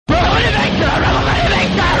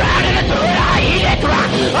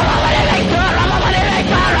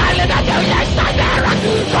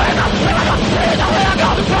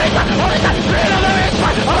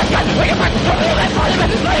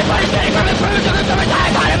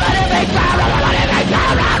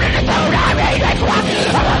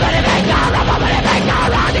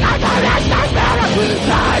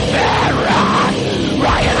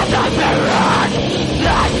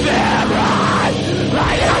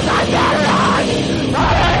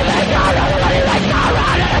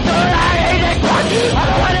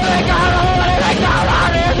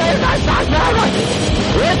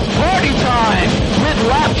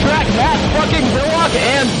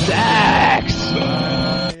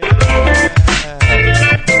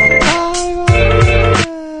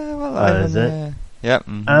Yep.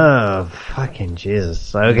 Oh, fucking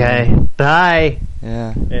Jesus. Okay. Hi,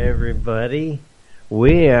 Yeah. everybody.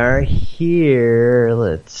 We are here.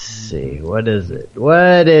 Let's see. What is it?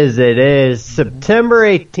 It is September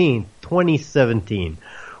 18th, 2017.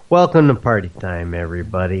 Welcome to Party Time,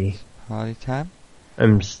 everybody. Party time.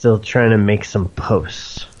 I'm still trying to make some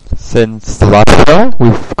posts. Since the last show,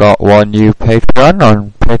 we've got one new Patreon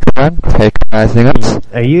on Patreon, patronizing us.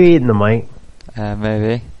 Are you eating the mic?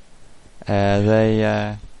 Maybe. They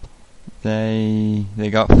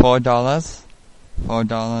got $4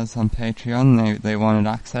 on Patreon. They wanted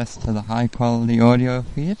access to the high quality audio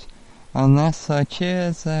feed on there. So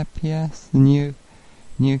cheers, PS, the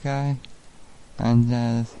new guy, and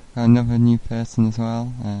there's another new person as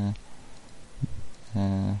well.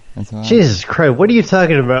 Jesus Christ, what are you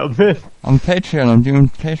talking about, man? On Patreon, I'm doing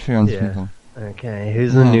Patreon people. Okay,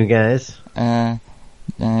 who's the new guys?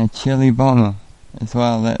 Chili Bomber as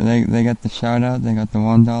well. They got the shout out, they got the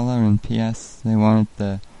 $1, and PS, they wanted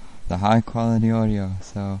the high quality audio.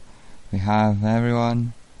 So we have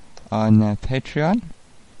everyone on Patreon.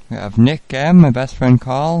 We have Nick M, my best friend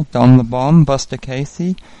Carl, Dom the Bomb, Buster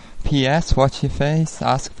Casey, PS, Watch Your Face,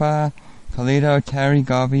 Askbar, Kalido, Terry,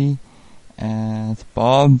 Gobby, it's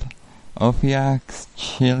Bob, Ophiax,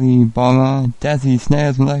 Chili Bomber, Desi,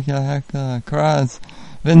 Snares, Molecular Heckler, Kraz,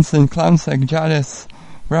 Vincent, Clamsec, Jadis,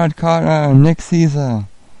 Brad Carter, Nick Caesar.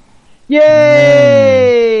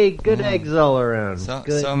 Yay! Good eggs all around.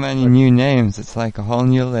 So many new names, it's like a whole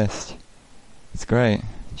new list. It's great.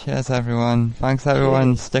 Cheers everyone. Thanks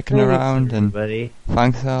everyone sticking around, and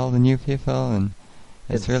thanks to all the new people, and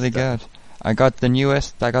it's really good. I got the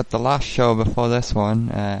last show before this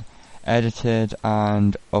one, edited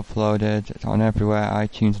and uploaded on everywhere,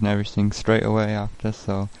 iTunes and everything, straight away after,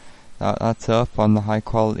 so that's up on the high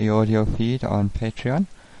quality audio feed on Patreon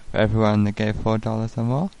for everyone that gave $4 or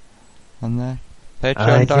more on there.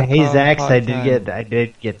 Patreon.com. Hey Zax, I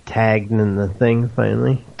did get tagged in the thing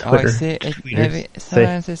finally. Twitter, I see. Maybe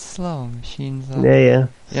sometimes it's slow. Machines. Yeah.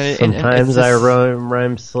 Sometimes I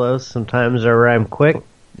rhyme slow. Sometimes I rhyme quick.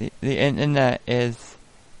 The internet is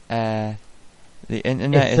a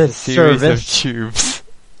series of tubes.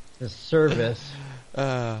 A service.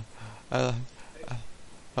 Oh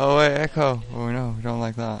wait, echo. Oh no, we don't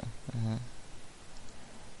like that.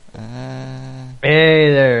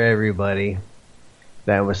 Hey there, everybody.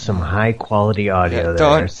 That was some high quality audio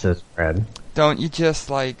there, says Fred. Don't you just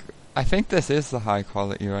I think this is the high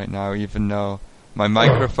quality right now, even though my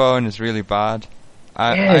microphone is really bad.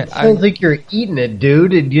 It sounds like you're eating it,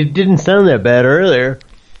 dude. It didn't sound that bad earlier.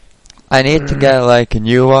 I need to get a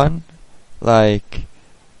new one. I'll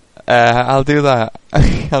do that.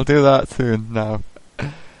 I'll do that soon now.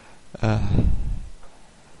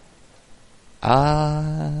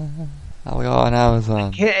 I'll go on Amazon.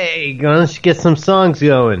 Okay, let's get some songs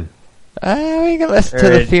going. We can listen to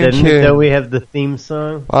the theme tune. Don't we have the theme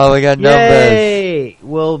song? Well, we got numbers. Yay!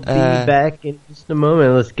 We'll be back in just a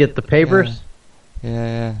moment. Let's get the papers.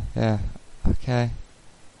 Yeah. Okay.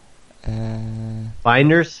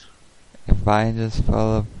 Binders? Binders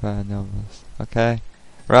full of numbers. Okay.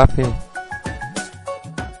 Rafi.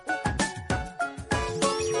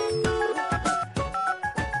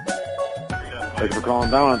 Thanks for calling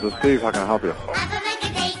down. This is Steve. How can I help you?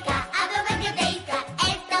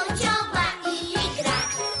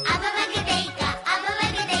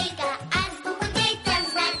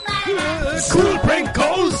 Cool prank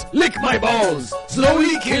calls? Lick my balls.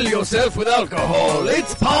 Slowly kill yourself with alcohol.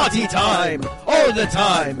 It's party time. All the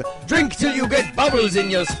time. Drink till you get bubbles in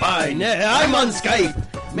your spine. I'm on Skype,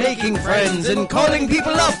 making friends and calling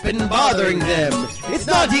people up and bothering them. It's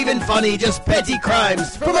not even funny, just petty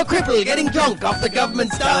crimes from a cripple getting drunk off the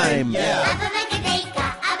government's dime. Yeah.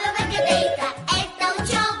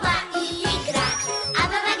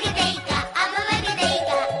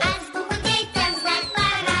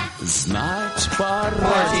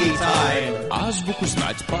 Party time. Азбуку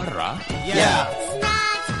знать пора. Yeah.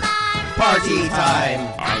 Party time.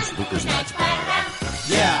 Азбуку знать пора.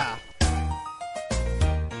 Yeah.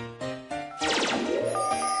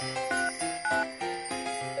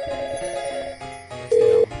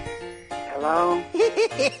 Hello?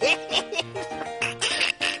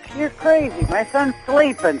 You're crazy. My son's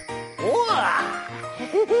sleeping.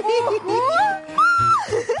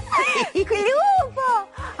 Клёво!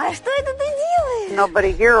 А что это ты делаешь?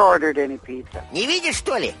 Nobody here ordered any pizza. Не видишь,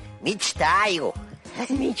 что ли? Мечтаю.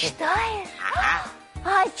 Мечтаешь?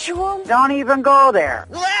 О чем? Don't even go there.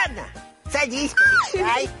 Ну ладно, садись,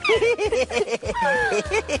 помечтай.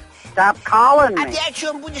 Stop calling А me. ты о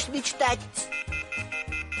чем будешь мечтать?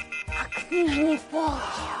 О книжной полке.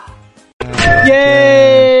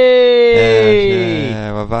 Yay!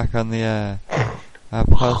 We're back on the air. Our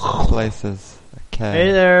pulse places. Okay.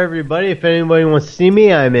 Hey there, everybody. If anybody wants to see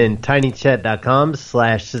me, I'm in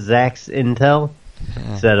tinychat.com/ZachsIntel.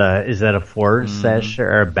 Yeah. Is that a forward slash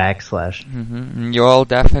or a backslash? Mm-hmm. You all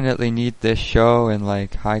definitely need this show in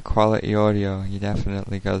like high quality audio. You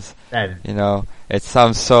definitely, because you know it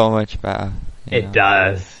sounds so much better. It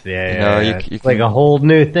does. Yeah, You know, yeah. you It's like can- a whole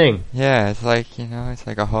new thing. Yeah, it's like it's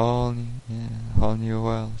like a whole new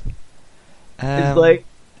world.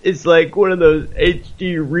 It's like one of those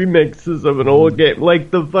HD remixes of an old game, like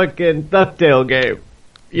the fucking DuckTale game.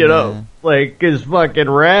 You know, like it's fucking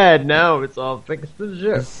rad. Now it's all fixed as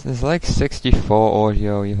shit. Is like 64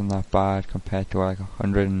 audio even that bad compared to like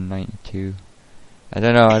 192? I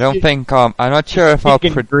don't know. I don't think I'm not sure if our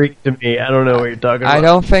Greek to me. I don't know what you're talking about. I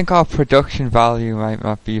don't think our production value might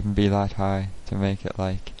not even be that high to make it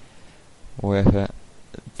like worth it.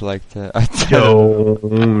 Like to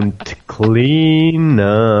don't clean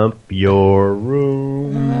up your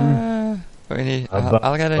room. We need.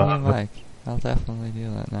 I'll get a new mic. I'll definitely do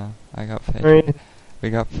that now. I got Right. Patreon. We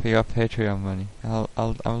got Patreon money.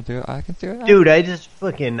 I'll do it. I can do it. Dude, I just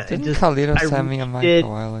fucking Didn't Carlito send me a mic a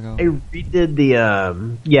while ago? I redid the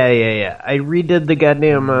yeah. I redid the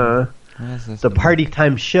goddamn the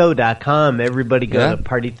partytimeshow.com. Everybody go to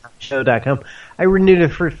partytimeshow.com. I renewed it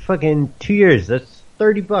for fucking 2 years. That's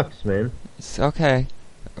 $30, man. It's okay.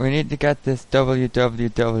 We need to get this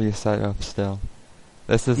www set up still.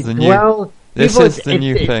 This is the new. Well, this people, is the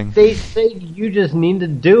new thing. They say you just need to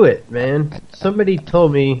do it, man. Somebody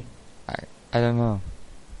told me. I don't know.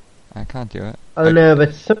 I can't do it. Oh no,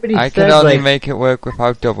 but somebody I said can only like, make it work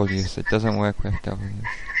without W's. It doesn't work with W's. It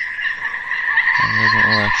doesn't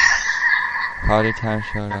work.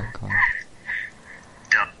 Partytimeshow.com.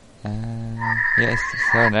 Yes, is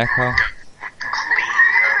there an echo?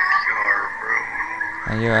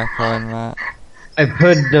 Are you echoing, Matt? I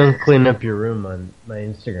put "Don't Clean Up Your Room" on my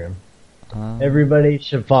Instagram. Everybody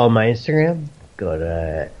should follow my Instagram. Go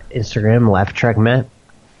to Instagram, Laugh Track Matt.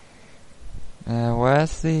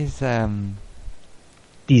 Where's these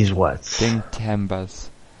These what's? Ding Tembas?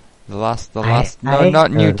 The last, I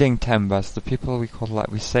not new heard- Ding Tembas. The people we called, like,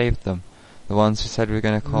 we saved them. The ones who said we were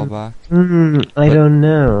gonna call back. I don't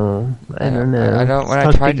know. I don't know. I don't. When I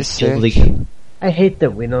Something tried to search. guilty. I hate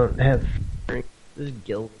that we don't have. This is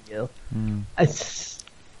guilty, yo.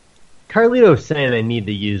 Carlito's saying I need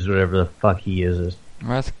to use whatever the fuck he uses.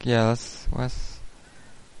 Let's. I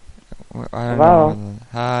don't Hello? know.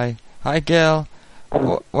 Hi, Gil.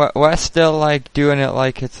 We're still like doing it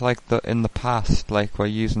like it's like in the past, like we're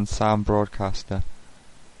using Sound Broadcaster.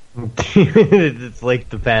 It's like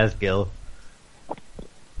the past, Gil.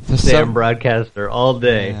 Sam Broadcaster all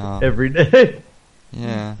day, every day.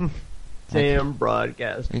 Yeah. Sam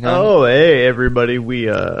Broadcaster. We don't- Oh, hey everybody, we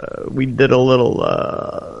did a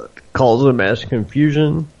little calls of mass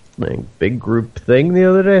confusion, like big group thing the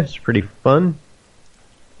other day. It's pretty fun.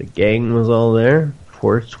 The gang was all there.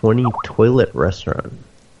 420 Toilet Restaurant.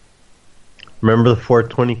 Remember the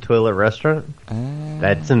 420 Toilet Restaurant?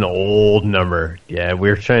 That's an old number. Yeah,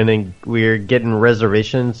 we're getting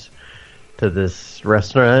reservations to this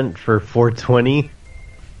restaurant for 420.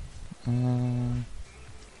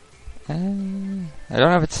 I don't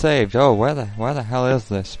have it saved. Oh, where the hell is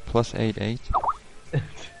this? +88.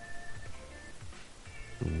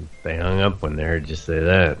 They hung up when they heard you say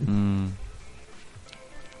that. Hmm.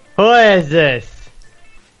 Who is this?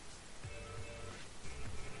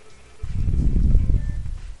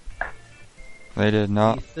 They did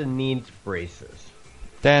not. Lisa needs braces.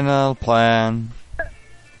 Dental plan.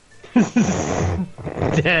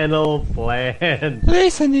 Dental plan.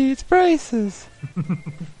 Lisa needs braces.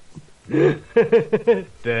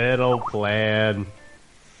 Dental plan.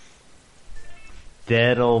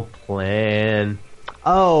 Dental plan.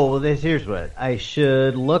 Oh, well, here's what. I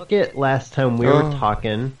should look at last time we were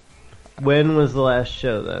talking. When was the last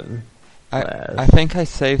show then? I think I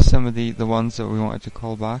saved some of the ones that we wanted to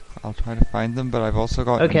call back. I'll try to find them, but I've also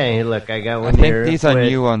got... Okay, look, I got one I think here. these are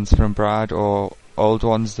new ones from Brad, or old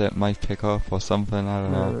ones that might pick up, or something, I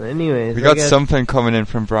don't know. Anyways, we got something coming in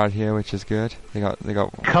from Brad here, which is good. They got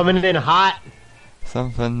coming in hot.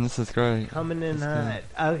 Something, this is great. Coming in hot.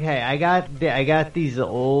 Okay, I got these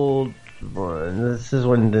old ones. This is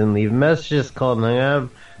one didn't leave messages called hung up,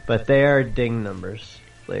 but they are ding numbers.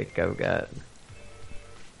 Like I've got...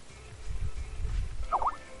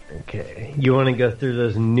 Okay. You want to go through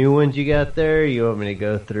those new ones you got there? Or you want me to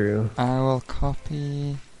go through? I will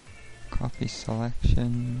copy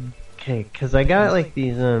selection. Okay, because I got like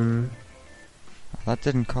these, That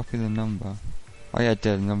didn't copy the number. Oh yeah, it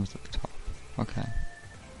did. The number's at the top. Okay.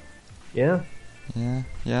 Yeah?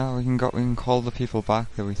 Yeah, we can call the people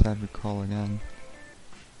back that we said we'd call again.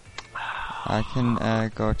 I can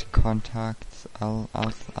go to contacts. I'll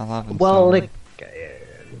have it. Well, like,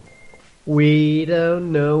 we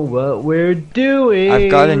don't know what we're doing.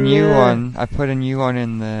 I've got a new one. I put a new one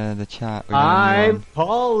in the chat. I'm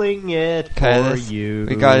calling it for you.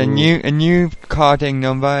 We got a new carding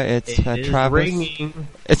number. It's it Travis. Ringing.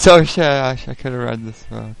 It's oh shit! I could have read this.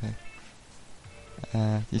 Well,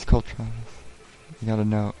 okay. He's called Travis. You got a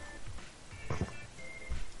note.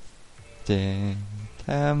 Dingtember.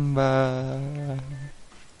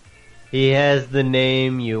 He has the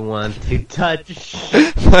name you want to touch.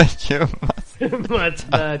 But you must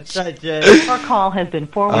not touch it. Your call has been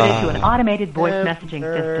forwarded to an automated voice messaging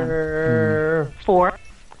system. 4.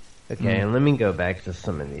 Okay, and let me go back to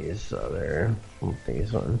some of these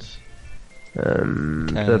ones.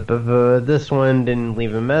 This one didn't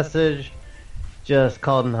leave a message, just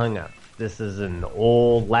called and hung up. This is an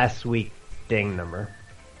old last week ding number.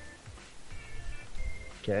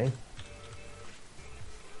 Okay.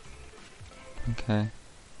 Okay.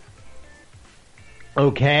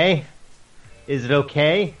 Okay? Is it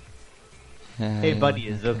okay? Yeah, Hey buddy,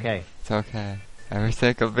 is it okay? It's okay.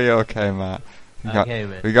 Everything will be okay, Matt.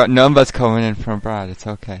 Man. We got numbers coming in from Brad. It's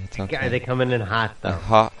okay. It's okay. Are they coming in hot though?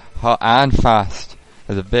 Hot and fast.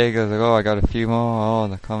 There's I got a few more. Oh,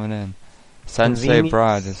 they're coming in. Sensei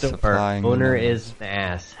Brad is supplying. Owner is an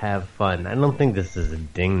ass. Have fun. I don't think this is a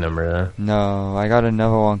ding number though. No, I got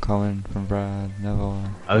another one coming from Brad. Another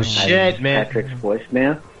one. Oh shit, man. Patrick's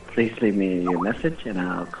voicemail. Please leave me your message and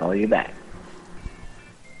I'll call you back.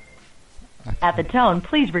 At the tone,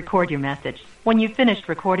 please record your message. When you've finished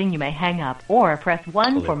recording, you may hang up or press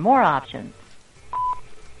 1 for more options.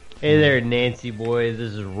 Hey there, Nancy boy.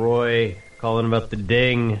 This is Roy calling about the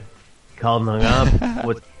ding. Called and hung up.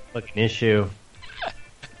 What's the fucking issue?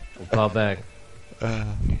 We'll call back.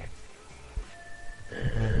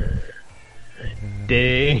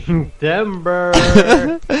 Ding timber.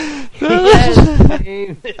 Yes,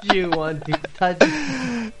 name that you want to touch,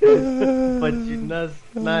 but you must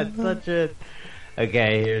not touch it.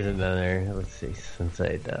 Okay, here's another. Let's see,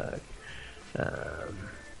 Sensei Dog.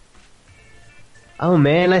 Oh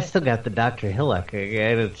man, I still got the Dr. Hillock. I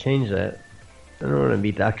gotta change that. I don't want to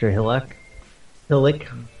be Dr. Hillock. Hillock.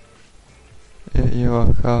 You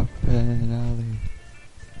woke up in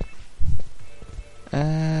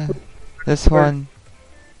alley. This one.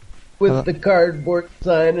 With the cardboard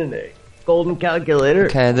sign and a golden calculator.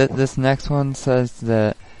 Okay, this next one says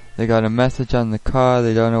that they got a message on the car.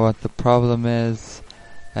 They don't know what the problem is.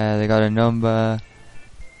 They got a number.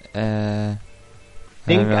 I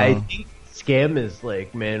think scam is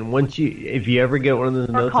like, man, if you ever get one of those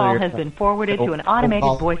notes, your call has been forwarded to an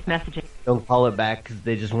automated voice messaging. Don't call it back because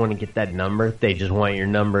they just want to get that number. They just want your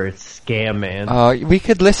number. It's scam, man. We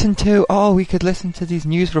could listen to these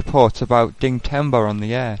news reports about Dingtember on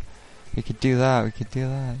the air. We could do that.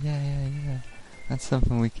 Yeah. That's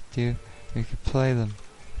something we could do. We could play them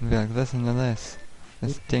and be like, listen to this.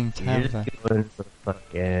 This Dingtember. You're just going for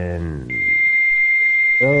fucking.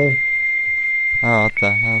 Oh, what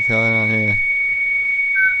the hell's going on here?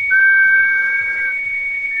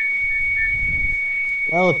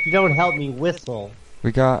 Well, if you don't help me whistle.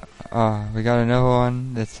 We got another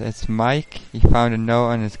one. It's Mike. He found a note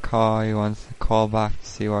on his car. He wants to call back to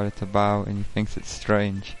see what it's about, and he thinks it's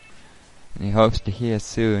strange. And he hopes to hear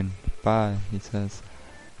soon. Bye, he says.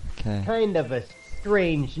 Okay. Kind of a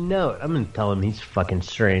strange note. I'm gonna tell him he's fucking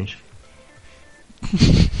strange.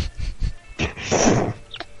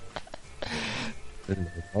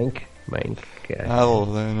 Mike. I'll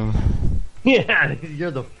learn him. Yeah,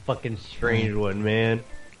 you're the fucking strange one, man.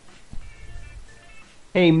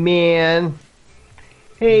 Hey, man.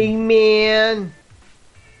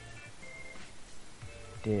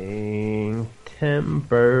 Ding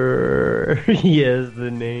timber. He has the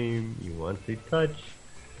name you want to touch,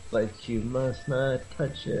 but you must not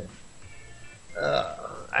touch it.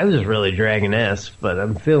 I was really dragging ass, but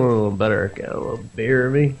I'm feeling a little better. Got a little beer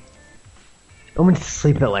in me. I went to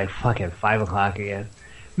sleep at like fucking 5 o'clock again.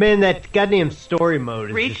 Man, that goddamn story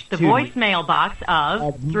mode is reached just the voicemail box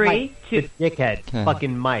of 3 2. Dickhead,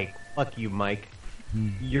 fucking Mike. Fuck you, Mike.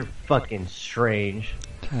 You're fucking strange.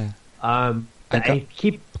 Okay. I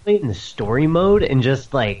keep playing the story mode and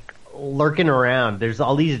just like lurking around. There's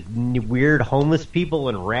all these weird homeless people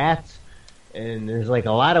and rats, and there's like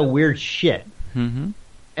a lot of weird shit. Mm-hmm.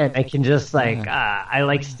 And I can just like I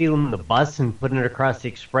like stealing the bus and putting it across the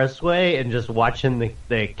expressway and just watching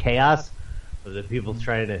the chaos of the people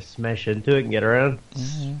trying to smash into it and get around.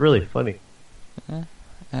 It's really funny. We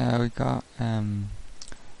got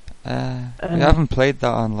We haven't played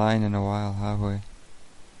that online in a while, have we?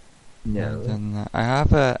 No. Done that. I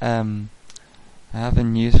have a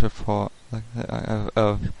news report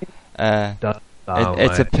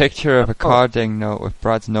it's a picture of a carding note with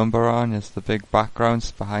Brad's number on. It's the big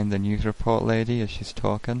background behind the news report lady as she's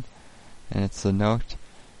talking, and it's the note.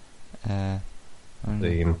 I'm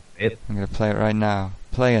going to play it right now.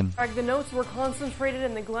 Playing. The notes were concentrated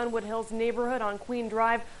in the Glenwood Hills neighborhood on Queen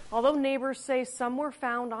Drive, although neighbors say some were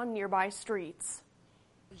found on nearby streets.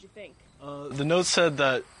 What did you think? The note said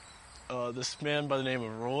that this man by the name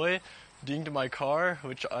of Roy dinged my car,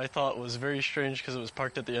 which I thought was very strange because it was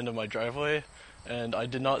parked at the end of my driveway, and I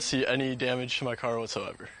did not see any damage to my car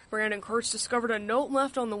whatsoever. Brandon Kurtz discovered a note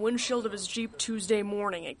left on the windshield of his Jeep Tuesday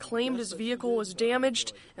morning. It claimed his vehicle was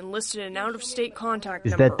damaged and listed an out-of-state contact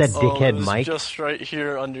number. Is that dickhead Mike? Just right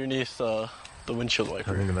here underneath the windshield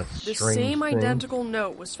wiper. The same identical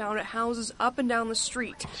note was found at houses up and down the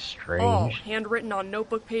street. Strange. All handwritten on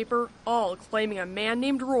notebook paper, all claiming a man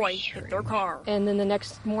named Roy hit their car. And then the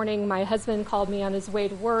next morning, my husband called me on his way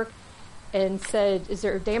to work and said, "Is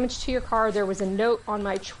there damage to your car?" There was a note on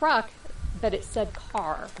my truck, but it said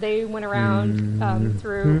car. They went around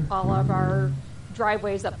through all of our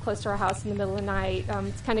driveways up close to our house in the middle of the night.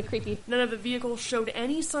 It's kind of creepy. None of the vehicles showed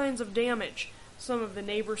any signs of damage. Some of the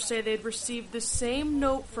neighbors say they'd received the same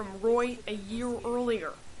note from Roy a year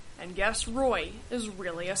earlier. And guess Roy is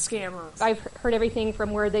really a scammer. I've heard everything from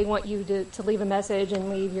where they want you to leave a message and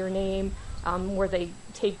leave your name, where they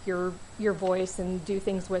take your voice and do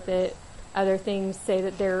things with it. Other things say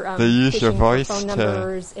that they're they use your voice phone to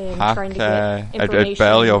numbers and hack trying to get information.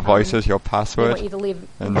 Bell, your voice is your password. They want you to leave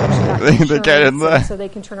and they get in there. So they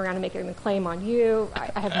can turn around and make a claim on you.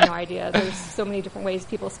 I have no idea. There's so many different ways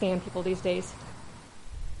people scam people these days.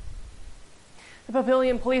 The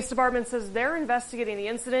Papillion Police Department says they're investigating the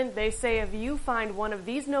incident. They say if you find one of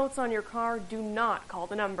these notes on your car, do not call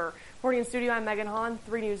the number. Reporting in studio, I'm Megan Hahn,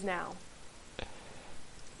 3 News Now.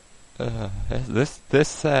 This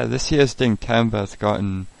year's Dingtember has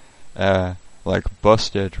gotten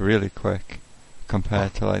busted really quick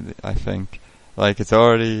compared to I think it's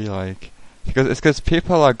already because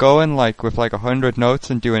people are going with 100 notes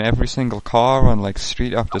and doing every single car on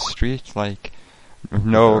street after street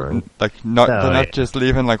they're not just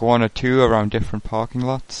leaving one or two around different parking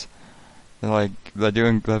lots. They're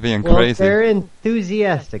being crazy. They're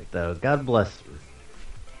enthusiastic though. God bless them.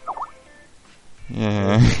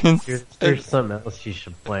 Yeah. There's something else you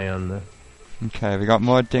should play on this. Okay, we got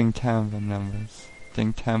more Dingtember numbers.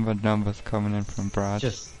 Dingtember numbers coming in from Brad.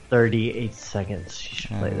 Just 38 seconds. You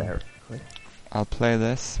should play that real quick. I'll play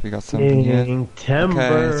this. We got something here.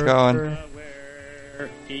 Dingtember. Okay, it's going.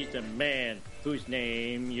 He's the man whose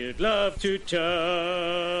name you'd love to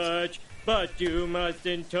touch, but you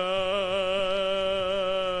mustn't touch.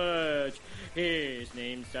 His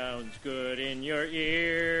name sounds good in your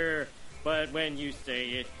ear, but when you say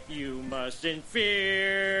it, you mustn't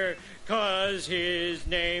fear, 'cause his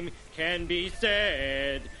name can be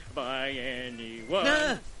said by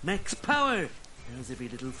anyone. Max Power! How's every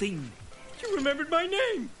little thing? You remembered my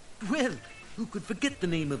name! Well, who could forget the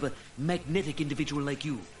name of a magnetic individual like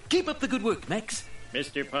you? Keep up the good work, Max.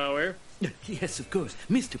 Mr. Power? Yes, of course,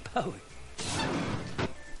 Mr. Power.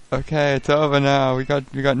 Okay, it's over now. We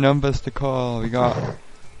got numbers to call. We got...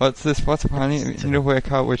 What's this? What's the I need to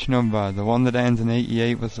work out which number. The one that ends in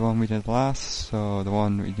 88 was the one we did last, so the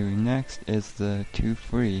one we're doing next is the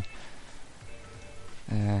 2-3.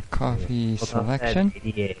 Coffee selection.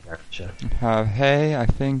 88, aren't you? Hey, I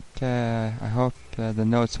think, I hope the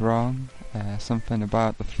note's wrong. Something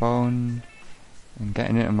about the phone and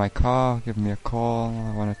getting it in my car. Give me a call.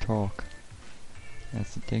 I want to talk.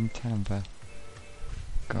 That's the Dingtember.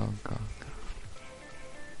 Go, go, go.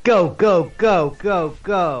 Go, go, go, go,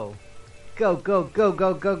 go. Go, go, go,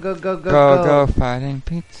 go, go, go, go, go, go, fighting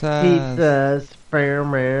pizzas. Pizzas.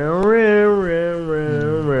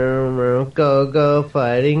 Go, go,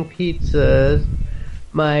 fighting pizzas.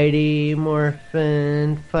 Mighty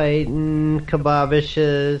Morphin fighting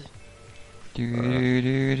kebabishes.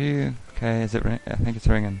 Do. Okay, is it ring? I think it's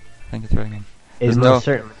ringing.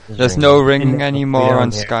 There's no ringing anymore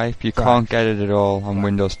on Skype. You can't get it at all on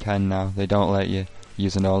Windows 10 now. They don't let you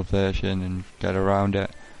use an old version and get around it.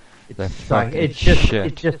 It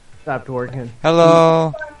just stopped working.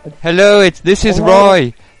 Hello, this is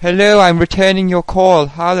Roy. Hello, I'm returning your call.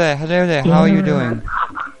 Hello there. How are you doing?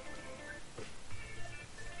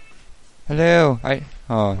 Hello. They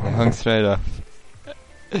hung straight up.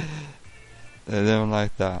 They don't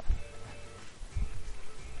like that.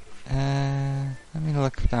 Let me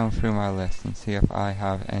look down through my list and see if I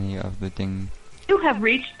have any of the ding. You have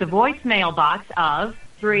reached the voicemail box of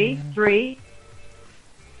 333.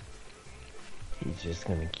 He's just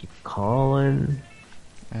gonna keep calling.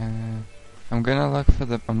 I'm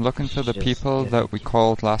looking for the people that we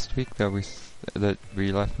called last week that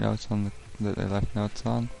we left notes on that they left notes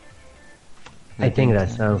on. I think that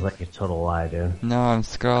sounds like a total lie, dude. No, I'm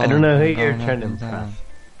scrolling. I don't know who I'm you're going trying to up and impress. down.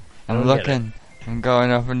 I'm looking. I'm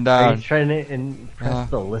going up and down. Are you trying to impress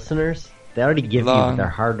the listeners? They already give you their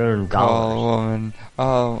hard-earned Call dollars. woman.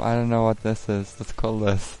 Oh, I don't know what this is. Let's call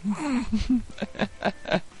this.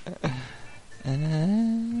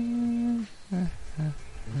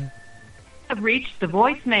 Have reached the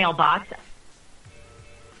voicemail box.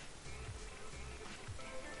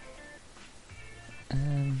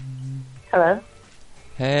 Hello?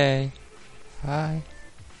 Hey. Hi.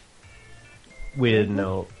 We didn't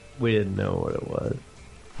know what it was.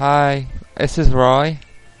 Hi. This is Roy.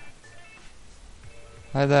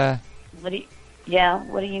 Hi there. What do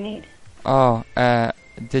you need? Oh,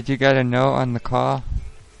 did you get a note on the car?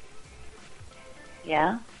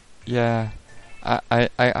 Yeah? Yeah.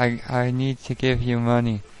 I need to give you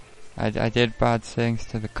money. I did bad things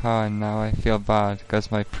to the car and now I feel bad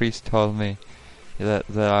because my priest told me that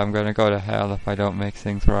I'm gonna go to hell if I don't make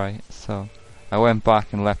things right. So I went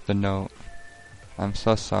back and left a note. I'm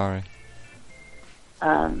so sorry.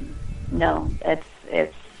 No, it's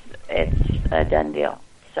a done deal.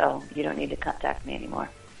 So you don't need to contact me anymore.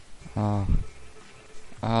 Oh,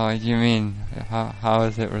 you mean how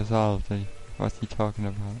is it resolved? What's he talking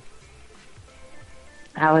about?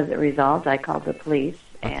 How is it resolved? I called the police,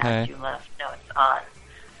 Okay. and you left notes on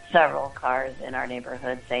several cars in our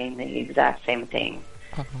neighborhood saying the exact same thing.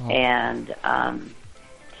 Oh. And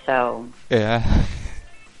so Yeah.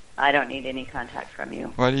 I don't need any contact from you.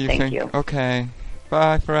 What do you Thank think? you. Okay.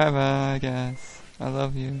 Bye forever, I guess. I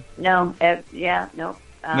love you. No, no.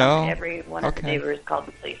 No? Every one of the Okay. neighbors called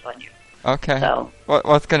the police on you. Okay. So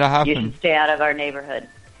What's gonna you happen? should stay out of our neighborhood.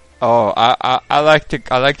 Oh, I like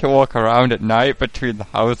to walk around at night between the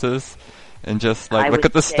houses and just I look would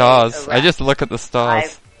at the stay stars. I around. just look at the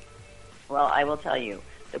stars. Well, I will tell you,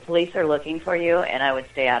 the police are looking for you, and I would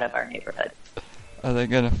stay out of our neighborhood. Are they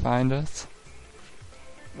gonna find us?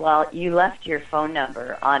 Well, you left your phone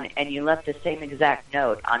number on, and you left the same exact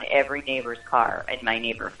note on every neighbor's car in my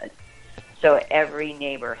neighborhood. So every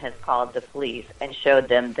neighbor has called the police and showed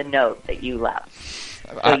them the note that you left.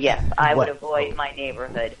 So yes, I would avoid my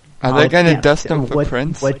neighborhood. Are they gonna dust them for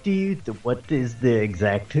prints? What is the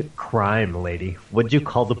exact crime, lady? What did you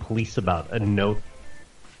call the police about? A note?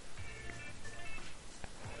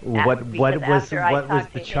 What was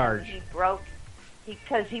the charge?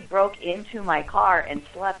 Because he broke into my car and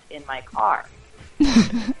slept in my car.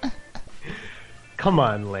 Come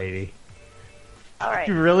on, lady. All right.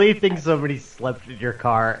 You really think somebody slept in your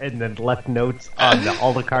car and then left notes on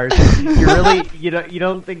all the cars? You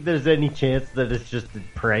don't think there's any chance that it's just a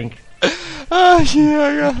prank? Oh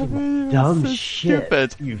yeah, Dumb so shit.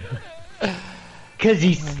 stupid. Because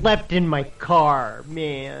he slept in my car,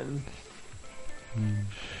 man.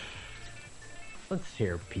 Let's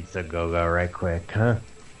hear Pizza Go-Go right quick, huh?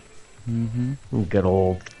 Mm-hmm. Good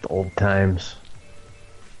old times.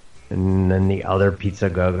 And then the other Pizza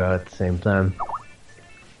Go-Go at the same time.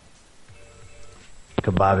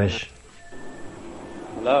 Kebabish.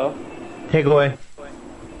 Hello? Takeaway.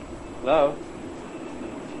 Hello?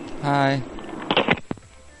 Hi.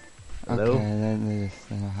 Hello? Okay,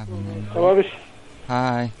 Hello?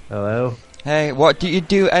 Hi. Hello? Hey, what do you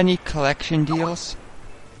do? Any collection deals?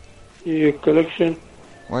 Your collection?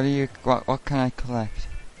 What can I collect?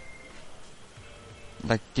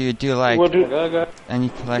 Like, do you do like any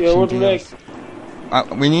collection Yeah, what do you deals?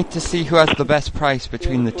 We need to see who has the best price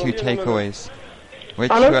between the two takeaways.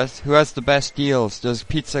 Who has the best deals? Does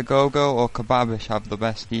Pizza Go-Go or Kebabish have the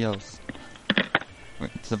best deals?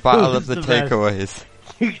 It's a battle of the takeaways.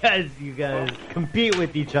 You guys compete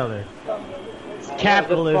with each other. It's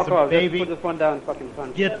capitalism, baby. Just put this one down, fucking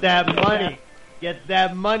cunt. Get that money. Get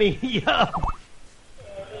that money. Yo.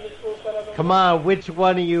 Come on, which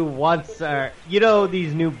one of you wants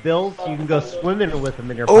these new bills? You can go swimming with them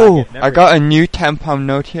in your Oh, pocket. I got a new £10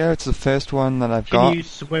 note here. It's the first one that I've got. Can you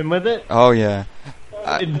swim with it? Oh yeah.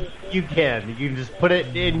 You can. You can just put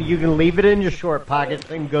it in. You can leave it in your short pocket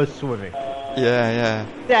and go swimming. Yeah.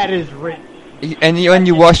 That is rich. And when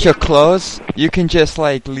you wash your clothes, you can just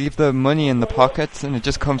like leave the money in the pockets, and it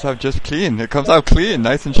just comes out just clean. It comes out clean,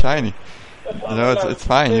 nice and shiny. You know, it's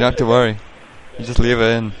fine. You don't have to worry. You just leave it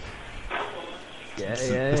in.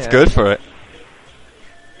 It's good for it.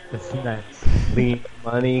 It's nice. Clean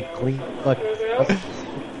money, clean buckets.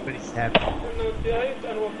 Everybody's happy.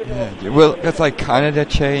 Yeah, well, it's like Canada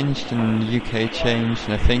changed and the UK changed,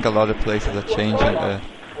 and I think a lot of places are changing to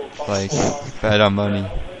like better money.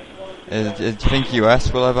 Do you think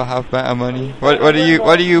US will ever have better money? What do you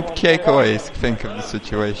takeaways think of the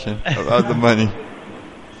situation about the money?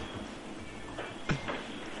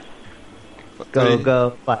 Go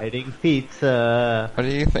fighting pizza. What do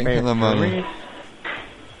you think of the money?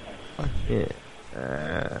 Yeah.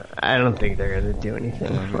 I don't think they're gonna do anything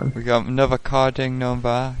fun. We got another carding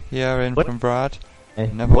number here in from Brad.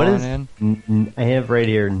 Another What one is? in. I have right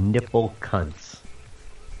here nipple cunts.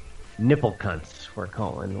 Nipple cunts. We're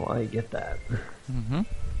calling while you get that. Mm-hmm.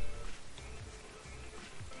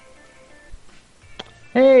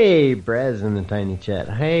 Hey, Brad's in the tiny chat.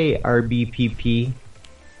 Hey, RBPP.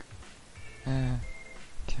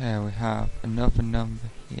 Okay, we have another number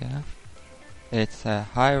here. It's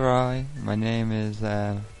hi Roy. My name is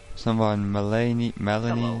someone Melanie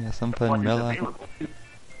or something Miller.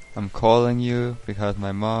 I'm calling you because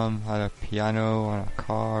my mom had a piano on a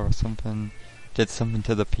car or something. Did something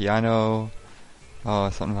to the piano. Oh,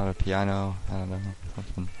 something about a piano. I don't know.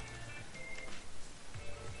 Something.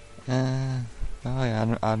 Oh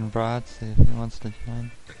yeah, Adam Brad, see if he wants to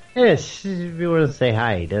join. Yes, if you want to say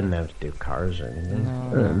hi, he doesn't have to do cars or anything.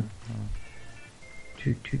 No.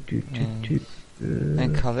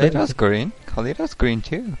 And Kalida's green. Kalida's green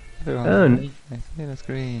too. Everyone. Oh, nice. Kalida's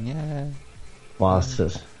green, yeah.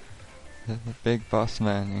 Bosses. The Big Boss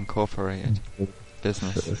Man Incorporated.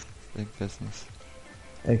 Business. Big business.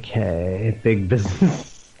 Okay, big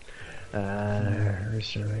business.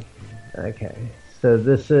 Okay, so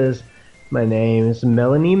this is, my name is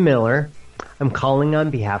Melanie Miller. I'm calling on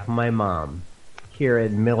behalf of my mom here at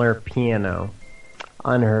Miller Piano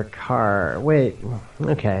on her car. Wait,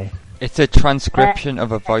 okay. It's a transcription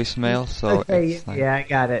of a voicemail, so okay, it's like... Yeah, I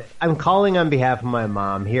got it. I'm calling on behalf of my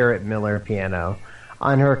mom here at Miller Piano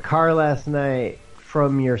on her car last night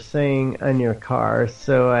from your saying on your car,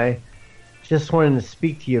 so I just wanted to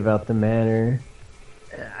speak to you about the matter.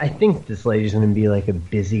 I think this lady's going to be like a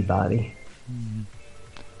busybody.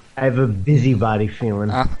 I have a busybody feeling.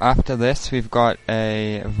 After this, we've got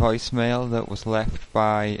a voicemail that was left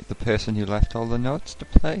by the person who left all the notes to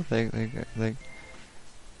play.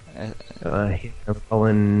 I'm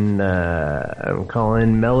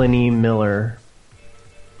calling Melanie Miller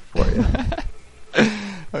for you.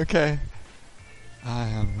 Okay. I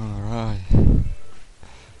am alright.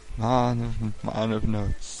 Man of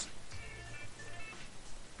notes.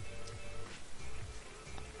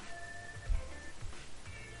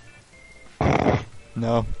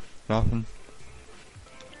 No, nothing.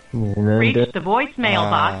 Reach the voicemail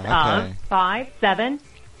box okay. of 57.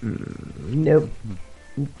 Nope.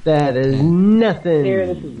 That is nothing. Here,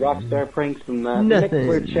 this is Rockstar Pranks from the Nothing.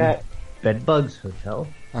 Mixler chat. Bedbugs Hotel.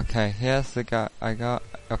 Okay, here's the guy.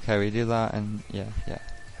 Okay, we do that and yeah.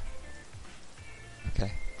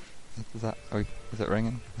 Okay. Is it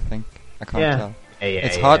ringing? I think. I can't tell.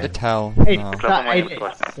 It's hard to tell.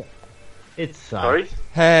 It sucks. Sorry?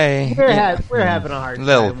 Hey. We're having a hard time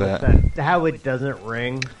Little with bit. that. How it doesn't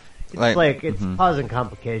ring. It's causing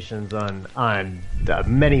complications on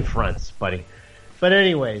many fronts, buddy. But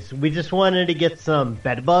anyways, we just wanted to get some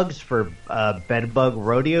bed bugs for bedbug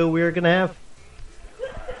rodeo we were gonna have.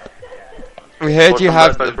 We heard For you some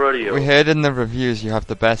have. bedbug rodeo. We heard in the reviews you have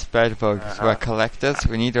the best bed bugs. We're collectors.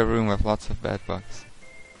 We need a room with lots of bed bugs.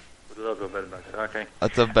 Lots of bed bugs. Okay.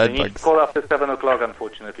 Lots of bed You need to bugs. call after 7 o'clock,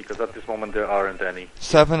 unfortunately, because at this moment there aren't any.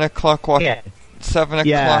 7 o'clock. What? Yeah. 7 o'clock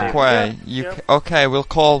Yeah. way. Okay, we'll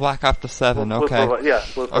call back after 7. We'll okay.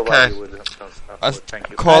 we'll provide you with some stuff. Thank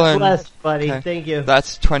you. Call God in. bless, buddy. Okay. Thank you.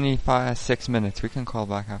 That's 6 minutes. We can call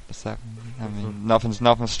back after 7. I mean, nothing's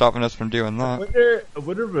stopping us from doing I that.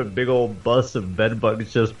 wonder if a big old bus of bed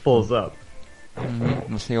bugs just pulls up.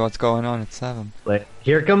 We'll see what's going on at 7. Like,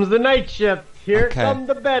 here comes the night shift. Here Okay. come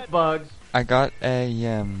the bed bugs. I got a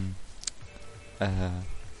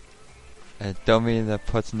dummy that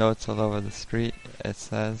puts notes all over the street. It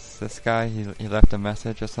says this guy he left a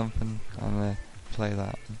message or something. I'm gonna play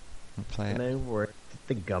that and play When it. I worked at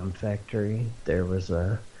the gum factory, there was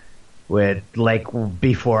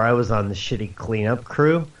before I was on the shitty cleanup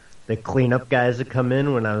crew, the cleanup guys would come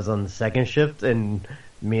in when I was on the second shift, and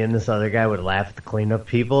me and this other guy would laugh at the cleanup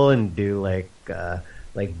people and do like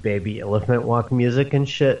baby elephant walk music and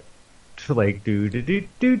shit. Like do do do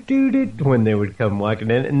do do do when they would come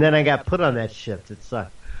walking in, and then I got put on that shift. It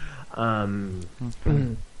sucked. I'm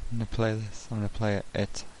gonna play this. I'm gonna play it.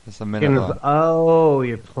 It's a minute long. Oh,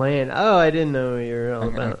 you're playing. Oh, I didn't know you were all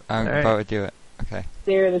about. I'm All about right. to do it. Okay.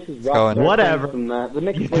 There, this is Go on. Rockstar Whatever. Pranks from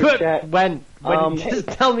the You do Mixler it chat. when Hey. just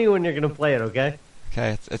tell me when you're gonna play it, okay?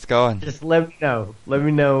 Okay, it's going. Just let me know. Let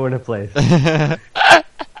me know when it plays.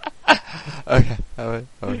 Okay.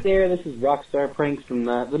 Hey there, this is Rockstar Pranks from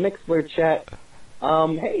the Mixler chat.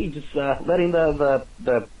 Hey, just letting the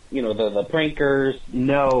prankers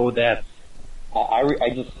know that I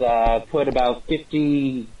just put about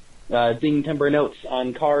 50 ding timber notes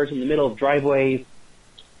on cars in the middle of driveways.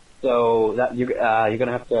 So that you're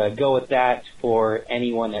gonna have to go with that for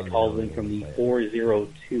anyone that calls in from the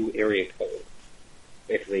 402 area code.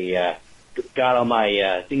 Basically, got all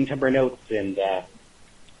my ding timber notes, and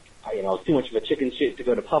it's too much of a chicken shit to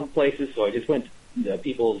go to public places, so I just went to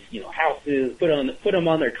people's houses, put them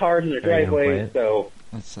on their cars and their driveways. So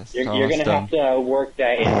you're gonna have to work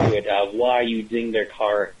that into it. Why you ding their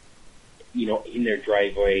car, in their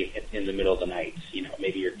driveway in the middle of the night.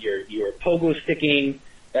 Maybe you're pogo sticking.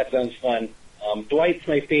 That sounds fun. Dwight's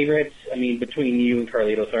my favorite. I mean, between you and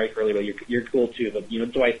Carlito. Sorry, Carlito, you're cool too, but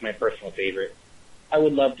Dwight's my personal favorite. I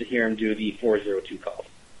would love to hear him do the 402 calls.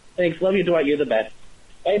 Thanks, love you, Dwight. You're the best.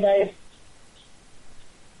 Bye bye.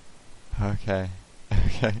 Okay.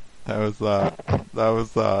 That was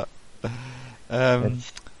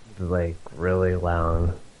It's like really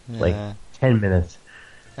long. Yeah. Like 10 minutes.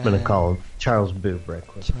 I'm gonna call Charles Boob right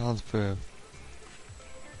quick. Charles Boob.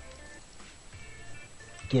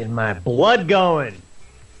 Getting my blood going.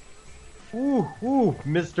 Ooh,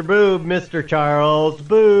 Mr. Boob, Mr. Charles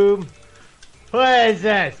Boob. What is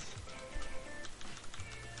this?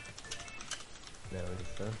 No,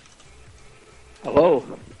 it's not. Hello.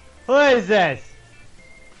 What is this?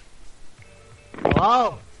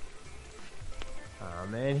 Hello? Oh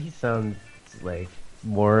man, he sounds like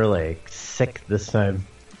more like sick this time.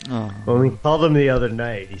 Oh. When we called him the other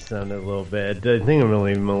night, he sounded a little bad. I think I'm gonna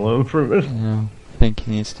leave him alone for a minute. Yeah, I think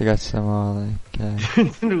he needs to get some more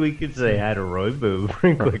We could say hi to Roy Boob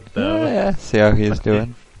real quick though. Yeah. See how he's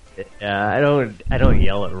doing. Yeah, I don't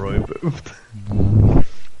yell at Roy Boob.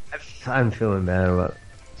 I'm feeling bad about it.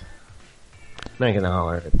 I'm not gonna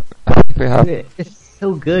holler at it. It's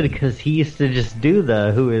so good because he used to just do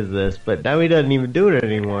the "Who is this?" but now he doesn't even do it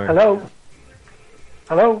anymore. Hello.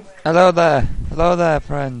 Hello there,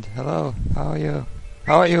 friend. Hello. How are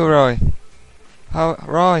you, Roy?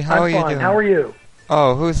 Roy, how are you doing? How are you?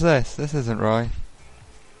 Oh, who's this? This isn't Roy.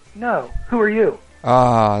 No. Who are you?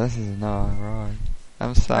 This is not Roy.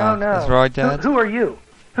 I'm sorry. No. Is Roy dead? Who are you?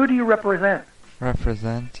 Who do you represent?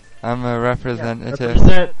 Represent? I'm a representative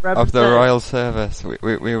Represent. of the Royal Service.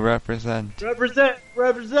 We represent. Represent. We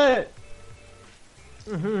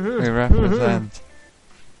represent.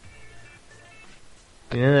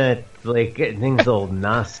 Yeah, like I think it's an old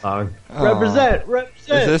Nas song. Oh. Represent. Is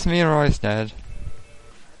this me, Roy's dead?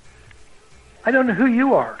 I don't know who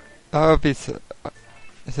you are. Oh, is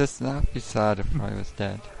this not be sad if Roy was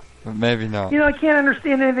dead? But maybe not. I can't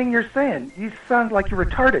understand anything you're saying. You sound like you're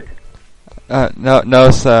retarded.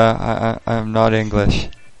 No, sir. I'm not English.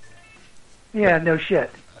 Yeah, no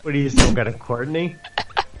shit. What are you, some kind of Courtney?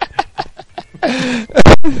 I'm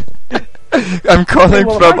calling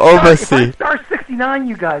from overseas. If I star 69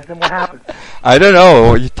 you guys, then what happens? I don't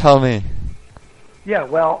know. You tell me. Yeah,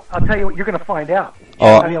 well, I'll tell you what, you're going to find out.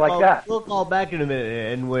 Oh. How do you like that? We'll call back in a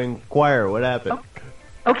minute and we'll inquire what happened.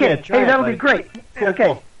 Okay, Yeah, try hey, it, that'll buddy. be great. Cool, Okay.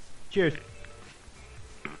 cool. Cheers.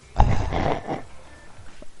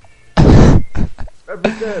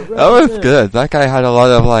 That was good. That guy had a lot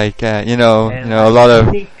of a lot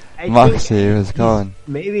of moxie. He was going.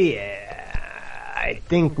 Maybe, I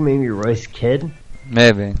think maybe Roy's kid.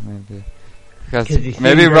 Maybe. Because he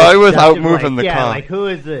maybe seemed Roy was stuck out in, moving the yeah, car. like who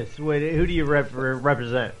is this? Who do you represent?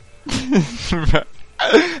 Representative.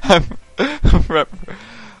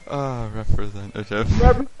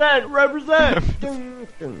 Represent.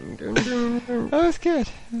 That was good.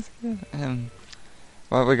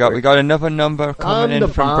 What we got? We got another number coming in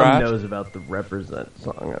from Brad. Knows about the Represent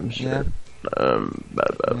song, I'm sure. Yeah.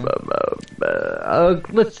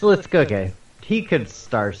 Let's go. Okay, he could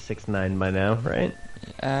star 6-9 by now, right?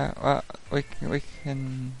 Well, we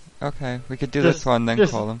can. Okay, we could do this one then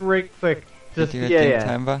call him. Just right quick. Just do a yeah.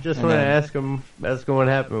 timber, Just and want to then- ask him what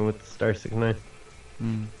happened with the star 6-9.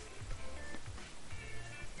 Hmm.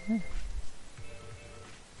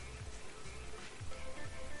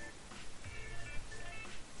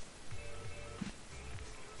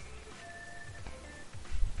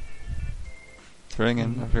 It's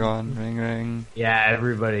ringing, everyone. Ring. Yeah,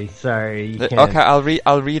 everybody. Sorry, you can't. Okay,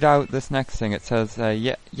 I'll read out this next thing. It says,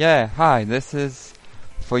 yeah. Hi, this is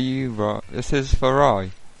for you, Roy. This is for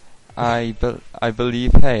Roy. I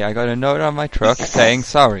believe. Hey, I got a note on my truck saying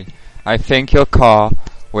sorry. I think your car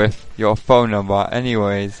with your phone number.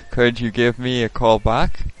 Anyways, could you give me a call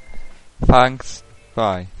back? Thanks.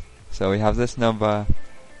 Bye. So we have this number.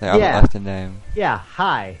 They haven't left a name. Yeah,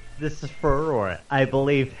 hi. This is for Aurora. I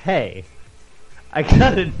believe, hey. I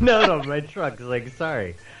got a note on my truck. It's like,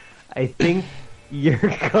 sorry. I think your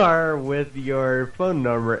car with your phone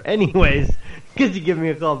number. Anyways, could you give me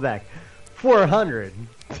a call back? 400.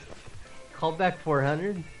 Call back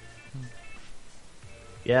 400?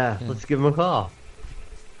 Yeah, let's give him a call.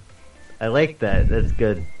 I like that. That's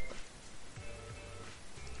good.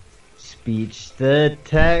 Speech to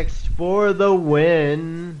text for the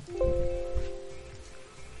win.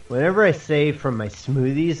 Whenever I say from my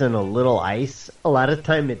smoothies and a little ice, a lot of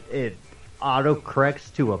time it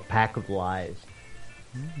auto-corrects to a pack of lies.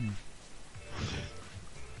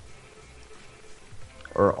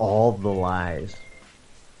 Or all the lies.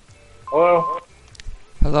 Hello?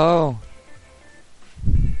 Hello?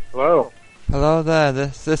 Hello? Hello there,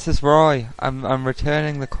 this is Roy. I'm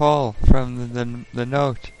returning the call from the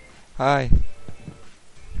note. Hi.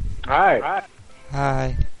 Hi.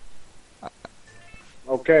 Hi.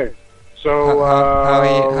 Okay. So,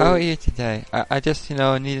 how are you today? I just,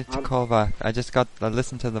 needed to call back. I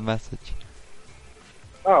listened to the message.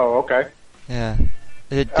 Oh, okay. Yeah.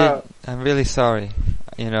 I'm really sorry.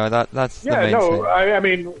 That's the main thing. I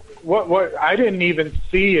mean, what, I didn't even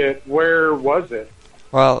see it. Where was it?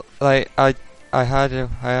 Well, I had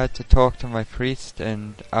to talk to my priest,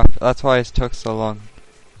 and that's why it took so long.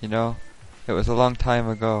 It was a long time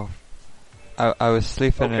ago. I was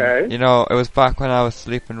sleeping in, it was back when I was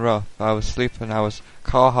sleeping rough. I was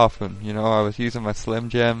car hopping, I was using my Slim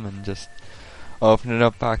Jim and just opening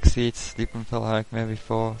up back seats, sleeping for like maybe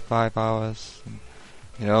 4 or 5 hours, and,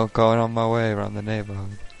 going on my way around the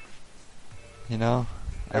neighborhood.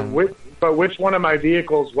 And which one of my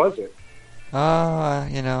vehicles was it?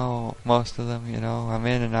 Most of them, I'm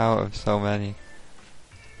in and out of so many.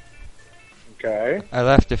 Okay. I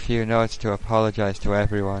left a few notes to apologize to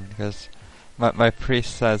everyone, because my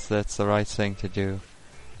priest says that's the right thing to do.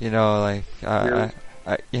 I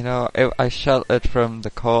sheltered from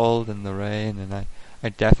the cold and the rain, and I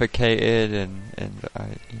defecated, and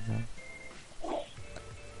I.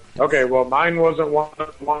 Okay, well, mine wasn't one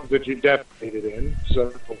of the ones that you defecated in,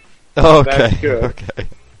 so that's good. Okay.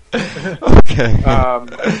 Okay.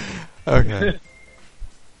 Okay.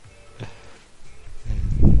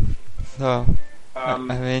 So, I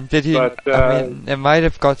mean, did you? It might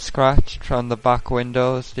have got scratched from the back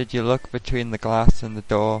windows. Did you look between the glass and the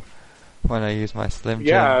door when I used my Slim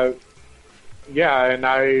Jim? Yeah, and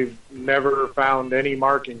I never found any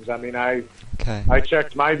markings. I mean, I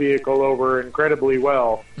checked my vehicle over incredibly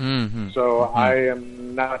well, so I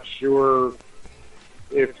am not sure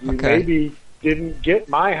if you maybe didn't get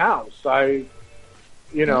my house.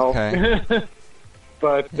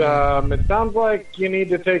 But it sounds like you need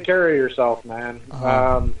to take care of yourself, man.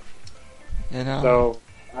 So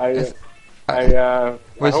I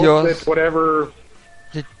hope that whatever.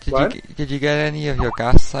 Did you get any of your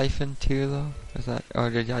gas siphoned too, though? Was that, or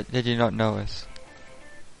did you not notice?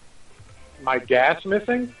 My gas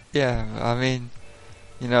missing? Yeah, I mean,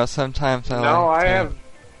 sometimes I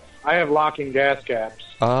have locking gas caps.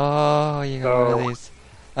 Oh, you got one of these.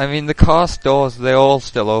 I mean, the car doors, they're all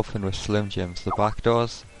still open with Slim Jims. The back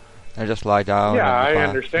doors, they just lie down. Yeah, I back,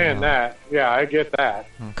 understand that. Yeah, I get that.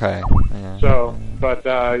 Okay. Yeah. So, but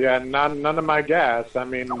none of my gas. I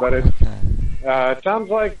mean, but it sounds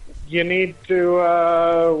like you need to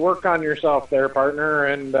work on yourself there, partner,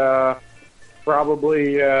 and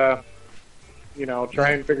probably try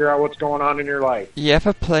and figure out what's going on in your life. You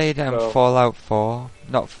ever played Fallout 4?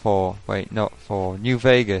 Not 4. Wait, not 4. New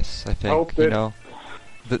Vegas, I think.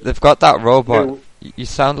 They've got that robot. You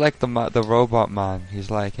sound like the robot man. He's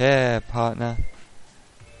like, "Hey, partner."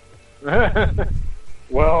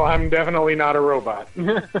 Well, I'm definitely not a robot.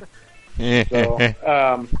 So,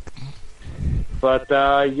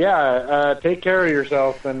 take care of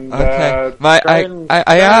yourself and I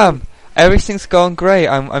am. Everything's going great.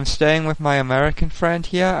 I'm staying with my American friend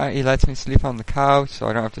here. He lets me sleep on the couch, so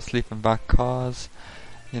I don't have to sleep in back cars.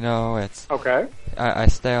 It's okay. I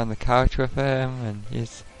stay on the couch with him, and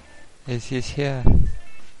he's here.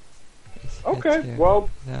 Okay, well,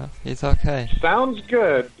 he's okay. Sounds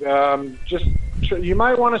good. Just you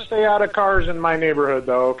might want to stay out of cars in my neighborhood,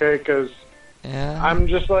 though. Okay, because I'm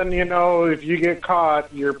just letting you know, if you get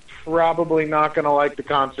caught, you're probably not going to like the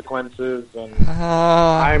consequences. And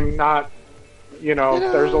I'm not.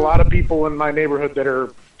 There's a lot of people in my neighborhood that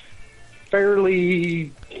are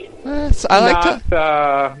fairly. I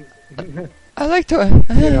like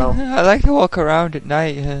to walk around at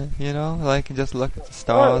night, and just look at the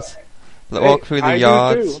stars, walk through the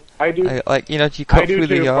yards. I do too. Do you cut through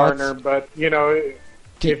the yards? Partner, but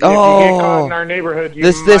if you get caught in our neighborhood, you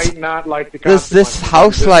might not like the consequences. This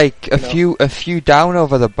house, like a few down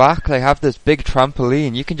over the back, they have this big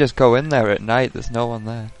trampoline. You can just go in there at night. There's no one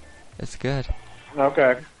there. It's good.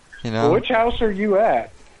 Okay. You know. Well, which house are you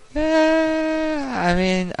at? I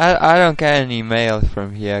mean, I don't get any mail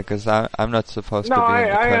from here because I'm not supposed to be. No, in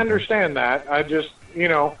the I country. understand that. I just,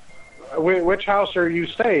 which house are you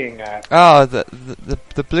staying at? Oh,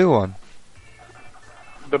 the blue one.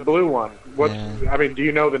 The blue one. What's? Yeah. I mean, do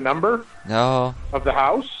you know the number? No. Of the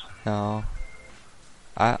house? No.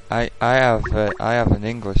 I have an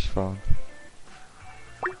English phone.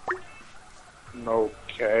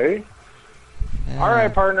 Okay. Yeah. All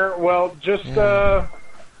right, partner. Well, just take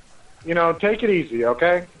it easy,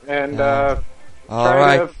 okay? And all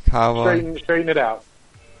right, cowboy. Straighten it out.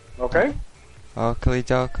 Okay? Oakley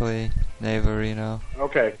dokley, neighborino.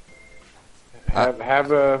 Okay.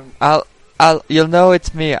 Have a. You'll know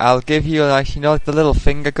it's me. I'll give you like the little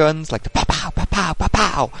finger guns, like the pow pow pow pow pow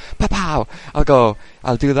pow pow pow.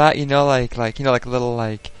 I'll do that, like a little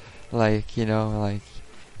like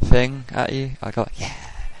thing at you. I'll go yeah,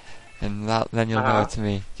 and then you'll know it's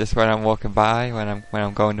me. Just when I'm walking by, when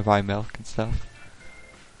I'm going to buy milk and stuff.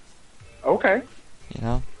 Okay.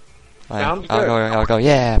 Sounds good. I'll go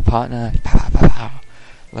yeah, partner, pow pow pow pow,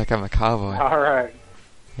 like I'm a cowboy. All right.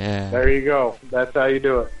 Yeah. There you go. That's how you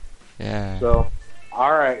do it. Yeah. So,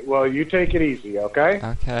 all right. Well, you take it easy, okay?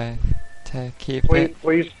 Okay. Keep please,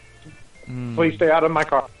 it. Please stay out of my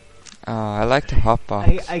car. Oh, I like to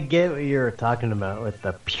hotbox. I get what you were talking about with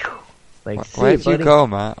the pew. Like, where'd you go,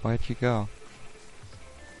 Matt? Where'd you go?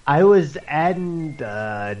 I was adding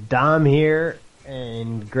Dom here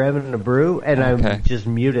and grabbing a brew, and I'm just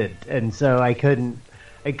muted, and so I couldn't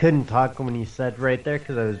talk when you said right there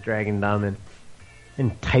because I was dragging Dom in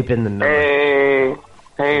and typing the number.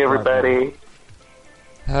 Hey everybody.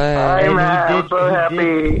 Hey. I'm so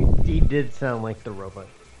happy. He did sound like the robot.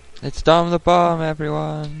 It's Dom the Bomb,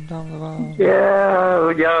 everyone. Dom the Bomb.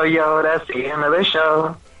 Yeah, yo, that's the end of the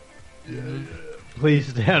show. Yeah. Please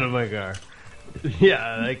stay out of my car.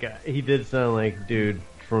 Yeah, that guy. He did sound like dude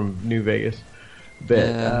from New Vegas.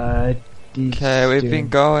 But, okay, we've been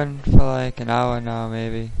going for like an hour now,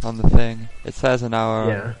 maybe, on the thing. It says an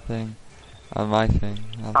hour thing. On my thing.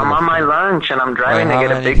 I'm on my lunch and I'm driving to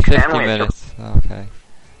get a big 50 sandwich. minutes. Okay.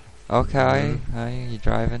 You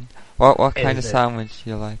driving? What kind of sandwich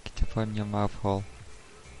you like to put in your mouth hole?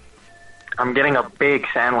 I'm getting a big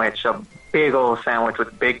sandwich, a big old sandwich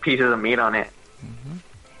with big pieces of meat on it. Mm-hmm.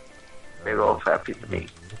 Big old fat piece of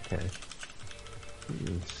meat. Okay.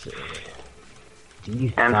 Let's see.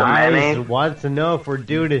 These and guys wants to know if we're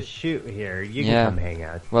doing a shoot here. You can come hang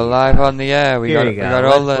out. We're live on the air. We got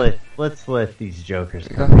all the. Let's let these jokers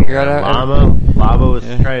come here. Llama was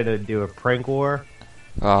trying to do a prank war.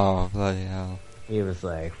 Oh bloody hell! He was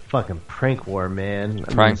like, "Fucking prank war, man!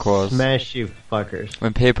 Prank wars. Smash you, fuckers!"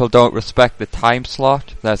 When people don't respect the time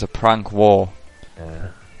slot, there's a prank war.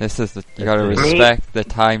 This is you gotta respect the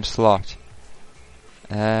time slot.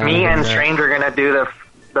 Me and Strange are gonna do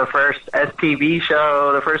the first SPB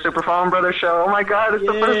show, the first Super Fallen Brothers show. Oh my god, it's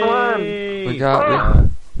the first one!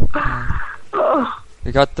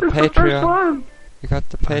 We got the Patreon. We got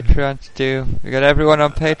the Patreon to do. We got everyone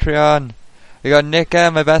on Patreon. We got Nick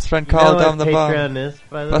M, my best friend, called Dom the Bomb. Patreon is,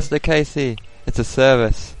 by the way? Buster Casey. It's a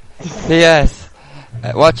service. P.S.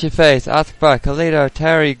 Watch your face. Askbar, Kalito,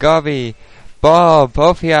 Terry, Gobby, Bob,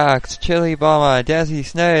 Ophiax, Chili Bomber, Desi,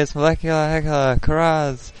 Snares, Molecular Heckler,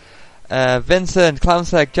 Karaz, Vincent,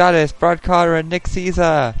 Clownsec, Jadis, Brad Carter, and Nick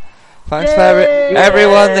Caesar. Thanks for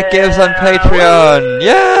everyone that gives on Patreon.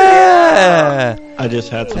 Yeah! I just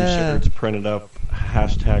had some shirts printed up.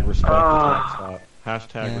 Hashtag respect the time slot.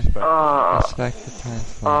 Hashtag respect the time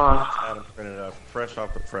slot. Had them printed up. Fresh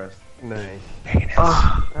off the press. Nice.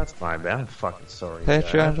 That's fine, man. I'm fucking sorry.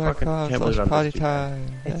 Patreon.com/party time.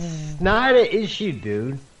 It's not an issue,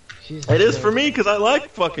 dude. It is for me because I like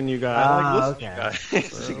fucking you guys. I like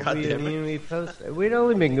listening to you guys. We'd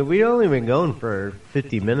only been going for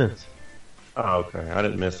 50 minutes. Oh, okay. I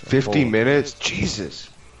didn't miss it. 50 minutes? Jesus.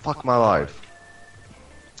 Fuck my life.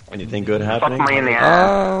 Anything good happening? Fuck me in the ass.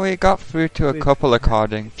 Oh, we got through to a couple of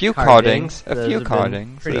cardings. A few cardings.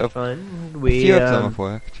 Pretty fun. A few of them have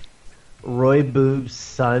worked. Roy Boob's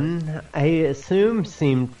son, I assume,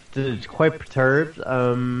 seemed quite perturbed.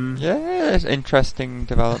 There's interesting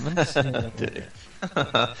developments. Are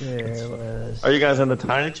you guys on the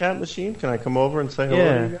Tiny Chat machine? Can I come over and say hello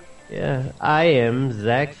to you guys? Yeah. I am.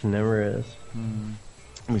 Zach never is.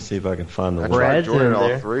 Let me see if I can find the Brad's joining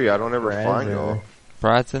all three. I don't ever find y'all.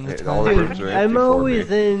 Brad's in the Dude, I'm always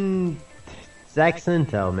in Zach's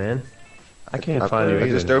Intel, man. I can't find you I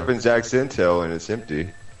either. just opened Zach's Intel and it's empty.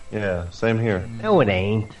 Yeah, same here. No, it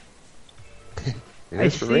ain't. It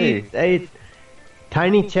is for me.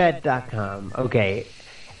 TinyChat.com. Okay.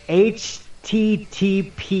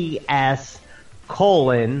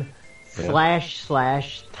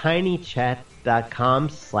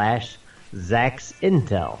 https://tinychat.com/Zach's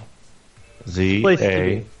Intel.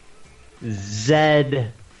 Z-A. Z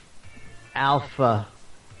Alpha.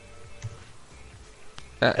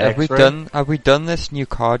 Have we done this new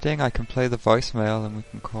carding? I can play the voicemail and we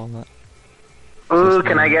can call it. Ooh,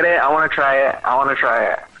 can I get it? I want to try it.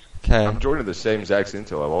 Okay. I'm joining the same Zach's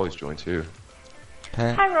Intel I've always joined too.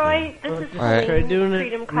 Okay. Hi, Roy. This is Alright. Try doing it.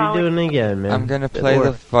 Freedom Calling. Redoing it again, man. I'm gonna play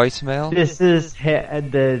the voicemail. This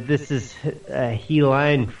is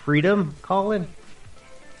Heline Freedom calling.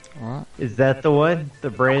 What? Is that the one? The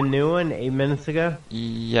brand new one? 8 minutes ago?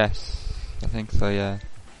 Yes, I think so. Yeah.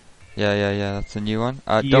 That's a new one.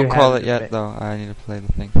 You Don't call it haven't yet, though. I need to play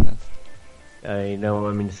the thing first. You don't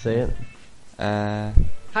want me to say it?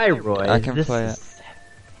 Hi, Roy. I can play it.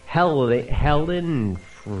 Helen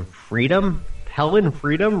Freedom? Helen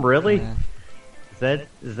Freedom? Really? Yeah.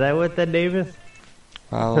 Is that what that name is?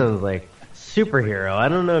 Well, sounds like superhero. I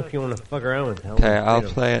don't know if you want to fuck around with Helen. Okay, I'll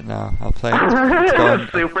play it now. I'll play it. It's going.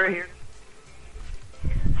 Superhero.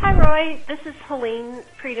 Hi, Roy. This is Helene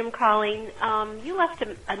Freedom calling. You left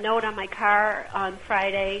a note on my car on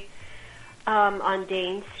Friday on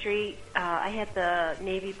Dane Street. I had the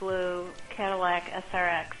navy blue Cadillac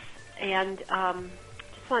SRX, and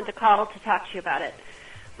just wanted to call to talk to you about it.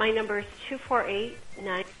 My number is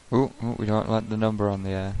 2489. Ooh, we don't let the number on the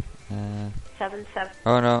air. 77.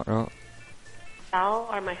 Oh no.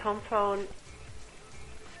 Or my home phone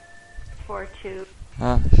 42.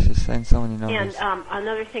 She's saying so many numbers. And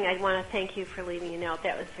another thing, I want to thank you for leaving a note.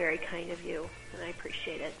 That was very kind of you, and I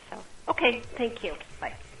appreciate it. So, okay, thank you.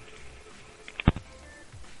 Bye.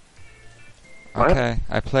 Okay,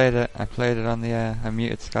 I played it. I played it on the air. I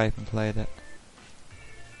muted Skype and played it.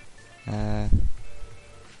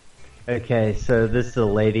 Okay, so this is a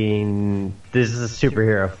lady. This is a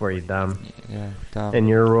superhero for you, Dom. Yeah, Dom. And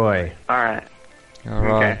you're Roy. Alright. You're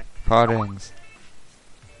Roy. Cardings.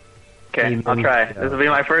 Okay, I'll try. This will be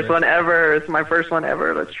my first one ever. It's my first one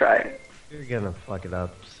ever. Let's try it. You're gonna fuck it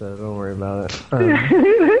up, so don't worry about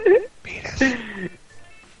it.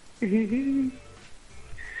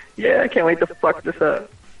 Yeah, I can't wait to fuck this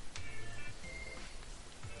up.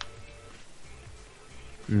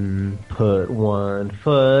 Put one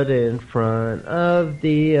foot in front of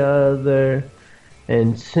the other,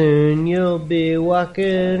 and soon you'll be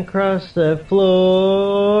walking across the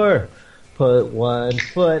floor. Put one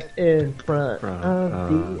foot in front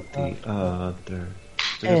of the other.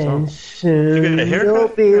 And soon you'll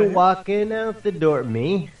be walking out the door.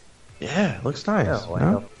 Me? Yeah, looks nice. No,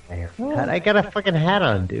 no? I got a fucking hat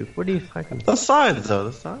on, dude. What are you fucking... The signs, though.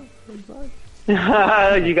 The signs.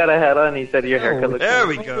 You got a hat on. He said your haircut looks there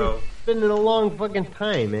nice. we go. It's been a long fucking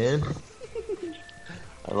time, man.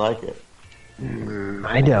 I like it.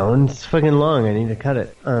 I don't. It's fucking long. I need to cut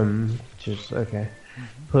it. Just, okay.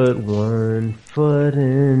 Put one foot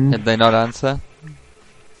in... Did they not answer?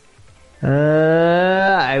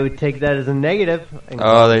 I would take that as a negative.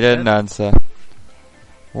 Oh, they didn't answer.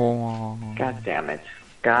 God damn it.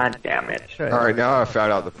 God damn it. Alright, now I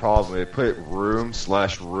found out the problem. They put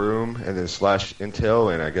room/room and then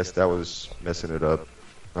 /Intel, and I guess that was messing it up.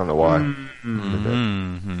 I don't know why.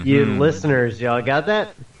 You listeners, y'all got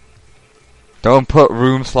that? Don't put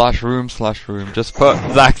room/room/room. Just put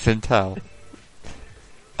Zach's Intel.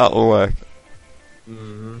 That'll work.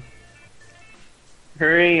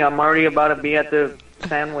 Hurry, I'm already about to be at the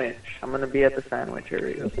sandwich. I'm gonna be at the sandwich.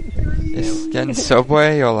 Hurry. Is getting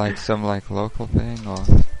Subway or like some like local thing or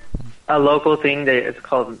a local thing that it's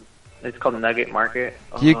called Nugget Market.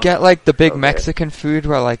 Do you get like the big Mexican food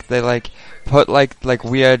where like they like put like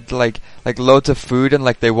weird like loads of food and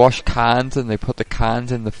like they wash cans and they put the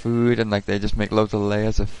cans in the food and like they just make loads of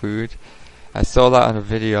layers of food? I saw that on a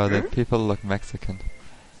video that people look Mexican.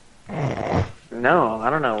 No, I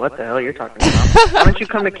don't know what the hell you're talking about. Why don't you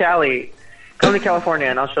come to Cali? Come to California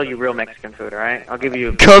and I'll show you real Mexican food, alright? I'll give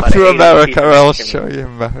you... Come to America or I'll show you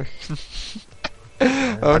American.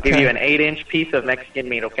 Okay. I'll give you an 8-inch piece of Mexican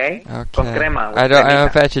meat, okay? Okay. Con crema, I'm a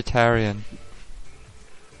vegetarian.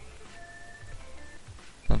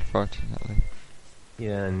 Unfortunately.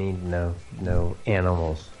 You don't need no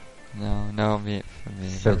animals. No meat for me.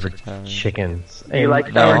 Except for vegetarian. chickens. You like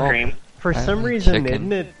sour cream? For some reason,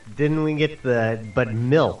 didn't we get but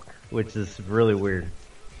milk, which is really weird.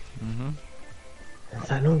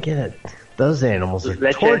 I don't get it. Those animals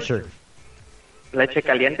are tortured. Leche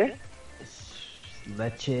caliente?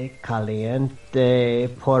 Leche caliente,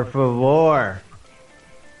 por favor.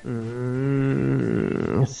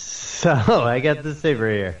 So, I got this paper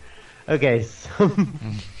here. Okay, this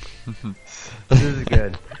is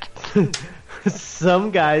good.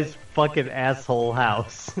 Some guy's fucking asshole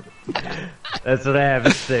house. That's what I have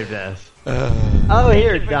it saved as. Oh,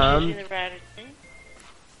 here, Dom.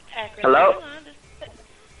 Hello?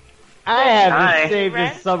 I have Hi. it saved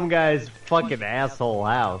as some guy's fucking asshole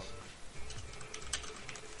house.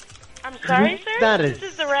 I'm sorry, sir? That This is-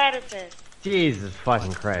 is the Radisson. Jesus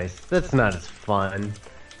fucking Christ. That's not as fun.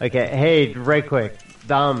 Okay, hey, right quick.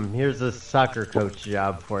 Dom, here's a soccer coach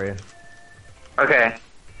job for you. Okay.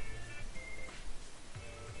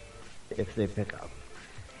 If they pick up.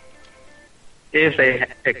 If they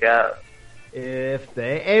pick up. If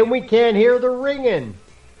they... And we can't hear the ringing.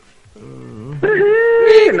 No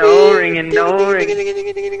ringing, no ringing.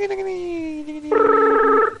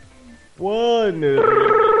 One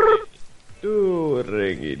ringing. Two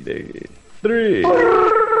ringing. Three.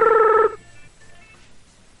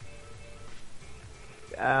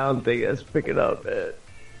 I don't think that's picking up, man.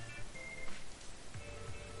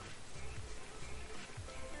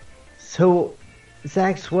 So,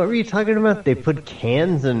 Zax, what were you talking about? They put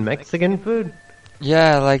cans in Mexican food?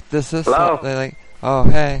 Yeah, like this is Hello? they like. Oh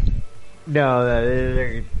hey. No,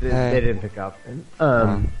 they didn't pick up.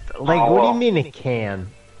 Like, what do you mean a can?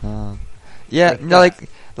 Yeah, no,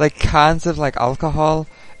 like cans of like alcohol,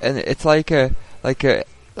 and it's like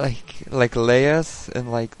layers,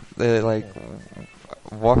 and like they like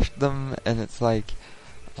wash them, and it's like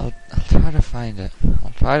I'll try to find it.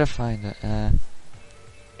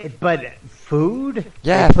 But food?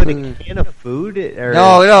 Yeah, They put food. a can of food? Or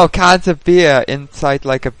No, cans of beer inside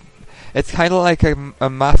like a. It's kind of like a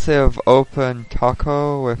massive open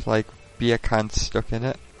taco with like beer cans stuck in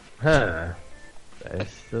it. Huh. I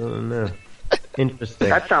still don't know. Interesting.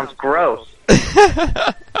 That sounds gross.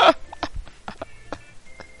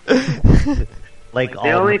 Like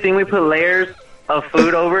The only thing we put layers of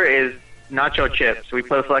food over is nacho chips. We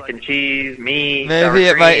put fucking cheese, meat, sour Maybe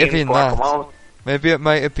it might have cream, been that. guacamole. Maybe it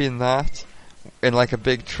might have been that. In like a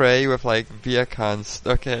big tray with like beer cans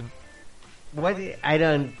stuck in. What? I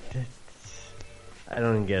don't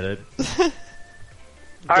get it.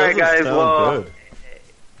 Alright, guys, sound well, good.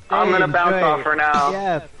 I'm gonna bounce enjoy off it. for now.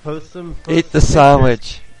 Yeah, post some. Eat the pictures.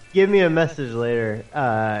 sandwich. Give me a message later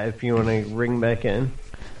if you want to ring back in.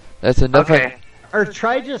 That's another. Okay. Or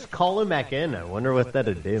try just calling back in. I wonder what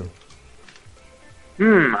that'd do.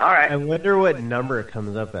 Alright. I wonder what number it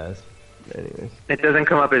comes up as. Anyways. It doesn't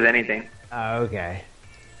come up as anything. Okay.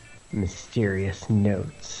 Mysterious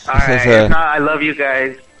notes. Alright, if not, I love you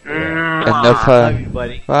guys. Love you,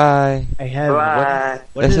 buddy. Bye. I have Bye.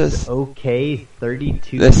 what This is is-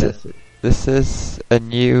 OK32 This message? is a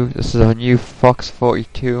new Fox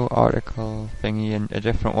 42 article thingy, and a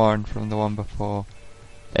different one from the one before.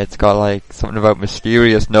 It's got like something about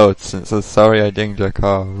mysterious notes, and it says, "Sorry, I dinged your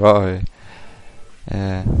car, Roy."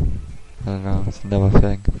 I don't know. It's another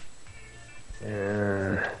thing.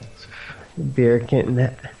 Beer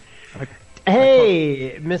can.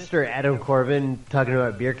 Hey, Mr. Adam Corbin, talking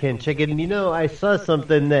about beer can chicken. You know, I saw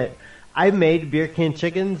something that I made beer can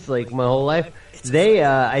chickens like my whole life. They,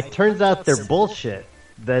 it turns out they're bullshit.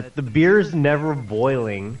 That the beer's never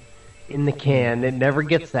boiling in the can. It never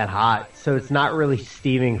gets that hot, so it's not really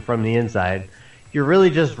steaming from the inside. You're really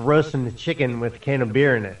just roasting the chicken with a can of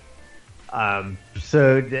beer in it.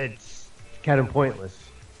 So it's kind of pointless.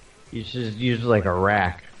 You should use like a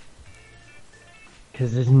rack.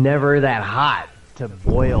 Because it's never that hot to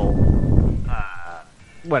boil.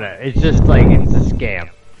 Whatever. It's just like, it's a scam.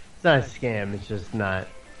 It's not a scam, it's just not.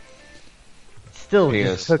 It's still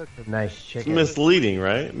just cooked with nice It's chicken. misleading,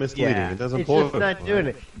 right? Misleading. Yeah, It doesn't it's boil. just not doing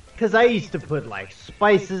it. Because I used to put like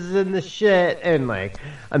spices in the shit, and like,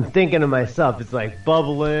 I'm thinking to myself, it's like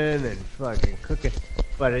bubbling and fucking cooking.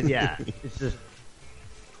 But it's just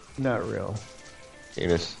not real.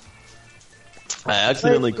 Anus. I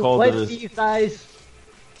accidentally called what this. do you guys?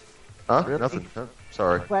 Huh? Really? Nothing. Huh?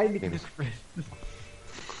 Sorry. Why did Anus.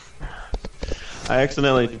 I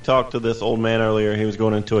accidentally talked to this old man earlier. He was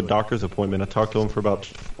going into a doctor's appointment. I talked to him for about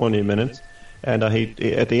 20 minutes. And he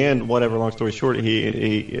at the end, whatever, long story short,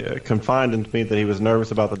 he confided to me that he was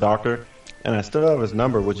nervous about the doctor. And I still have his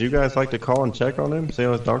number. Would you guys like to call and check on him? See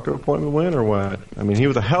how his doctor appointment went or what? I mean, he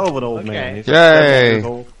was a hell of an old man. He's like 70 years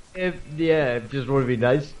old. If just want to be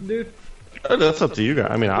nice, dude. That's up to you guys.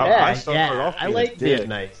 I mean, I started off I being like a dick, being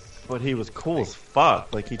nice. but he was cool as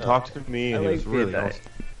fuck. Like, he talked to me, and I he was like really being nice.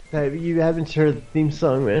 awesome. Hey, you haven't heard the theme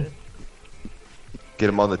song, man. Get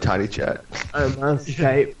him on the tiny chat. I'm on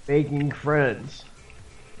Skype making friends.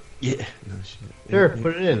 Yeah. No shit. Sure,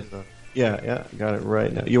 put it in. Yeah, got it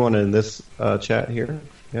right now. You want it in this chat here?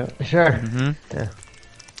 Yeah. Sure. Mm-hmm. Yeah.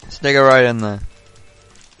 Stick it right in there.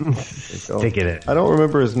 Stick it in. I don't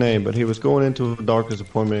remember his name, but he was going into a doctor's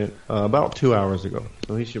appointment about 2 hours ago,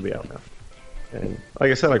 so he should be out now. And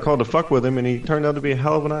like I said, I called to fuck with him, and he turned out to be a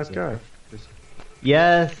hell of a nice guy.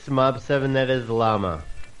 Yes, Mob 7, that is Llama.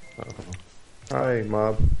 Hi,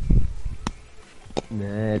 Mob.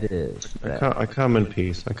 That is. I come in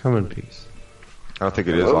peace. I come in peace. I don't think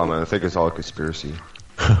it is Llama. I think it's all a conspiracy.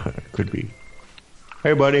 Could be.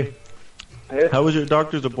 Hey, buddy. Hey. How was your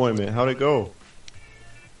doctor's appointment? How'd it go?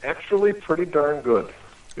 Actually, pretty darn good.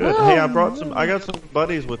 Good. Hey, I got some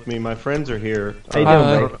buddies with me. My friends are here. How you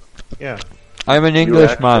doing, mate? Yeah. I'm an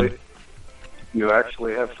Englishman. You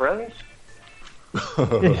actually have friends?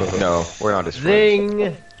 No, we're not his friends.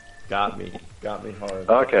 Zing! Got me hard.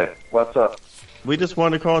 Okay, what's up? We just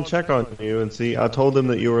wanted to call and check on you and see. I told them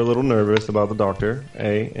that you were a little nervous about the doctor,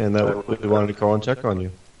 and that we wanted to call and check on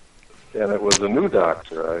you. And it was a new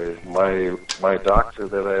doctor. My doctor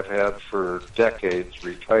that I've had for decades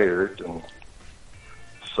retired, and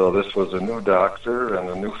so this was a new doctor and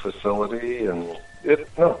a new facility, and it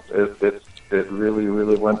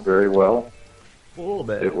really went very well. A little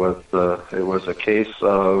bit. It was a case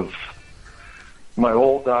of my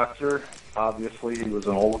old doctor. Obviously, he was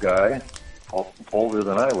an old guy, older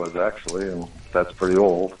than I was actually, and that's pretty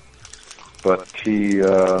old. But he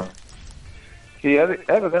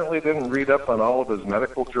evidently didn't read up on all of his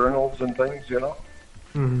medical journals and things, you know.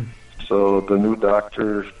 Mm-hmm. So the new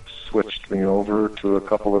doctor switched me over to a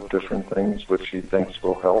couple of different things, which he thinks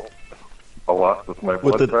will help a lot with my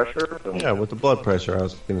blood pressure. Yeah, with the blood pressure, I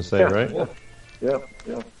was going to say, right? Yeah.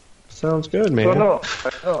 Sounds good, man. So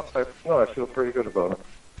I feel pretty good about it.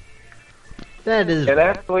 That is. And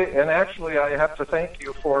actually, I have to thank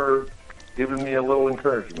you for giving me a little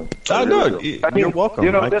encouragement. No, you're welcome.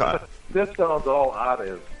 You know, this sounds all odd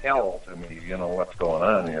as hell to me. You know what's going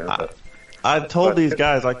on here. I told these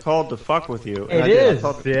guys I called to fuck with you. It is.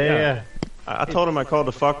 Yeah. I told him I called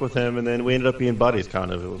to fuck with him, and then we ended up being buddies.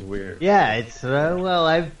 Kind of. It was weird. Yeah, it's well,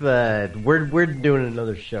 we're doing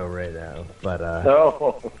another show right now, but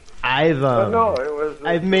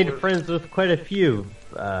I've made friends with quite a few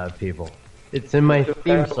people. It's in my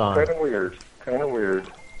theme song. Kind of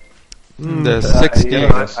weird. The 60.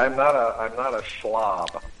 I'm not a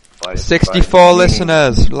slob. 64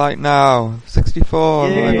 listeners, like now. 64.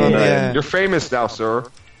 Live on the air. You're famous now, sir.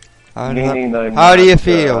 How do you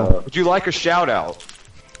feel? Would you like a shout out?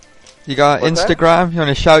 You got Instagram? You want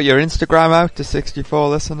to shout your Instagram out to 64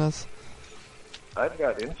 listeners? I've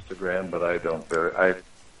got Instagram, but I don't.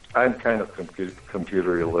 I'm kind of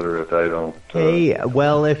computer illiterate. I don't. Hey,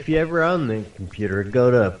 well, if you're ever on the computer,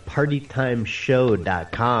 go to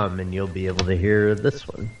partytimeshow.com and you'll be able to hear this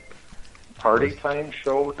one.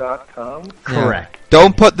 Partytimeshow.com? Correct.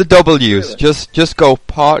 Don't put the W's. Just go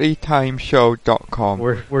partytimeshow.com.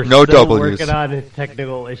 We're no still W's. working on a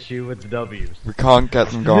technical issue with the W's. We can't get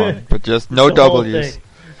them going, but just no W's.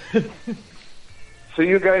 So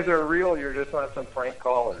you guys are real. You're just not some prank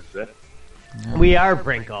callers, eh? Yeah. We are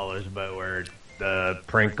prank callers, but we're the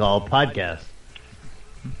Prank Call Podcast.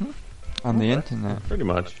 Mm-hmm. On the internet. Pretty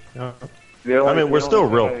much. Yeah. I mean, we're still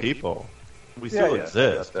real people. We still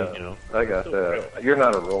exist, I got that. you know. I got that. You're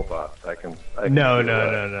not a robot. I can No.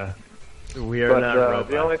 We are not robots.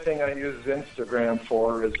 The only thing I use Instagram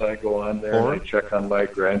for is I go on there and I check on my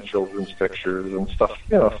grandchildren's pictures and stuff,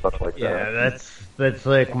 stuff like that. Yeah, that's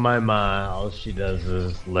like my mom. All she does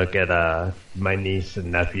is look at my niece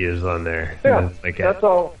and nephews on there. Yeah, that's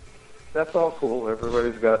all. That's all cool.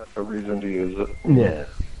 Everybody's got a reason to use it. Yeah.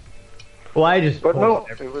 Well, But no,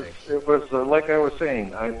 it was like I was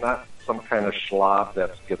saying. I'm not some kind of slob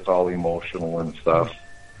that gets all emotional and stuff.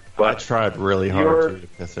 But I tried really hard to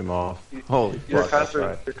piss him off. Holy fuck!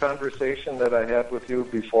 Your conversation that I had with you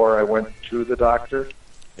before I went to the doctor.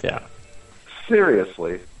 Yeah.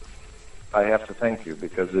 Seriously, I have to thank you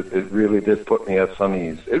because it really did put me at some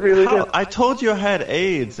ease. It really did. I told you I had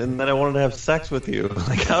AIDS and that I wanted to have sex with you.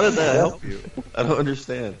 Like, how did that help you? I don't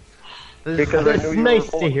understand. Because it's nice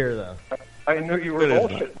to hear, though. I knew you were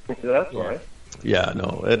bullshit. That's why. Yeah,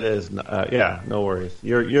 no, it is. Yeah, no worries.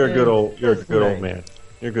 You're a good old man.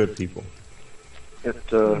 You're good people.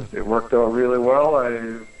 It worked out really well.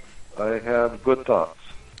 I have good thoughts.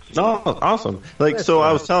 No, awesome. Like, so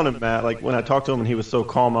I was telling him, Matt, like, when I talked to him and he was so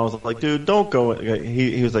calm, I was like, dude, don't go.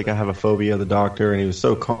 He was like, I have a phobia of the doctor, and he was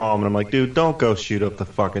so calm, and I'm like, dude, don't go shoot up the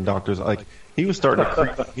fucking doctors. Like, he was starting to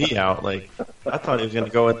creep me out. Like, I thought he was going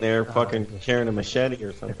to go in there fucking carrying a machete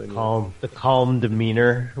or something. The calm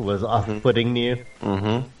demeanor was off-putting to you.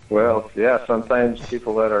 Mm-hmm. Well, yeah, sometimes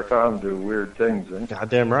people that are calm do weird things. Eh?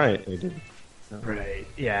 Goddamn right they do. Right,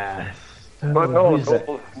 yeah. But no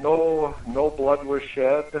blood was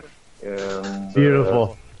shed. And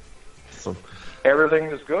beautiful. Everything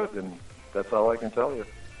is good, and that's all I can tell you.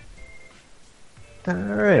 All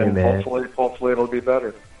right, and man. Hopefully it'll be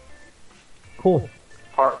better. Cool.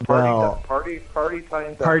 Party time. Party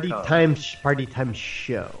time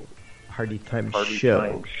show. Party time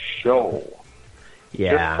show.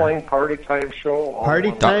 Yeah. Just plain Party Time Show.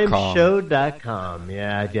 PartyTimeShow.com.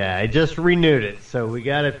 Yeah. I just renewed it, so we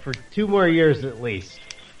got it for 2 more years at least.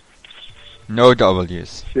 No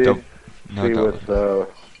W's.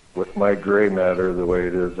 With my gray matter the way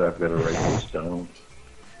it is, I've got to write this down.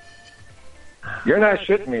 You're not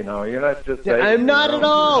shitting me now. You're not just saying. I'm not at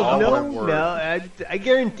all. No. I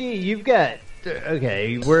guarantee you've got.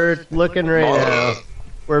 Okay, we're looking right now.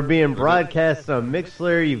 We're being broadcast on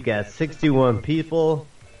Mixlr. You've got 61 people.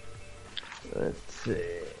 Let's see.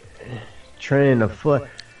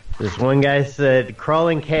 This one guy said,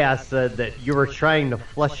 Crawling Chaos said that you were trying to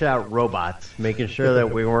flush out robots, making sure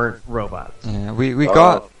that we weren't robots. Yeah, we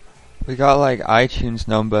got like iTunes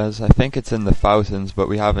numbers. I think it's in the thousands, but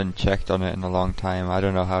we haven't checked on it in a long time. I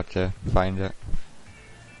don't know how to find it.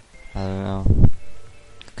 I don't know.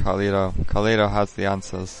 Carlito has the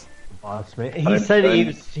answers. Boss man. He said he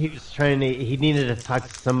was trying to. He needed to talk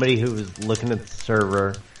to somebody who was looking at the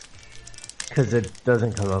server because it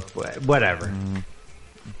doesn't come up with whatever.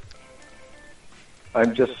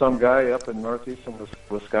 I'm just some guy up in northeastern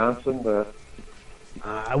Wisconsin.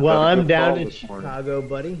 I'm down in Chicago,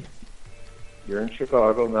 buddy. You're in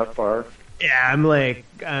Chicago, not far. Yeah, I'm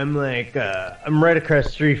right across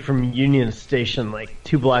the street from Union Station, like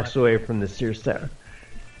 2 blocks away from the Sears Tower.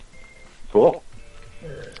 Cool.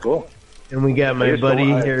 And we got my buddy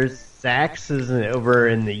here, Sax, is over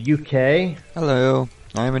in the UK. Hello,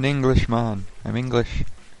 I'm an Englishman. I'm English.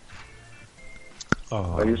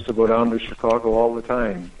 I used to go down to Chicago all the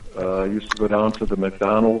time. I used to go down to the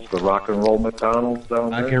McDonald's, the Rock and Roll McDonald's down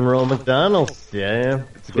there. Rock and Roll McDonald's, yeah.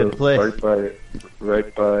 It's a good place. It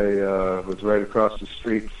was right across the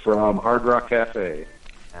street from Hard Rock Cafe.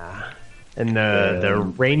 And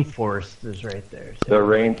the rainforest is right there. So. The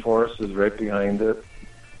rainforest is right behind it.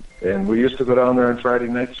 And we used to go down there on Friday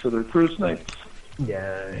nights for their cruise nights.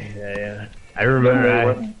 Yeah. I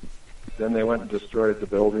remember. Then they went and destroyed the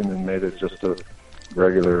building and made it just a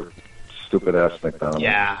regular stupid-ass McDonald's.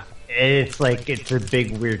 Yeah. It's a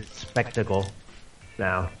big, weird spectacle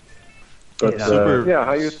now. But, I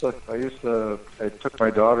took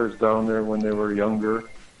my daughters down there when they were younger.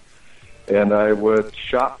 And I would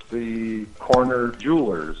shop the corner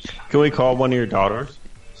jewelers. Can we call one of your daughters?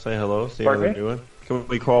 Say hello, see how they're doing? Can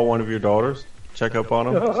we call one of your daughters? Check up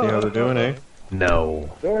on them, see how they're doing, eh? No.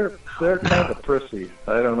 They're kind of prissy.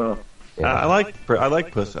 I don't know. I like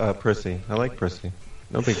prissy. I like prissy.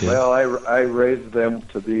 No big deal. Well, I raised them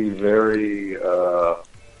to be very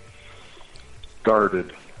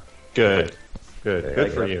guarded. Good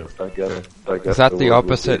for you. I guess is that the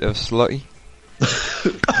opposite of slutty?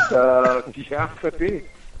 Yeah, could be.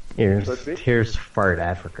 Here's Fart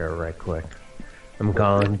Africa right quick. I'm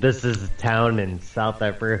calling. This is a town in South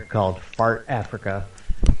Africa called Fart Africa.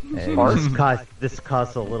 And this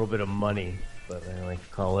costs a little bit of money, but I like to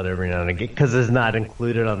call it every now and again because it's not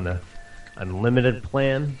included on the unlimited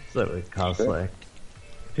plan, so it costs like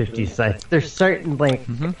 50 cents. There's certain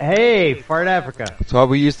hey, Fart Africa. That's what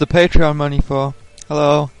we use the Patreon money for.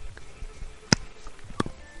 Hello.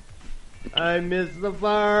 I miss the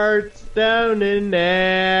farts down in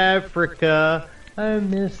Africa. I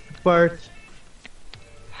miss the farts.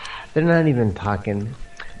 They're not even talking.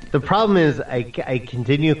 The problem is I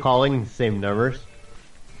continue calling the same numbers,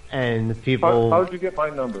 and the people. How did you get my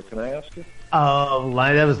number? Can I ask you? Oh,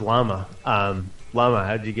 that was Llama. Llama,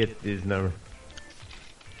 how did you get these numbers?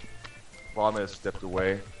 Llama has stepped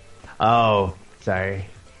away. Oh, sorry.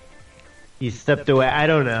 He stepped away. I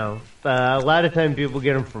don't know. A lot of times people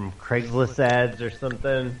get them from Craigslist ads or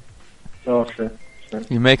something. Oh, sure.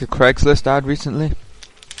 You make a Craigslist ad recently?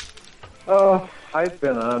 I've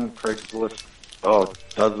been on Craigslist,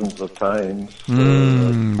 dozens of times.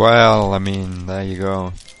 Well, I mean, there you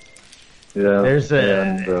go. Yeah.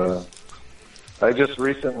 I just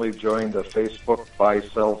recently joined a Facebook buy,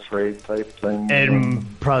 sell, trade type thing.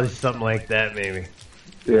 And probably something like that, maybe.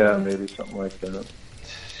 Yeah, maybe something like that.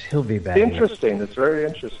 He'll be back. Interesting. It's very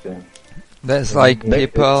interesting. That's like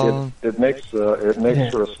people. It makes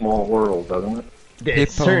for a small world, doesn't it?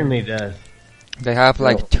 It certainly does. They have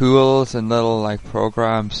tools and little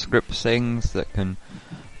program script things that can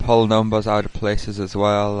pull numbers out of places as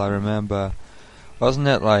well. I remember, wasn't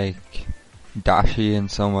it Dashi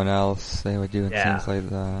and someone else, they were doing things like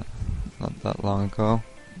that not that long ago.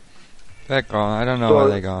 They're gone. I don't know where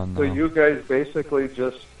they're gone. So you guys basically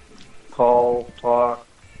just call, talk,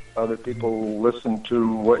 other people listen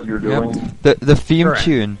to what you're doing? Yep. The theme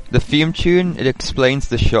tune. The theme tune, it explains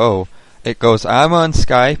the show. It goes, I'm on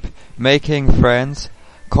Skype, making friends,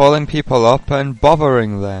 calling people up and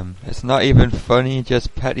bothering them. It's not even funny,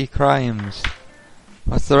 just petty crimes.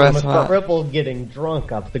 What's the rest of that? I'm a cripple getting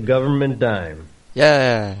drunk off the government dime.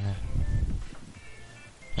 Yeah.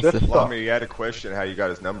 Lummy, you had a question how you got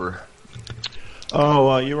his number.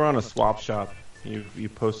 Oh, you were on a swap shop. You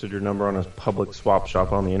posted your number on a public swap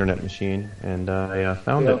shop on the internet machine, and I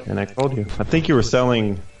found it, and I called you. I think you were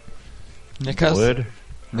selling knickers. Wood.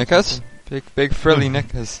 Knickers? Big frilly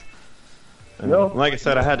knickers. No. Like I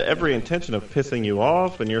said, I had every intention of pissing you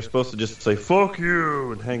off, and you're supposed to just say "fuck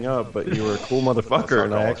you" and hang up, but you were a cool motherfucker,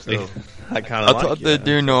 and I kind of That's what they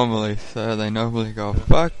do normally. So they normally go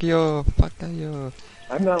 "fuck you, fuck you."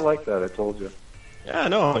 I'm not like that. I told you. Yeah,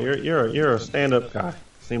 no, you're a stand-up guy.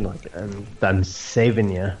 Seemed like it. I'm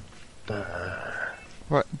saving you.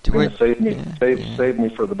 What? Save me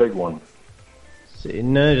for the big one. See,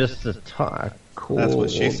 no, just to talk. Cool. That's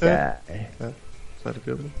what she said. Guy. Is that a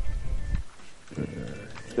good one?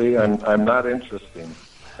 See, I'm not interesting.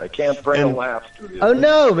 I can't bring a laugh to you. Oh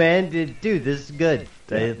no, man, dude, this is good.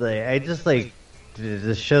 I just like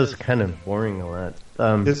the show's kind of boring a lot.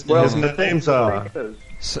 His name's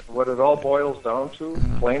what it all boils down to,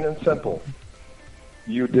 plain and simple.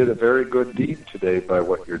 You did a very good deed today by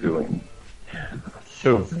what you're doing.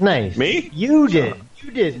 Who? Nice. Me? You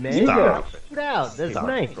did, man. Stop. Put out. That's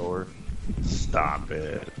nice. Stop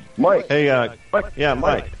it. Mike. Hey, Mike. Yeah,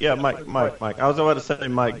 Mike. Yeah, Mike. I was about to say,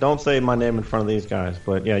 Mike, don't say my name in front of these guys,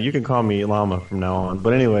 but yeah, you can call me Llama from now on.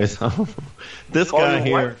 But anyways, this guy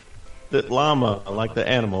here, the llama, like the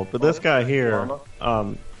animal, but this guy here,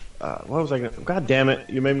 what was I going to... God damn it,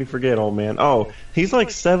 you made me forget, old man. Oh, he's like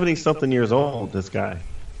 70-something years old, this guy.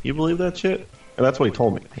 You believe that shit? And that's what he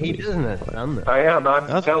told me. He doesn't sound that. I am,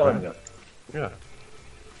 I'm telling you. Yeah.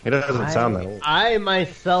 He doesn't sound that old. I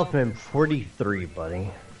myself am 43,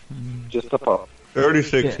 buddy. Just a pup.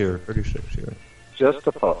 36 here. 36 here. Just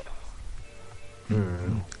a pup.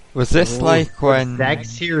 Was this like when...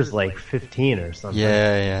 Zach's here is like 15 or something.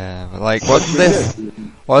 Yeah. Like,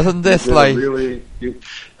 wasn't this like...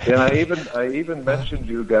 And I even mentioned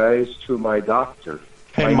you guys to my doctor.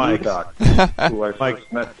 Hey, my Mike. New doctor, who I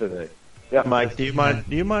first met today. Yeah. Mike, do you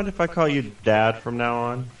mind if I call you Dad from now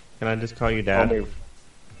on? Can I just call you Dad? Call me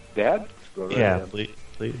Dad? Go right yeah, ahead.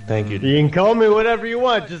 please. Thank you. You can call me whatever you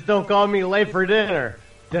want, just don't call me late for dinner.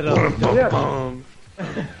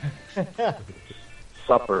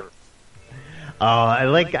 Supper. Oh, I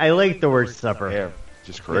like the word supper. Yeah,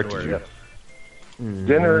 just corrected you.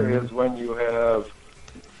 Dinner is when you have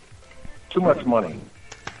too much money.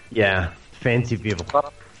 Yeah, fancy people.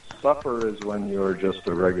 Supper is when you're just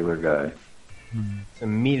a regular guy.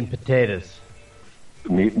 Some meat and potatoes.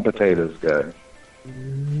 Meat and potatoes guy.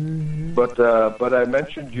 But I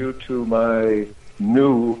mentioned you to my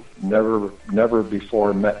new, never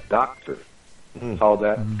before met doctor. How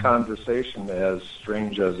that conversation, as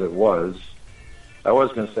strange as it was, I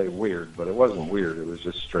was going to say weird, but it wasn't weird. It was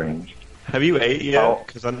just strange. Have you ate yet?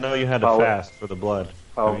 Because I know you had to fast for the blood.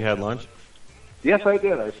 Have you had lunch? Yes, I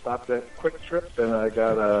did. I stopped at Quick Trip and I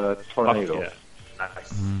got a tornado. Yeah.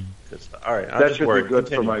 Nice. Good stuff. All right, that should be good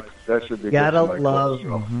for my. That should be good for my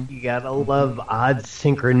cholesterol. You gotta love odd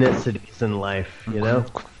synchronicities in life, you know.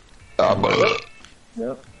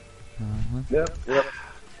 Yep.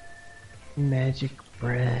 Magic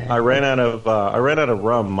bread. I ran out of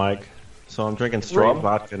rum, Mike. So I'm drinking straight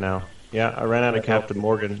vodka now. Yeah, I ran out of Captain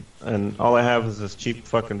Morgan, and all I have is this cheap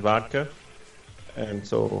fucking vodka, and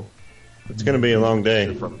so it's going to be a long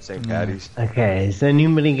day. From St. Patty's. Okay, is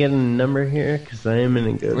anybody getting a number here? Because I am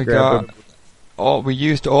going to go we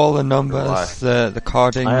used all the numbers, the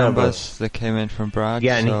carding numbers that came in from Brad. You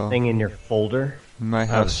got anything in your folder? You might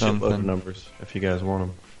have something. Of numbers if you guys want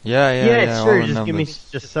them. Yeah, sure. Just give me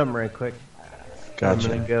just something right quick. Gotcha. I'm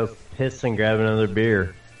going to go piss and grab another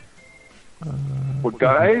beer. Well,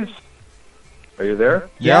 guys, are you there?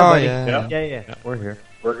 Yeah. We're here.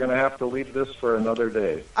 We're going to have to leave this for another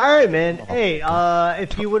day. All right, man. Hey,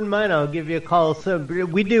 if you wouldn't mind, I'll give you a call. So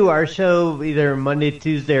we do our show either Monday,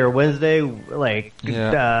 Tuesday, or Wednesday, like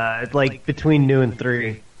between noon and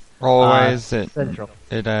 3. Always at Central.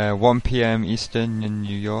 At 1 p.m. Eastern in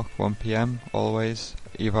New York, 1 p.m. Always.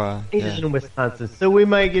 He's in Wisconsin, so we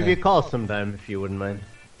might give you a call sometime if you wouldn't mind.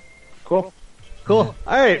 Cool. All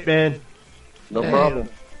right, man. No problem.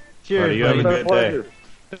 Cheers. You have a good day.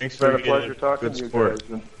 Thanks for a pleasure talking to you guys.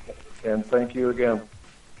 and thank you again.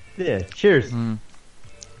 Yeah, cheers.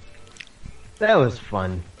 That was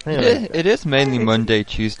fun. It is mainly Monday,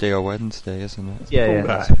 Tuesday, or Wednesday, isn't it? Yeah,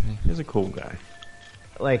 Guy. He's a cool guy.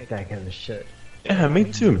 I like that kind of shit. Yeah,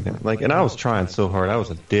 me too, man. Like, and I was trying so hard. I was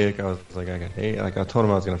a dick. I was like, I told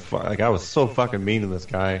him I was gonna I was so fucking mean to this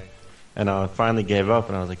guy, and I finally gave up.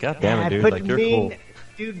 And I was like, God damn it, dude! But Like, you're mean, cool.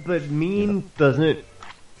 dude. But mean doesn't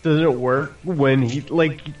work when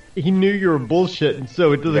he knew you were bullshit, and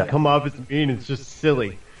so it doesn't come off as mean. It's just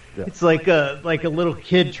silly. Yeah. It's like a little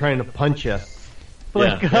kid trying to punch you.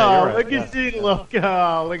 Like, look at this little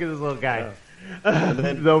guy. And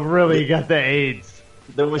then they'll really got the AIDS.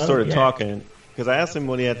 Then we started talking because I asked him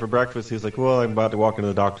what he had for breakfast. He was like, "Well, I'm about to walk into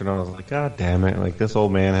the doctor," and I was like, "God damn it! Like, this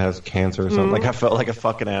old man has cancer or something." Like, I felt like a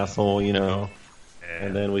fucking asshole, you know.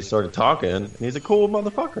 And then we started talking, and he's a cool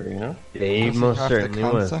motherfucker, you know. Yeah, he most certainly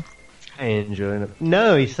was. I enjoyed it.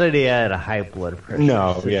 No, he said he had a high blood pressure.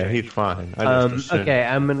 No, yeah, he's fine. Okay,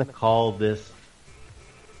 I'm gonna call this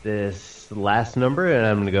last number, and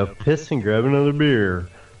I'm gonna go piss and grab another beer,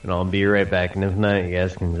 and I'll be right back. And if not, you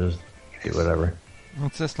guys can just do whatever.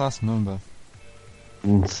 What's this last number?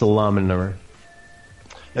 Salaman number.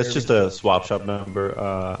 It's just a swap shop number.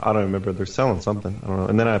 I don't remember. They're selling something. I don't know.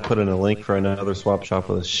 And then I put in a link for another swap shop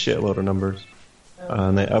with a shitload of numbers.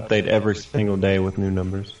 And they update every single day with new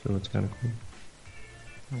numbers, so it's kind of cool.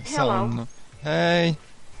 Hello. Hey,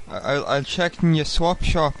 I'll check in your swap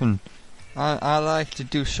shopping. I like to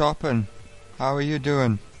do shopping. How are you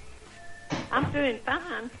doing? I'm doing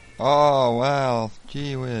fine. Oh, well,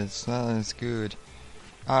 gee whiz, that is good.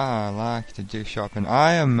 I like to do shopping.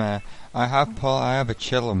 I have a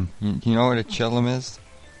chillum. You know what a chillum is?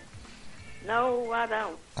 No, I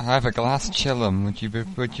don't. I have a glass chillum. Would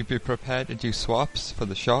you be prepared to do swaps for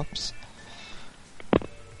the shops?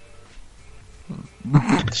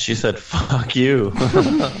 She said, "Fuck you."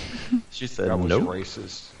 She said, That was "Nope,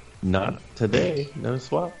 racist. not today. No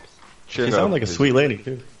swaps." Chin She sounded up, like a he's- sweet lady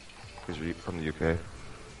too. He's from the UK.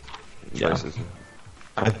 It's Yeah. racism.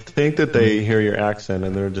 I think that they hear your accent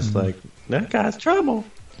and they're just like, "That guy's trouble."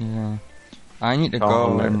 Yeah. I need to Oh,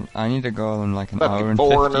 go man. in like an Fucking hour and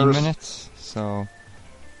 15 foreigners. minutes. So,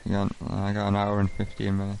 I got an hour and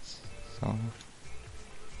 15 minutes. So,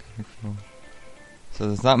 okay, cool. So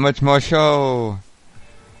there's not much more show.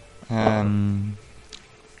 We can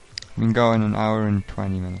go in an hour and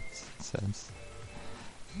 20 minutes, it says.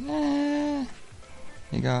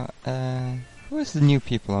 You got, who's the new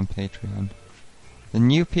people on Patreon? The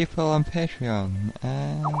new people on Patreon,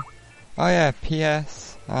 oh yeah,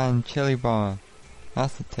 PS and Chili Bomber.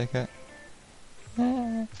 That's the ticket.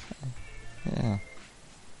 Yeah.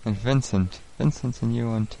 And Vincent. Vincent's a new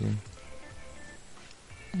one too.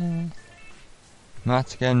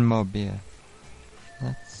 Matt's getting more beer.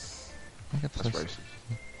 That's racist.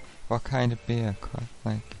 What kind of beer?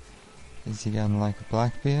 Like, is he getting like a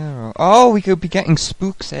black beer or? Oh, we could be getting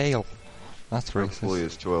Spooks Ale. That's racist. Hopefully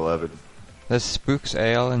it's 211. There's Spooks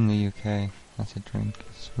Ale in the UK. That's a drink.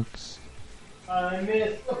 Spooks. I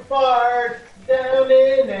miss the farts down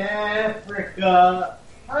in Africa.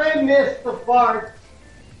 I miss the farts.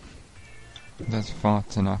 There's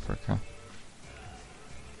farts in Africa.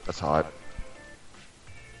 That's hot.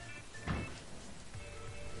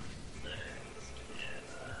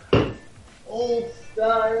 Old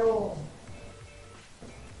style.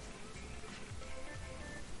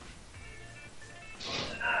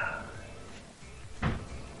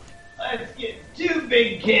 Let's get 2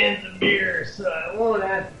 big cans of beer so I won't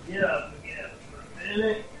have to get up again for a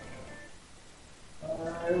minute.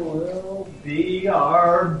 I will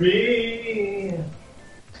BRB.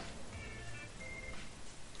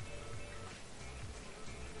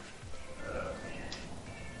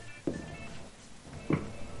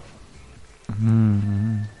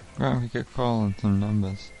 Right, we could call in some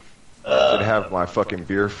numbers. I should have my fucking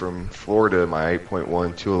beer from Florida, my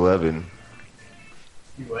 8.1 211.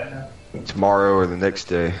 Tomorrow or the next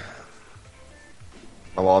day.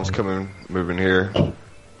 My mom's moving here.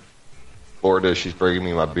 Florida, she's bringing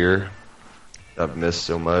me my beer. I've missed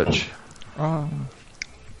so much. Oh.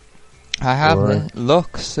 I have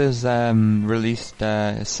Lux has released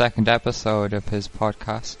a second episode of his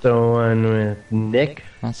podcast. The one with Nick?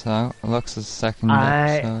 That's out. Lux's second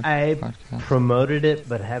episode I podcast. promoted it,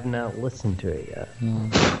 but have not listened to it yet.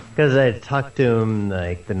 Because I talked to him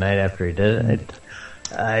like the night after he did it.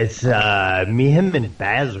 It's me, him, and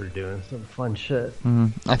Baz are doing some fun shit.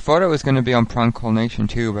 I thought it was going to be on Prank Call Nation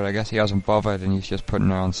too, but I guess he hasn't bothered and he's just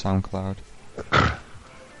putting it on SoundCloud.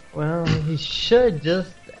 Well, he should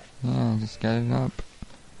just... Yeah, just get it up.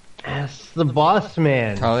 Ask the boss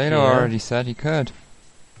man. Carlito already said he could.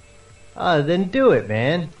 Then do it,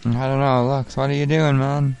 man. I don't know, Lux. What are you doing,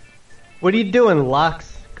 man? What are you doing,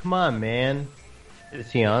 Lux? Come on, man.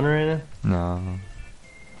 Is he on right now? No.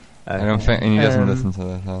 Okay. I don't think he doesn't listen to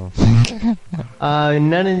this. I don't think.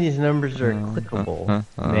 None of these numbers are clickable,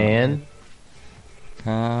 man.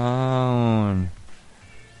 Come on.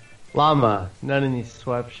 Llama. None of these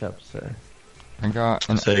swap shops are. I got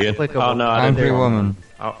an clickable. Oh, no, angry woman.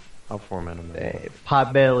 I'll format them.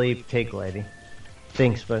 Potbelly pig lady.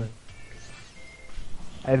 Thanks, bud.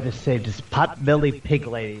 I have to say, just potbelly pig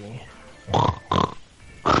lady.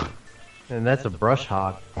 And that's a brush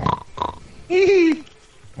hog.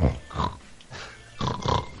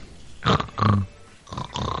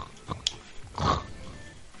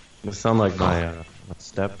 You sound like my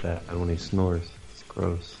stepdad when he snores. It's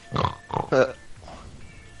gross.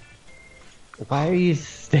 Why are you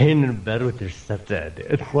staying in bed with your stepdad,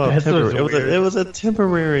 dude? Well, it was a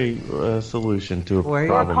temporary solution to a problem.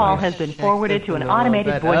 Your call has been forwarded to an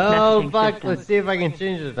automated voice messaging fuck, system. let's see if I can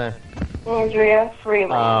change it then. Andrea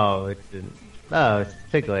Freeland. Oh, it didn't. Oh, it's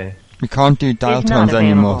pig lady. We can't do dial It's not tones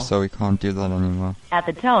anymore, available. so we can't do that anymore. At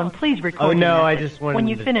the tone, please record Oh, your no, I message. just wanted When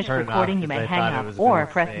you to finish turn it recording, off you may because I hang thought it up was or gonna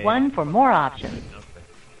press say- 1 for more options.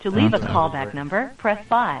 To leave a Okay. callback number, press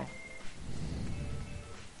 5.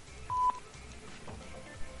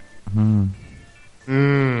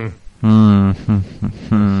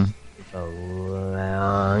 A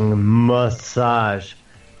long massage.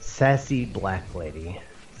 Sassy black lady.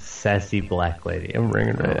 Sassy black lady. I'm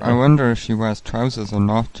ringing right I now. wonder if she wears trousers or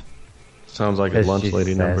not. Sounds like a lunch she's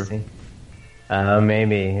lady number. sassy.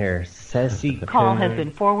 Maybe here. Sassy Call coon. has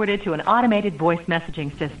been forwarded to an automated voice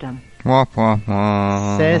messaging system. Wop wop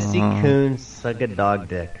wop. Sassy coon suck a dog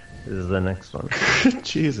dick. This is the next one.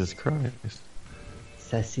 Jesus Christ.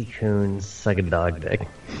 Sassy coon suck a dog dick.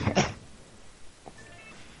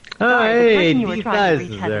 Oh, Sorry, hey, the person you were these trying guys to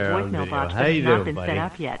reach is has a there on voicemail video. box How that you has not doing, been buddy? set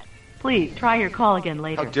up yet. Please try your call again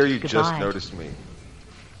later. How dare you Goodbye. just notice me?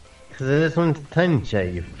 Because I just wanted to touch you,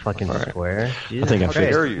 you fucking square. Jesus think I Christ,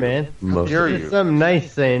 fixed dare you? man. How dare Just you? something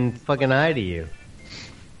nice saying fucking hi to you.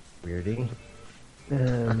 Weirdie.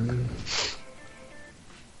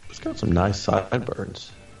 It's got some nice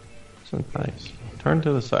sideburns. So nice. Turn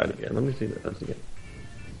to the side again. Let me see that again.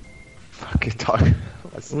 Fucking talk.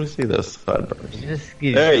 Let me see those sideburns. Just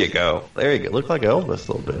There you go. There you go. Look like Elvis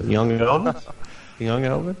a little bit. Young Elvis? Young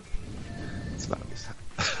Elvis? It's nice.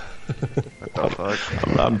 What the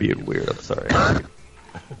fuck? I'm being weird. I'm sorry.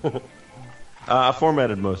 I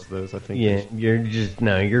formatted most of those, I think. Yeah,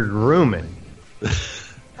 you're grooming.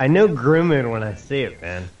 I know grooming when I see it,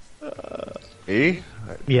 man. Me?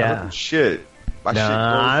 Yeah. Shit. My shit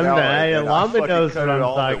Nah, grows out like that. I Llama fucking knows cut what it I'm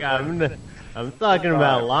all talking. the way. I'm talking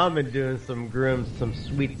about Llama doing some groom, some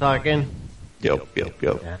sweet talking. Yep.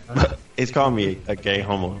 He's calling me a gay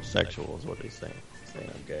homosexual is what he's saying. He's saying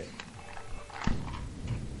I'm gay.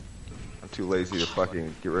 I'm too lazy to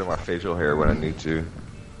fucking get rid of my facial hair when I need to.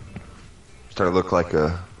 Starting to look like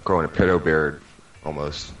growing a pedo beard,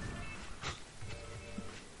 almost.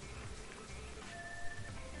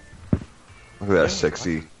 Look at that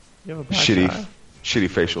sexy, You have a black eye. shitty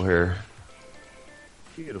facial hair.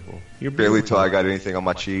 Beautiful. You're Barely beautiful. till I got anything on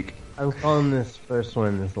my cheek. I'm calling this first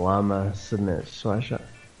one this Llama submit sweatshirt.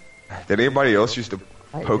 Did anybody else used to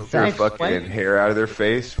poke is their that fucking sweat? hair out of their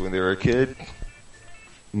face when they were a kid?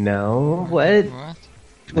 No, what? What?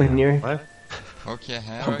 When you're What? Poke your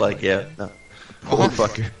hair I'm out? like, yeah. No.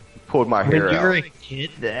 Pulled my when hair you were out. a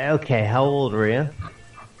kid? Okay, how old were you?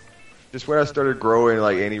 Just when I started growing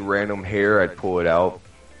like any random hair, I'd pull it out.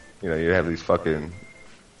 You know, you'd have these fucking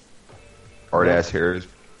hard ass hairs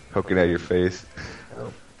poking out of your face.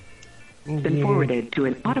 Been forwarded to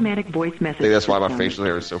an automatic voice message I think that's why my system. facial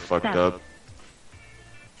hair is so fucked up.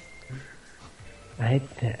 I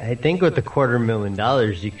think with the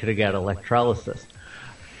 $250,000 you could have got electrolysis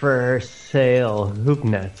for sale hoop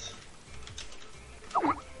nets.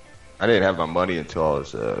 I didn't have my money until I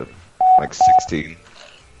was like 16.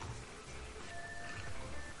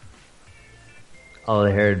 All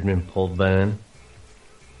the hair had been pulled by then.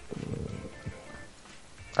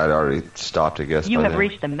 I'd already stopped, I guess. You by have then.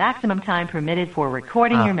 reached the maximum time permitted for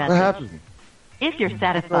recording your What message. happened? If you're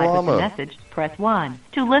satisfied with the Llama. message, press 1.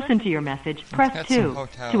 To listen to your message, press get 2. some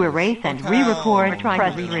hotels. To erase and Hotels. re-record,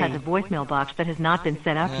 press Hotels. 3. Has a voicemail box that has not been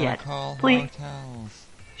set up Yeah, yet. call Please. hotels.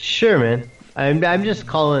 Sure, man. I'm just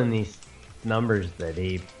calling these numbers that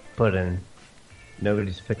he put in.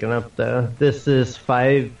 Nobody's picking up though. This is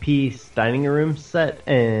 5-piece dining room set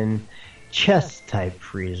and chest type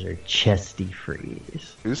freezer, chesty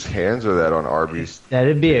freeze. Whose hands are that on Arby's?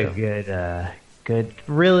 That'd be a good,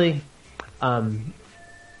 really.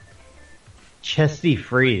 Chesty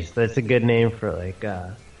Freeze. That's a good name for like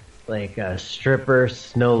a stripper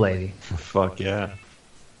snow lady. Fuck yeah.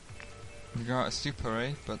 We got a Super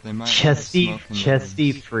 8, but they might Chesty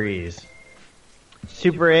Freeze.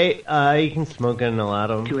 Super 8, you can smoke in a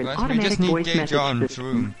lot of them. We just need Gay John's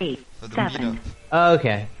room for the meetup. Oh,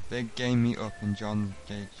 okay. Big gay meetup in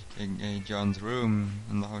Gay John's room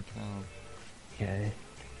in the hotel. Okay.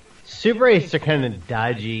 Super 8s are kind of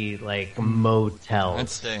dodgy, like motels. I'd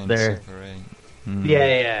stay in They're, Super 8.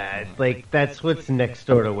 Yeah. Like that's what's next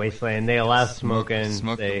door to Wasteland. They allow smoking.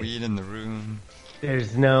 Smoke the weed in the room.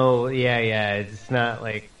 There's no, it's not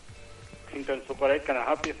like. Clinton Super 8, can I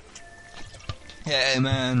help you? Hey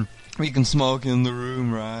man, we can smoke in the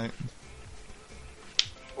room, right?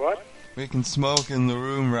 What? We can smoke in the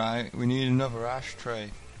room, right? We need another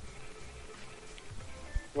ashtray.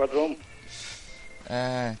 What room?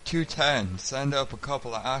 210. Send up a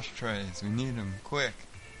couple of ashtrays. We need them quick.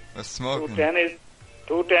 We're smoking.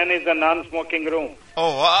 210 is the non-smoking room.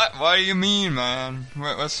 Oh, what? What do you mean, man?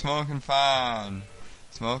 We're smoking fine.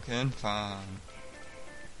 Smoking fine.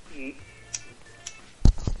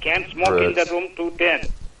 Can't smoke in the room 210.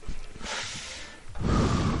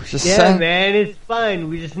 Man, it's fine.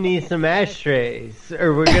 We just need some ashtrays,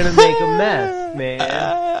 or we're gonna make a mess,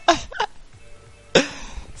 man.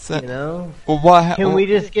 You know? Well, Can we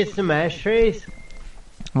just get some ashtrays?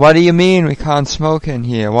 What do you mean we can't smoke in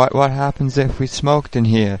here? What happens if we smoked in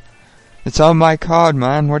here? It's on my card,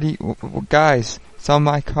 man. Guys, it's on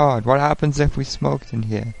my card. What happens if we smoked in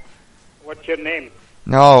here? What's your name?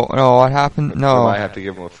 No, what happened? No. I might have to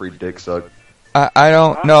give him a free dick suck. I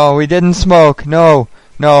don't know. We didn't smoke. No,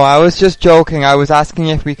 I was just joking. I was asking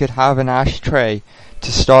if we could have an ashtray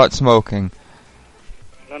to start smoking.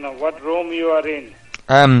 No, what room you are in?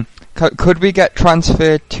 Could we get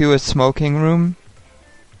transferred to a smoking room?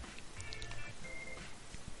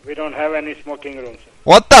 We don't have any smoking rooms.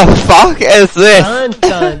 What the fuck is this?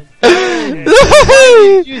 Done.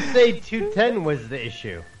 Why did you say 210 was the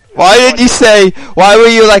issue? Why were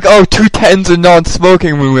you like, 210's a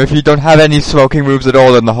non-smoking room if you don't have any smoking rooms at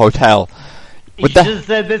all in the hotel? You just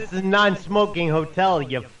said this is a non-smoking hotel,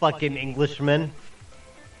 you fucking Englishman.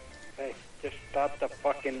 Hey, just stop the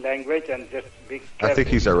fucking language and just be careful. I think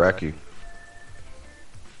he's Iraqi.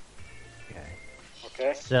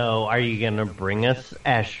 Okay. So, are you gonna bring us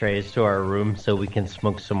ashtrays to our room so we can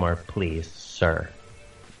smoke some more, please, sir?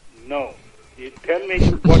 No. You tell me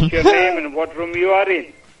what's your name and what room you are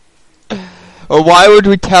in. Well, why would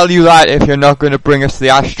we tell you that if you're not going to bring us the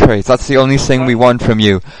ashtrays? That's the only thing we want from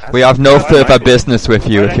you. We have no further business with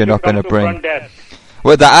you if you're not going to bring.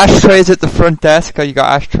 Well, the ashtrays at the front desk, or you got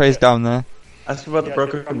ashtrays down there? Ask about the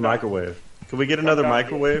broken microwave. Can we get another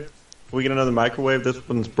microwave? Can we get another microwave? This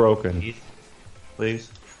one's broken. Please.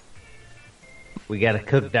 We gotta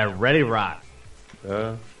cook that Ready Rock.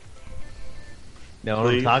 Know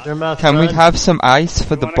what I'm talking about? Can we have some ice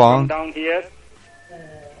for the bong? Down here?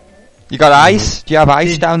 You got ice? Do you have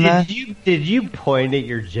ice down there? Did you point at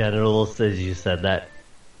your genitals as you said that?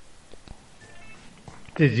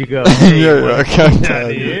 Did you go? Yeah, come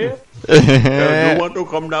down here. You want to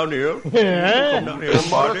come down here? Come down here.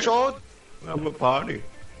 I'm a party.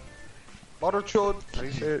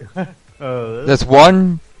 There's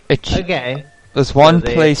one. Okay. There's one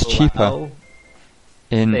place cheaper.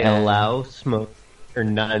 They allow smoke or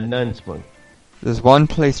non-smoke. There's one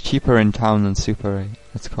place cheaper in town than Super 8.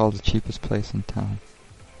 It's called the cheapest place in town.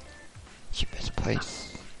 Cheapest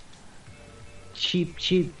place. Cheap.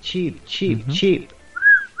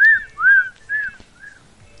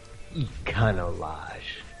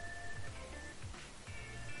 Econologe.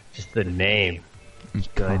 Just the name.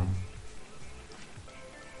 Good.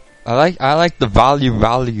 I like the value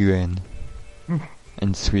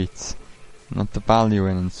in sweets. Not the value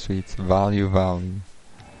in sweets, value.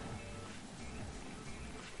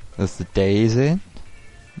 There's the days in.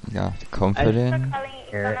 You got the comfort in.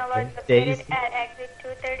 Days. At exit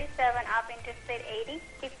 237 up Interstate 80.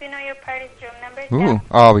 If you know your party's room number. Ooh.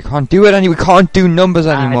 Oh, we can't do it we can't do numbers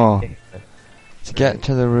anymore. To get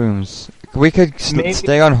to the rooms. We could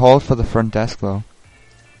stay on hold for the front desk though.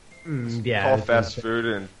 Yeah. Call fast food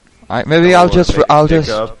and maybe I'll just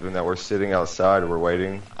up and that we're sitting outside, we're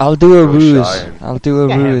waiting. I'll do a ruse.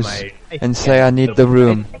 And say I need the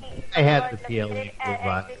room. I have the PLE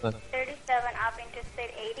box. 37 up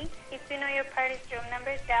Interstate 80. If you know your party's room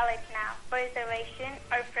number, dial it now. For reservation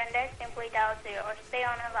or front desk, simply dial 0 or stay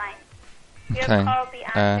on the line. Your call will be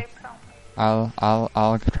answered promptly.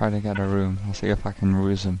 I'll try to get a room. I'll see if I can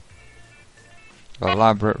ruse him.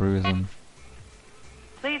 Elaborate ruse him.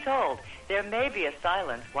 Please hold. There may be a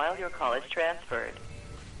silence while your call is transferred.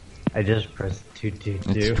 I just pressed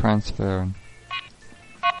 222. It's transferring.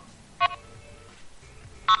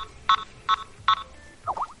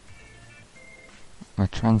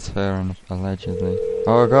 transferring, allegedly.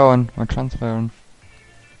 Oh, we're going. We're transferring.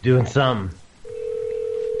 Doing something.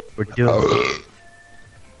 We're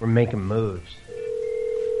making moves.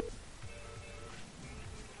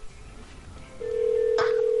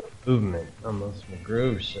 Movement. Almost my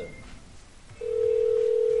groove shit.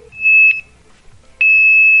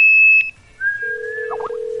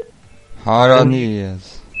 Hard on the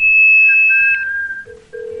ears.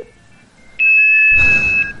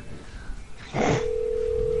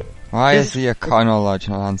 Why is the Econo Lodge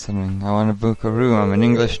not answering? I want to book a room. I'm an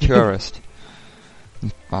English tourist.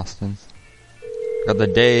 These bastards. Got the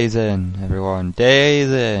days in, everyone.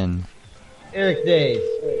 Days in. Eric Days.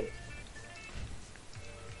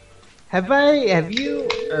 Have I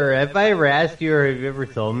ever asked you, or have you ever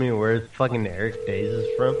told me where fucking Eric Days is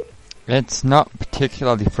from? It's not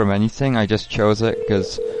particularly from anything, I just chose it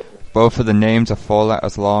because both of the names are 4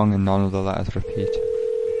 letters long and none of the letters repeat.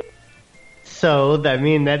 So,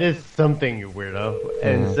 that is something, you weirdo.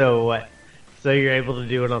 And so what? So you're able to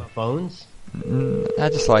do it on phones? I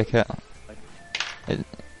just like it. Thank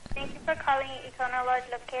you for calling Econo Lodge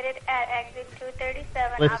located at exit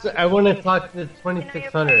 237. I want to talk to the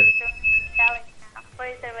 2600. For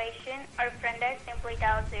reservation or front desk, simply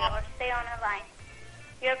dial 0 or stay on the line.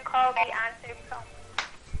 Your call will be answered promptly.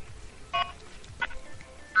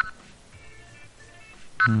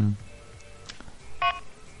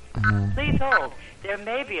 Please hold. There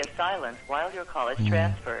may be a silence while your call is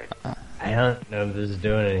transferred. I don't know if this is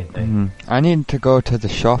doing anything. I need to go to the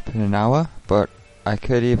shop in an hour, but we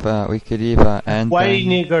could either end. Why do you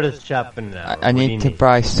need to go to the shop in an hour? I need to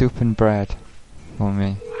buy soup and bread for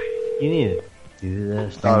me. You need to do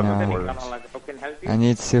this. I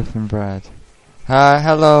need soup and bread.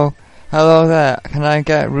 Hello there. Can I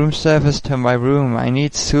get room service to my room? I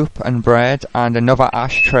need soup and bread and another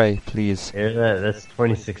ashtray, please. Here's that's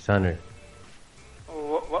 2600.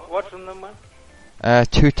 What's the number?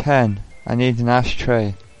 210. I need an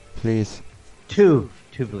ashtray, please. Two,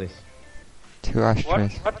 please. 2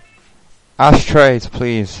 ashtrays. What? Ashtrays,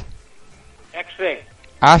 please. X-ray.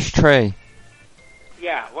 Ashtray.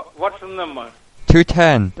 Yeah. What's the number?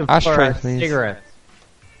 210. Ashtray, please. Cigarettes.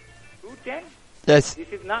 210? Yes. This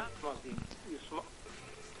is not smoking.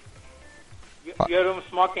 Your room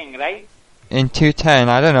smoking, right? In 210,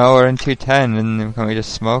 I don't know, we're in 210, and can we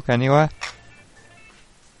just smoke anywhere?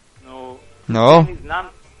 No? This is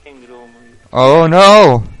non-smoking room. Oh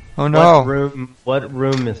no! Oh no! What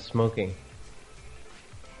room is smoking?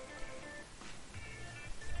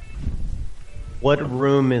 What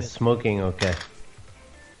room is smoking, okay?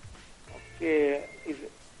 Okay, is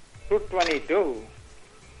 222.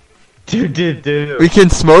 222. We can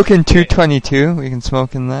smoke in 222, we can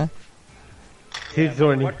smoke in there.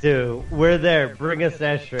 222. We're there, bring us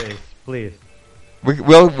ashtrays, please. What's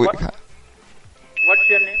your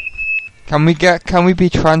name? Can we be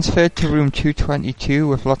transferred to room 222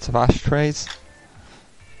 with lots of ashtrays?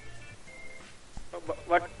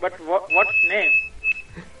 What's name?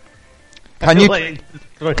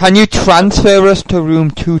 Can you transfer us to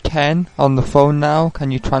room 210 on the phone now?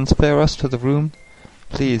 Can you transfer us to the room,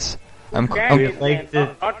 please?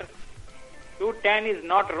 210 is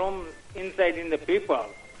not room inside in the people.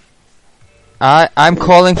 I'm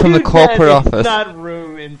calling from the corporate office. It's not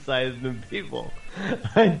room inside the people.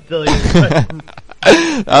 I tell you what.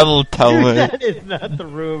 That'll tell me. That is not the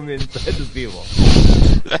room inside the people.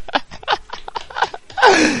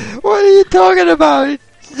 What are you talking about?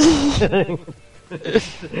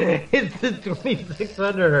 It's the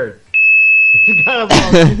 2600 hertz. You got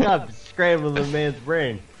him all up, scrambling the man's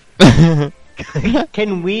brain.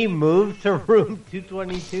 Can we move to room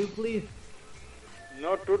 222, please?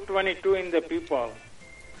 No 222 in the people.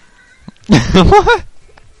 What?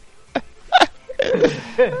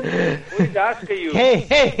 Who is asking you?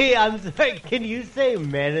 Hey, I'm sorry. Can you say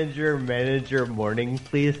manager morning,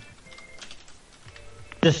 please?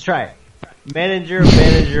 Just try it. Manager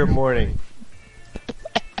morning.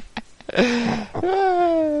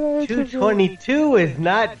 222 is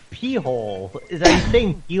not pee hole. Is that you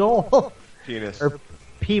saying pee hole? Penis. Or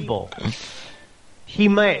people. He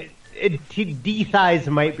might. D thighs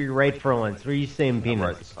might be right for once. Were you saying penis?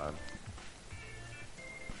 Right this time.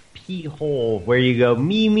 Pee hole, where you go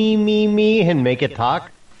me, and make it talk.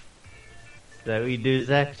 Is that what you do,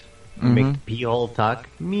 Zach? Make the pee hole talk.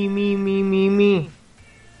 Me.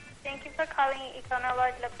 Thank you for calling Econo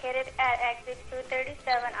Lodge located at exit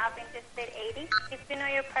 237 off Interstate 80. If you know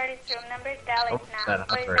your party's room number, dial it now.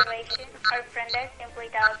 For reservation or front desk, simply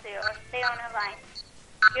dial 0 or stay on the line.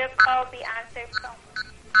 Your call will be answered promptly.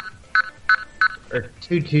 Or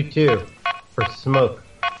 222 for smoke.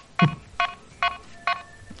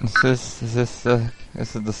 Is this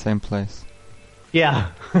This is the same place.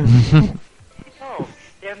 Yeah. Oh,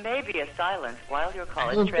 there may be a silence while your call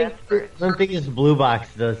is transferred. I don't think this blue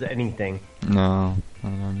box does anything. No, I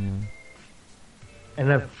don't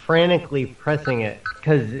And I'm frantically pressing it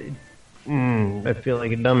because I feel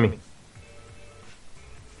like a dummy.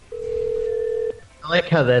 I like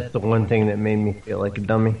how that's the one thing that made me feel like a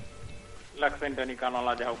dummy. Lux Anthony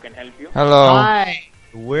Canolaja, how can I help you? Hello. Hi.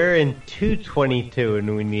 We're in 222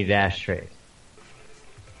 and we need ashtrays.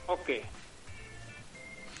 Okay.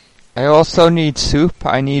 I also need soup.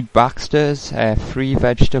 I need Baxter's free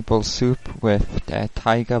vegetable soup with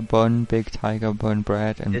tiger bun, big tiger bun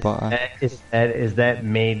bread and butter. Is that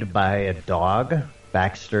made by a dog?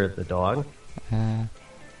 Baxter the dog?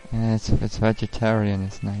 It's vegetarian.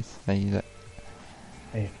 It's nice. I eat it.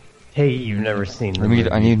 Hey, you've never seen the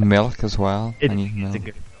I need milk as well. I need milk. It's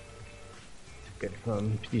a good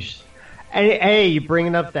one. Hey, you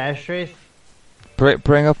bringing up the ashtrays?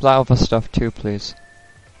 Bring up that other stuff too, please.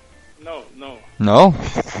 No. No?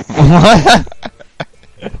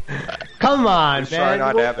 Come on, Try man.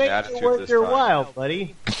 not to We'll have an make attitude it worth this your time. while,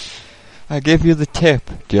 buddy. I give you the tip.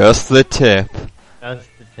 Just the tip. That's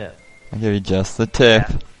the tip. I give you just the tip.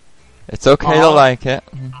 It's okay to like it.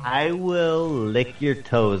 I will lick your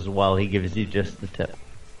toes while he gives you just the tip.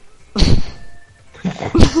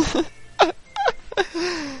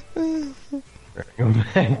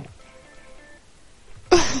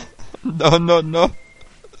 No.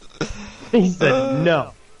 He said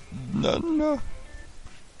no. No.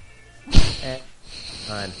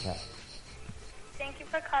 Contact. Thank you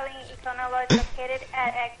for calling Econology located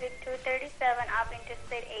at exit 237 off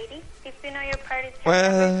Interstate 80. If you know your party's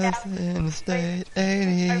West Interstate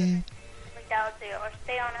 80. dial 0 or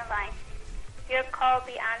stay on the line. Your call will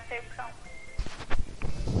be answered promptly.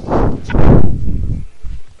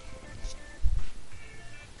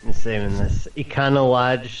 I'm saving this. Econo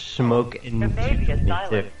Lodge, smoke, and There may be a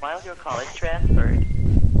silence while your call is transferred.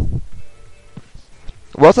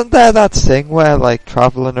 Wasn't there that thing where, like,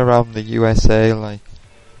 traveling around the USA,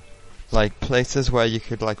 like places where you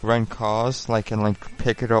could, like, rent cars, like, and, like,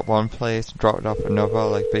 pick it up one place, drop it off another,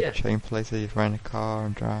 like, big chain places, you'd rent a car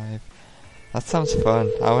and drive. That sounds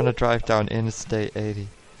fun. I want to drive down Interstate 80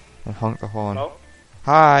 and honk the horn. Hello?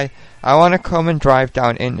 Hi, I want to come and drive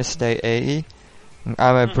down Interstate 80.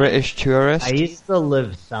 I'm a British tourist. I used to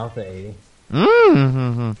live south of 80.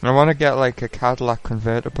 I want to get like a Cadillac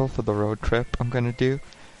convertible for the road trip I'm gonna do.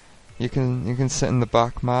 You can sit in the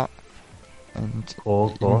back, Matt, and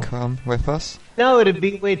you can come with us. No, it'd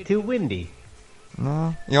be way too windy.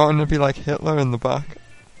 No, you want to be like Hitler in the back?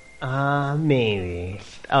 Maybe.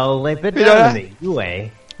 Oh, like, but We not don't in the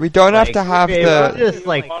UA. We don't have to have okay, the. we'll just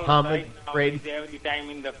like Call comment. right now, every time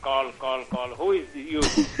in the call. Who is you?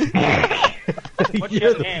 What's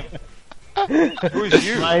your name? Who's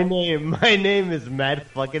you? My name is Matt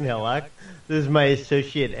fucking Hillock. This is my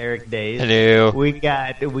associate Eric Days. Hello. We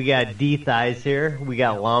got D Thighs here. We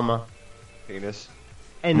got Llama. Penis.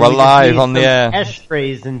 And We're we just live need on the some air.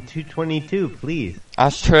 Ashtrays in 222, please.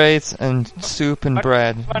 Ashtrays and soup and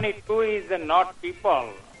bread. 22 is not people,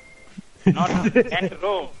 not and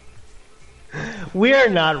room. We are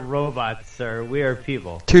not robots, sir. We are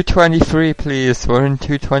people. 223, please. We're in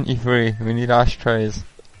 223. We need ashtrays.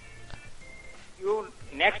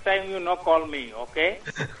 Next time you no call me, okay?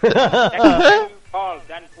 Next time you call,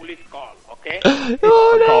 then police call, okay? I'm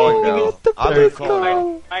calling now. I'm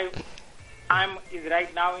calling. My time is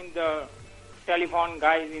right now in the telephone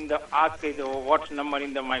guys in the ask is what number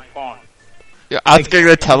in my phone. You're asking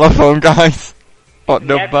the telephone guys what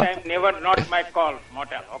Next number? time never not my call,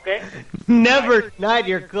 motel, okay? Never not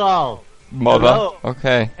your call. Mother. Hello.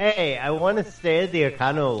 Okay. Hey, I want to stay at the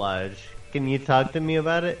Econo Lodge. Can you talk to me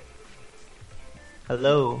about it?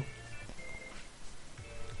 Hello.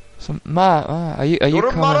 So Matt, are you You're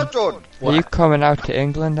a coming? marathon. Are you coming out to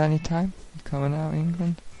England anytime? You coming out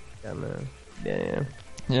England? Yeah, man. Yeah.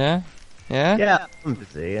 Yeah. Yeah. Yeah. I'm to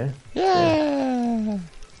see you. Yeah.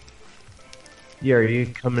 Yeah, are you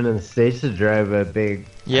coming to the States to drive a big...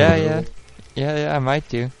 Yeah. I might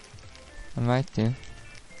do.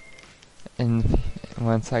 And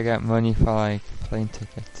once I get money for like plane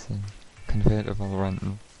tickets and convertible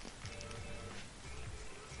rental.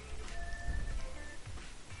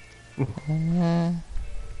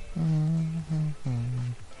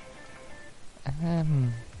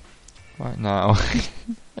 What now?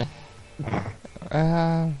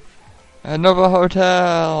 Another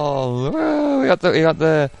hotel. Woo, we got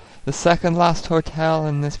the second last hotel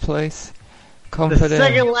in this place. The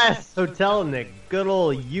second last hotel in the good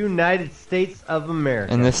old United States of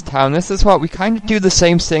America. In this town. This is what we kind of do the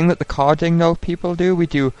same thing that the Carding note people do. We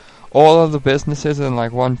do all of the businesses in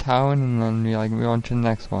like one town, and then we on to the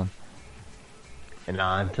next one. And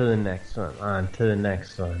on to the next one, on to the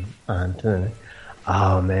next one, on to the next.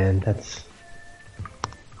 Oh man,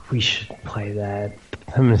 we should play that.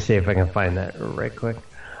 I'm gonna see if I can find that right quick.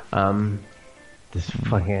 This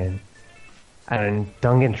fucking,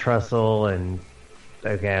 Duncan Trussell and,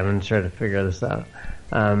 okay, I'm gonna try to figure this out.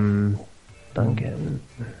 Duncan.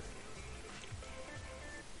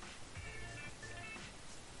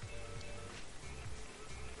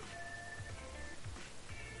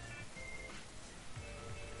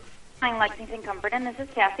 Hi, Lexington Comfort Inn. This is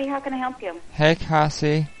Cassie. How can I help you? Hey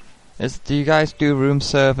Cassie, do you guys do room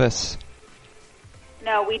service?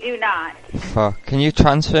 No, we do not. Fuck. Can you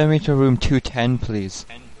transfer me to room 210, please?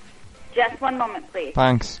 Just one moment, please.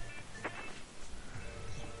 Thanks.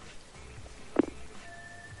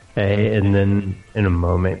 Hey, and then in a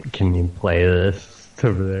moment, can you play this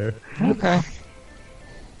over there? Okay.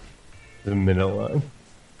 The minute long.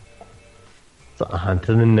 So on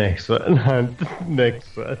to the next one. On to the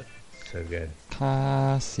next one. So good.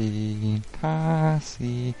 Cassie,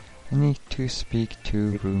 Cassie, I need to speak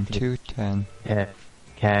to room 210. Yeah.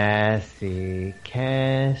 Cassie,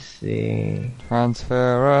 Cassie.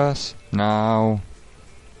 Transfer us now.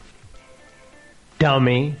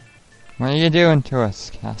 Dummy. What are you doing to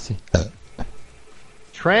us, Cassie?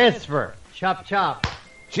 Transfer. Chop chop.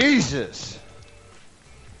 Jesus.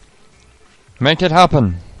 Make it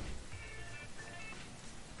happen.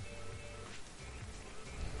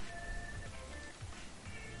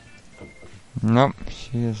 Nope,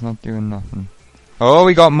 she is not doing nothing. Oh,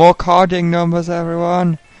 we got more carding numbers,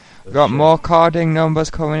 everyone. We got more carding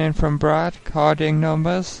numbers coming in from Brad. Carding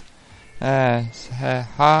numbers. Hi,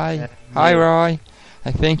 Roy.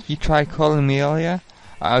 I think you tried calling me earlier.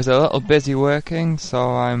 I was a little busy working,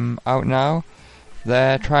 so I'm out now.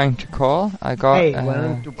 They're trying to call. I got. Hey,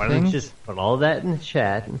 why don't you just put all that in the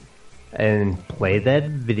chat and play that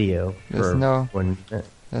video? There's no.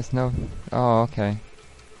 Oh, okay.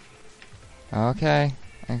 Okay.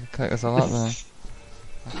 There's a lot there.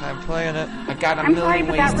 Okay, I'm playing it. I got a million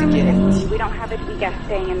ways to get it. We don't have a guest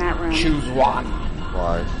staying in that room. Choose one.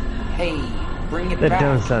 Why? Hey, bring it that back. That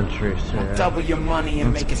don't sound true, sir. Double your money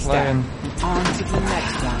and make it stack. On to the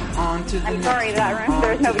next one. On to the I'm next sorry, that room.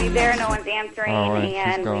 There's nobody there. No one's answering,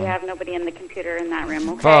 and we have nobody in the computer in that room.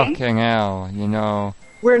 Okay. Fucking hell, you know.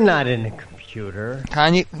 We're not in a computer.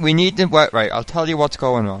 We need to. Right, I'll tell you what's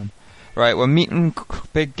going on. Right, we're meeting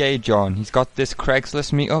Big Gay John. He's got this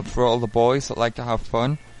Craigslist meetup for all the boys that like to have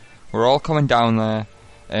fun. We're all coming down there,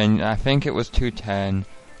 and I think it was 210,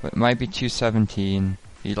 but it might be 217.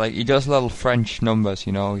 He does little French numbers,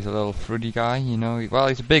 you know. He's a little fruity guy, you know.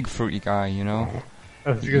 He's a big fruity guy, you know.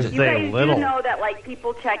 I was gonna say you guys little. do know that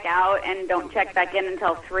people check out and don't check back in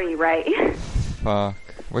until 3, right? Fuck.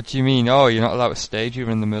 What do you mean? Oh, you're not allowed to stay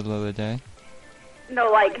during the middle of the day?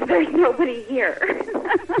 No, there's nobody here.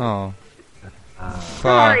 Oh.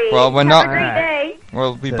 Sorry. Well, we're Have not. a great day.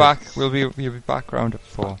 We'll be back. We'll be back round at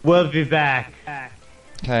 4. We'll be back.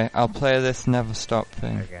 Okay, I'll play this never stop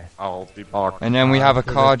thing. Okay. I'll be back. And then we have a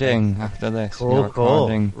carding after this. Cool.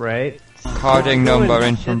 Carding, right? Carding number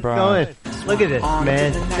in from Brad. Look at this,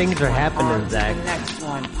 man. Things are happening, Zach.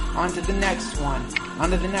 On to the next one. On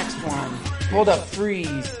to the next one. Hold up,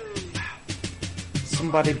 freeze.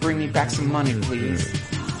 Somebody bring me back some money, please.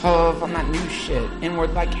 Hove on that new shit.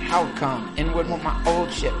 Inward like how come? Inward want my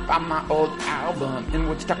old shit. Buy my old album.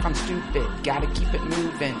 Inward stuck on stupid. Gotta keep it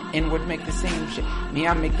moving. Inward make the same shit. Me,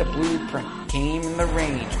 I make the blueprint. Came in the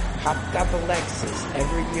range. Hopped out the Lexus.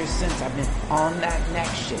 Every year since I've been on that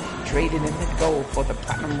next shit. Traded in the gold for the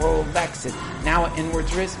platinum Rolexes. Now an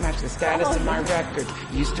Inward's wrist match the status of my records.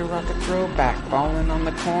 Used to rock a throwback. Falling on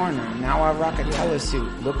the corner. Now I rock a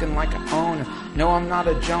telesuit. Looking like an owner. No, I'm not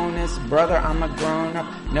a Jonas. Brother, I'm a grown up.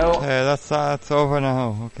 No. Okay, that's over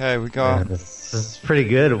now. Okay, we got. Yeah, this is pretty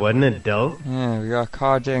good, wasn't it, dope? Yeah, we got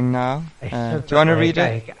carding now. Do you want to read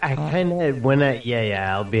it? I kind of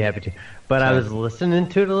yeah, I'll be happy to. But I was listening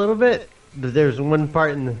to it a little bit. There's one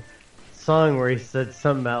part in the song where he said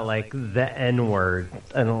something about the N-word.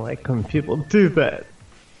 I don't like when people do that.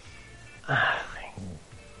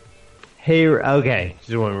 Hey, okay,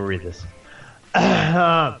 just want to read this.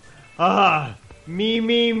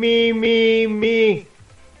 Me.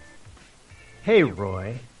 Hey,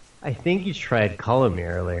 Roy. I think you tried calling me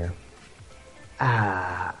earlier.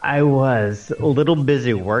 I was a little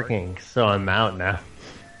busy working, so I'm out now.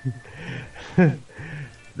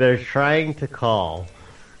 They're trying to call.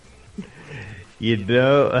 You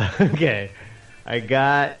know, okay. I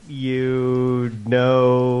got you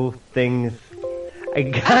know things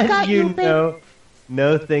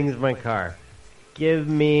my car. give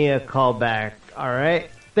me a call back. Alright?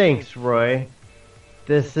 Thanks, Roy.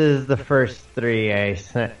 This is the first 3 I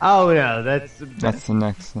sent. Oh no, that's the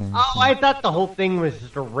next thing. Oh, I thought the whole thing was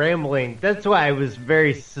just a rambling. That's why I was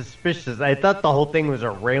very suspicious. I thought the whole thing was a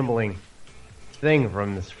rambling thing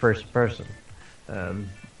from this first person.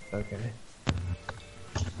 Okay.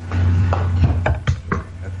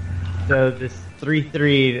 So this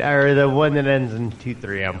 3-3, or the one that ends in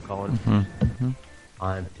 2-3, I'm calling.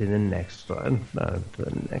 On to the next one.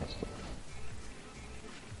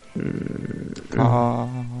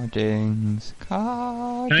 Cardings.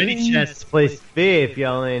 Tiny Chat's place to be if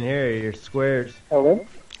y'all ain't here. You're squares. Hello?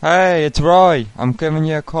 Hey, it's Roy. I'm giving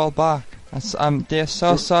you a call back. I'm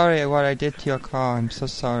so sorry what I did to your car. I'm so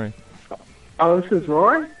sorry. Oh, this is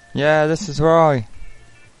Roy? Yeah, this is Roy.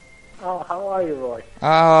 Oh, how are you, Roy?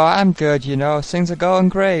 Oh, I'm good, you know. Things are going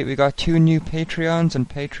great. We got 2 new Patreons on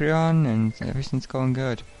Patreon, and everything's going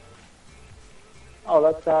good. Oh,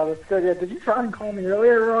 that's good. Yeah, did you try and call me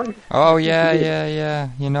earlier, Roy? Oh, yeah.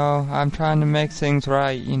 You know, I'm trying to make things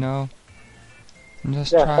right, you know. I'm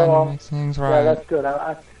just trying to make things right. Yeah, that's good.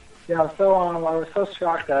 I was so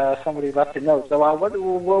shocked somebody left a note. So,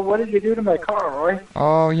 what did you do to my car, Roy?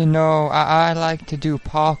 Oh, you know, I like to do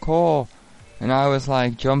parkour. And I was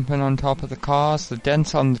like jumping on top of the cars, the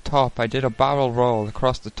dents on the top. I did a barrel roll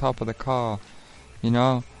across the top of the car, you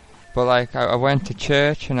know. But like I went to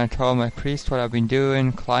church and I told my priest what I've been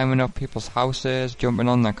doing, climbing up people's houses, jumping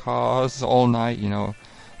on their cars all night, you know.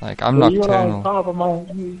 Like I'm nocturnal.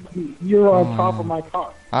 You were on top of my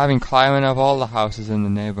car. I've been climbing up all the houses in the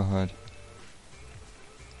neighborhood.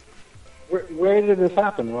 Where did this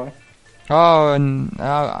happen, Roy? Oh, and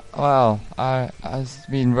I've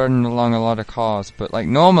been running along a lot of cars, but like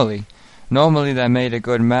normally they're made of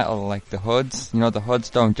good metal, like the hoods. You know, the hoods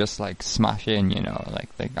don't just like smash in. You know, like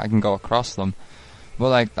I can go across them. But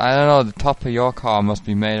like I don't know, the top of your car must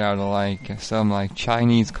be made out of like some like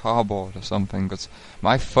Chinese cardboard or something. Because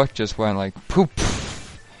my foot just went like poop.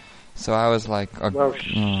 So I was like,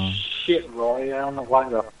 shit, Roy! I don't know why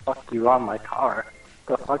the fuck you're on my car.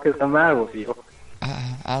 The fuck is the matter with you?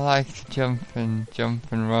 I like to jump and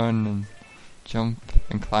run and jump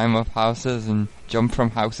and climb up houses and jump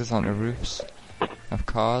from houses onto roofs of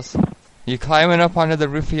cars. Are you climbing up onto the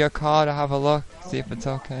roof of your car to have a look, see if it's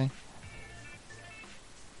okay?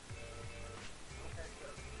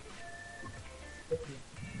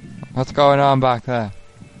 What's going on back there?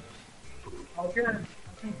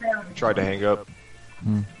 Tried to hang up.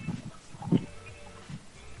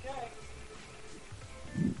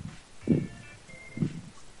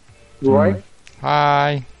 Roy?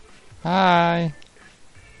 Hi.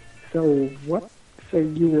 So what? So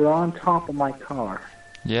you were on top of my car?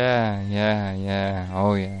 Yeah.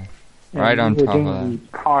 Oh yeah. And right on top of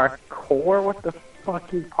that. Parkour? What the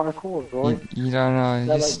fuck is parkour, Roy? You don't know. Is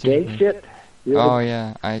that like gay shit? Oh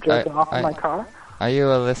yeah. Jerking off of my car? Are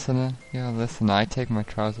you a listener? You're a listener. I take my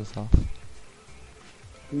trousers off.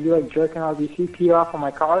 You like jerking off? You CP off of my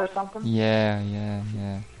car or something? Yeah.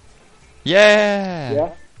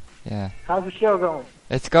 Yeah. How's the show going?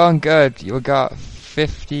 It's going good. We got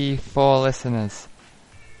 54 listeners.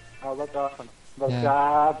 Oh, that's awesome. Look, Yeah.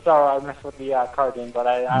 I'm sorry I messed with the card game, but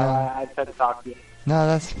I tried to talk to you. No,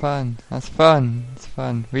 that's fun. It's fun.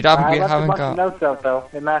 We haven't I left a bunch got. of notes out though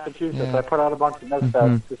in Massachusetts. Yeah. I put out a bunch of notes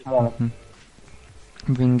out this morning.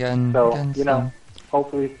 We've been getting. So getting you know, some.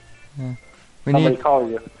 hopefully Yeah. somebody call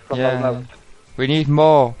you from those notes. We need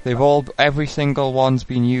more. Every single one's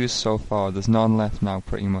been used so far. There's none left now,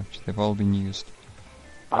 pretty much. They've all been used.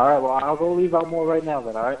 Alright, well, I'll go leave out more right now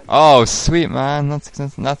then, alright? Oh, sweet, man.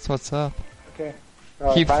 That's what's up. Okay.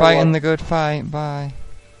 Keep bye, fighting Roy. the good fight. Bye.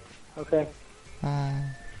 Okay. Bye.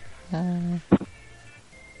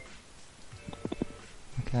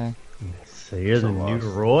 Okay. So you're the new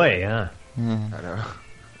Roy, huh? Yeah. I know.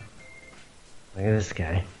 Look at this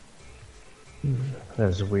guy. That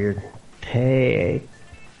was weird. Hey.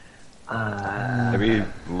 Maybe he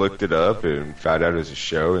looked it up and found out it was a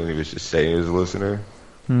show and he was just saying he was a listener.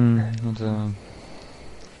 I don't know.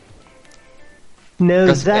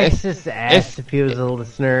 No, Zach just asked if he was a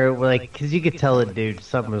listener, like, because you could tell the dude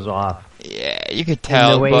something was off. Yeah, you could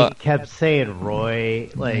tell, and the way but he kept saying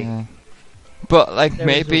Roy, like... Yeah. But, like, That was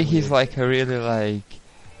maybe so he's, weird. like, a really, like...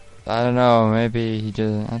 I don't know, maybe he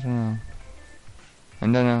just... I don't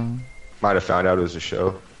know. Might have found out it was a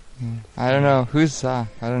show. Yeah. I don't know. Who's Zach?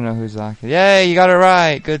 I don't know who Zach is. Yay, you got it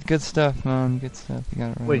right! Good stuff, man. Good stuff. You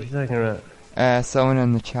got it right. What are you talking about? Someone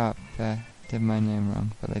in the chat did my name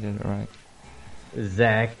wrong, but they did it right.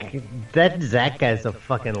 Zach. That Zach guy's a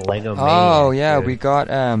fucking Lego man. Oh, yeah, dude. we got,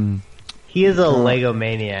 He is a Lego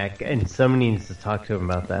maniac, and somebody needs to talk to him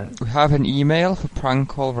about that. We have an email for prank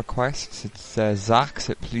call requests. It's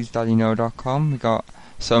zax@pleasedaddyno.com. We got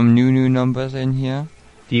some new numbers in here.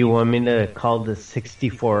 Do you want me to call the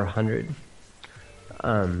 6400?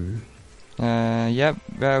 Yep,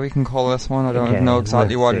 we can call this one. I don't know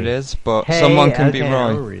exactly what it is, but hey, someone can be Roy. Roy.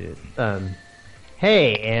 I'll read it.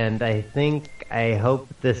 Hey, and I hope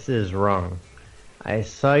this is wrong. I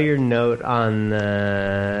saw your note on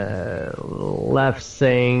the left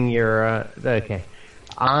saying you're okay.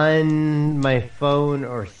 On my phone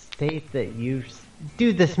or state that you...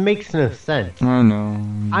 Dude, this makes no sense. I know.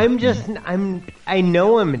 I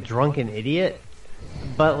know I'm a drunken idiot,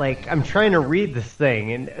 but like, I'm trying to read this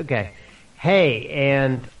thing and, okay. Hey,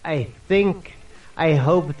 and I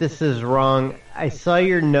hope this is wrong. I saw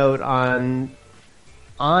your note on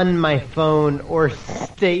my phone or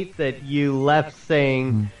state that you left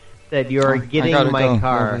saying that you are getting my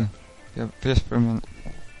car. Yeah, just for a minute.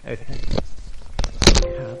 Okay.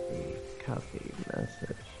 Copy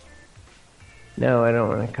message. No, I don't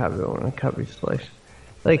want to copy. I want to copy selection.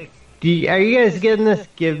 Like, are you guys getting this?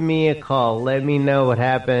 Give me a call. Let me know what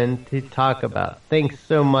happened to talk about. Thanks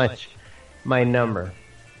so much. My number.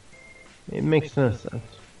 It makes no sense.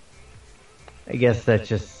 I guess that's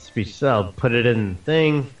just speech. So I'll put it in the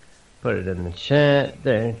thing. Put it in the chat.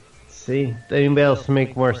 There. See? Anybody else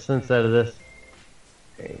make more sense out of this?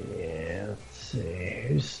 Yeah, let's see.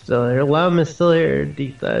 Who's still here? Lam is still here.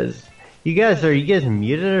 Deep Thighs. You guys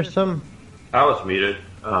muted or something? I was muted,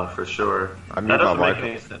 for sure. That doesn't make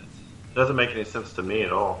any sense. Doesn't make any sense to me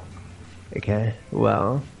at all. Okay,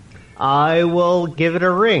 well, I will give it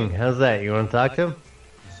a ring. How's that? You want to talk to him?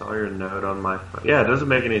 Saw your note on my phone. Yeah, it doesn't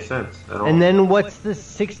make any sense at all. And then what's the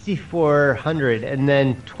 6400 and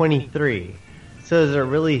then 23? So is it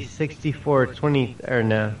really 6420 or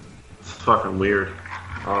no? It's fucking weird.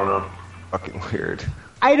 I don't know. Fucking weird.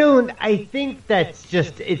 I think it's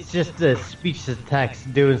just a speech to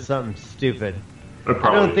text doing something stupid. I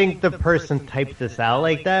don't think the person typed this out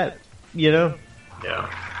like that, you know? Yeah.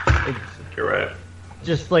 You're right.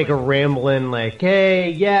 Just like a rambling, like,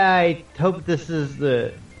 hey, yeah, I hope this is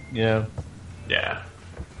the, you know? Yeah.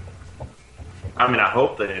 I mean, I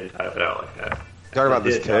hope they didn't type it out like that. Talk about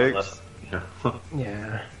this text.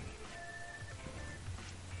 Yeah.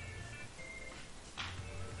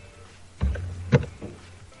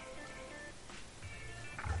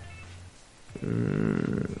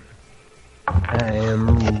 I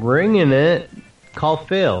am ringing it. Call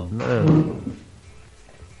failed. No.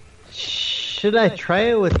 Should I try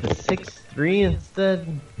it with the 6-3 instead?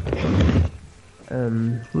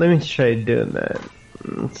 Let me try doing that.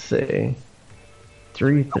 Let's see.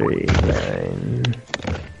 339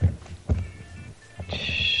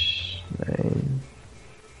 9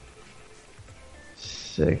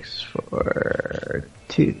 6 4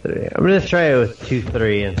 2 3. I'm gonna try it with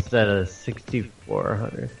 2-3 instead of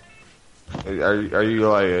 6400. Are you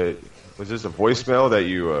like was this a voicemail that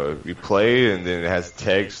you play and then it has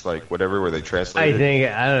text like whatever where they translate? I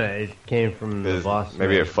don't know. It came from the boss.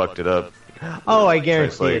 Maybe it fucked it up. Oh, I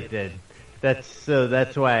guarantee it did.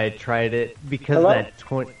 That's why I tried it because Hello? that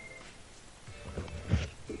 20.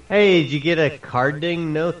 Hey, did you get a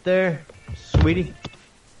carding note there, sweetie?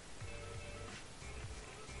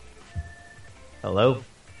 Hello?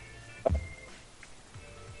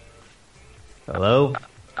 Hello?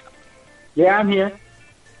 Yeah, I'm here.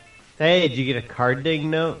 Hey, did you get a carding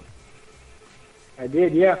note? I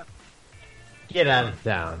did, yeah. Get out of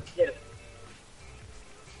town.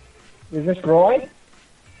 Is this Roy?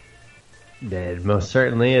 It most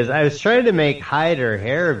certainly is. I was trying to make hide or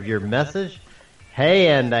hair of your message. Hey,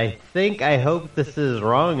 and I hope this is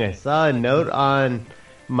wrong. I saw a note on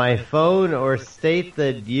my phone or state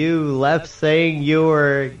that you left saying you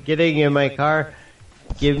were getting in my car.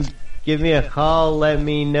 Give me a call. Let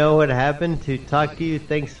me know what happened to talk to you.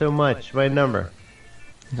 Thanks so much. My number.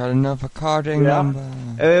 Got another carding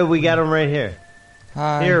number. We got him right here.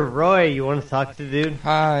 Hi. Here, Roy, you want to talk to the dude?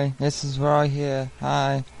 Hi, this is Roy here.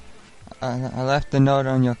 Hi. I left a note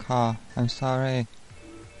on your car. I'm sorry.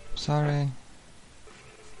 Sorry.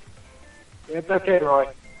 It's okay, Roy.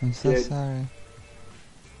 I'm so sorry.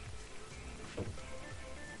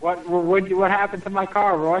 What happened to my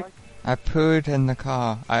car, Roy? I pooed in the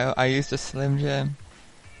car. I used a Slim Jim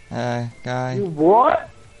guy. You what?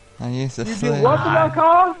 I used a You Slim. do what to my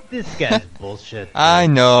car? This guy's bullshit. I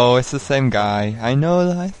know, it's the same guy. I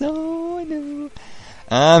know.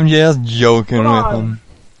 I'm just joking with him.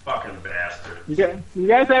 Fucking bastard. You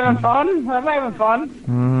guys having fun? I'm having fun.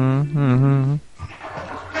 Mm-hmm.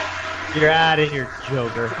 You're out of here,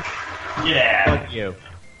 Joker. Yeah. Fuck you.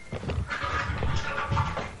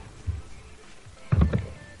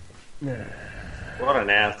 What an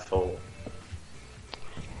asshole.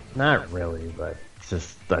 Not really, but it's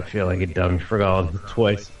just I feel like a dummy for all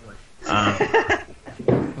twice.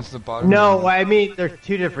 What's the bottom? No, I mean there's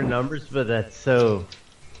two different numbers, but that's so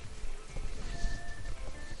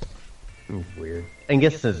weird. I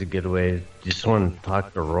guess that's a good way. You just want to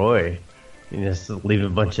talk to Roy. You just leave a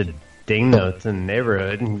bunch of ding notes in the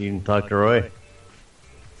neighborhood, and you can talk to Roy.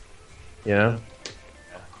 You know?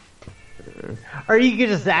 Or you could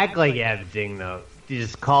just act like you have a ding note. You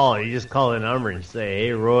just call the number and say,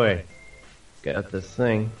 "Hey, Roy, got this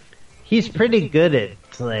thing." He's pretty good at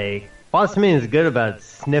like. Boss Man is good about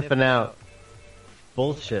sniffing out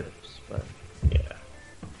bullshitters, but yeah.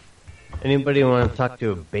 Anybody want to talk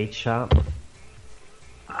to a bait shop?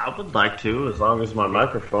 I would like to, as long as my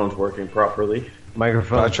microphone's working properly.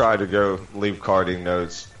 Microphone. I tried to go leave carding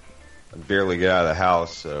notes. I barely get out of the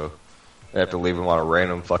house, so I have to leave them on a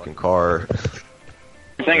random fucking car.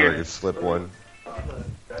 Singer. Or I could slip one.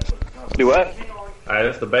 Do what? Alright,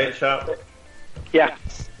 that's the bait shop. Yeah.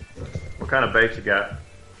 What kind of bait you got?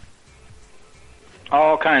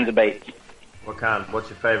 All kinds of baits. What kind? What's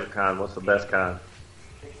your favorite kind? What's the best kind?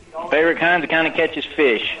 Favorite kind? The kind that catches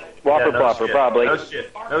fish. Whopper Yeah, no plopper, shit. probably. No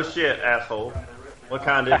shit. No shit, asshole. What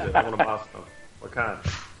kind is it? I want to buy some. What kind?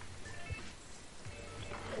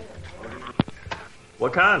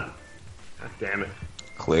 What kind? God damn it.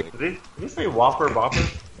 Click. Did he say Whopper Bopper?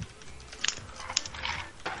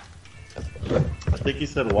 I think he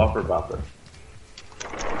said Whopper Bopper.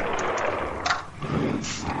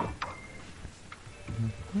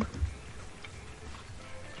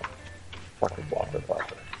 Fucking Whopper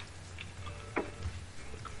Bopper.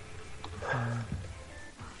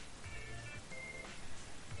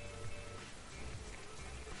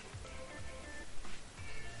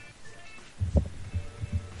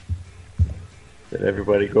 Did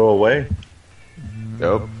everybody go away?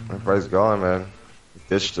 Nope. Everybody's gone, man.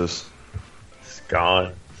 They ditched us. It's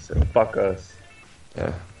gone. So fuck us.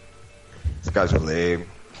 Yeah. These guys are lame.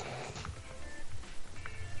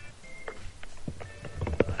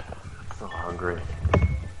 I'm so hungry.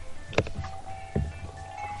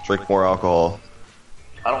 Drink more alcohol.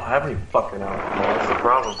 I don't have any fucking alcohol. That's the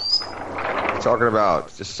problem. What are you talking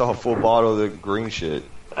about? Just saw a full bottle of the green shit.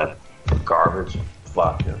 That's garbage.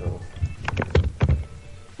 Fuck you.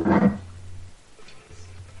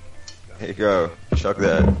 Here you go. Chuck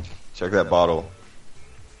that. Chuck that bottle.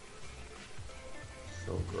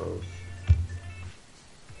 So gross.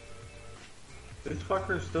 This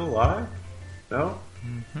fucker's still alive? No?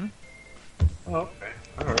 Mm-hmm. Oh, okay.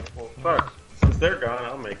 Alright, well, fuck. Since they're gone,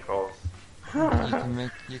 I'll make calls.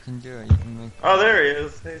 You can do it. You can make calls. Oh, there he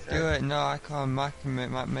is. Hey, do it. No, I can't.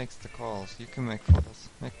 Matt makes the calls. You can make calls.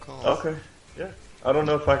 Make calls. Okay. Yeah. I don't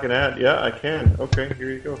know if I can add. Yeah, I can. Okay,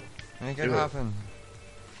 here you go. Make it happen.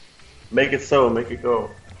 Make it so. Make it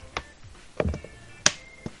go.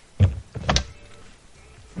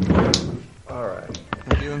 Alright.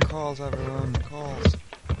 We're doing calls, everyone. Calls.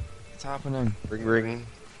 It's happening. Ring, ring.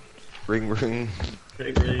 Ring, ring.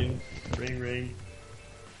 Ring, ring. Ring, ring.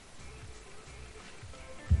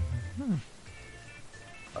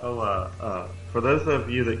 Oh, for those of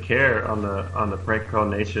you that care on the Prank Call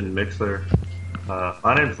Nation Mixler,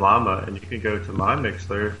 my name's Llama, and you can go to my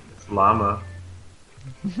Mixler. It's Llama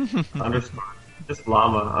underscore, just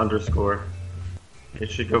Llama underscore. You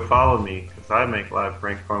should go follow me because I make live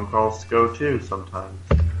prank phone calls to go too sometimes.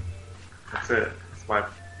 That's it. It's my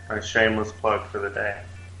shameless plug for the day.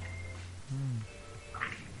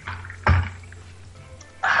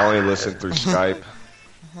 I only listen through Skype.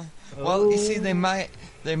 Well, you see, they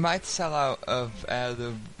might sell out of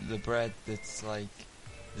the bread that's like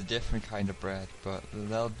the different kind of bread, but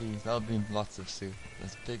there'll be lots of soup.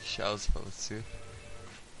 There's big shelves full of soup,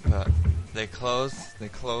 but they close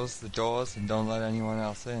the doors and don't let anyone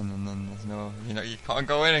else in, and then there's no, you can't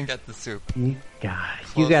go in and get the soup. You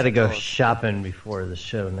got to go shopping before the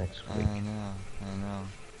show next week. I know.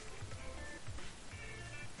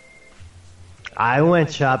 I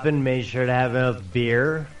went shopping, made sure to have enough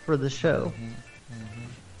beer for the show.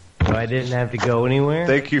 So I didn't have to go anywhere.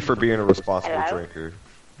 Thank you for being a responsible drinker.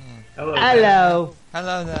 Hello.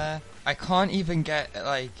 Hello there. I can't even get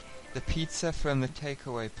like the pizza from the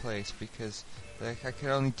takeaway place because I could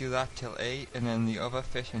only do that till 8, and then the other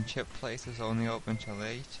fish and chip place is only open till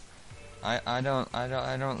 8. I don't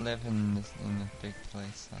live in a big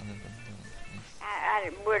place. I live in a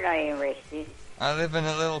little place. We're not interested. I live in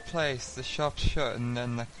a little place. The shop's shut and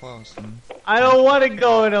then they're closed. I don't want to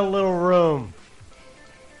go in a little room.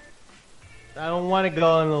 I don't want to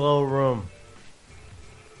go in the little room.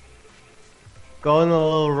 Go in the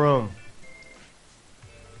little room.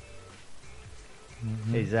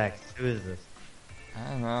 Hey, Zach. Who is this? I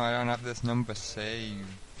don't know. I don't have this number saved.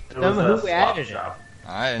 Who added it?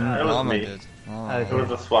 I didn't. It was Mama me. did. Oh. It was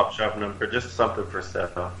a swap shop number, just something for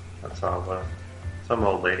Steph. That's all it was. Some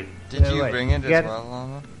old lady. Did you bring it as well,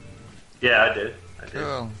 Lama? Yeah, I did.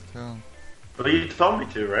 Cool. But you told me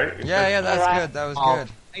to, right? Yeah, that's good. That was good.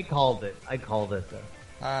 I called it though.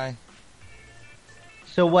 Hi.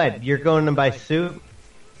 So what? You're going to buy soup?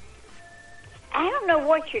 I don't know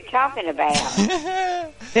what you're talking about.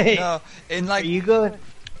 No, in like you good?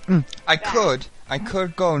 I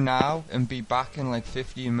could go now and be back in like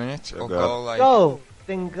 15 minutes, or go like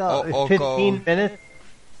then go. Or 15 minutes.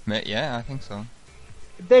 Yeah, I think so.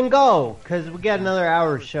 Then go, cause we got another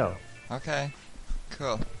hour show. Okay,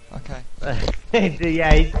 cool. Okay.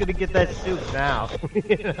 Yeah, he's gonna get that soup now.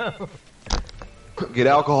 You know? Get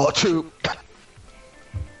alcohol too.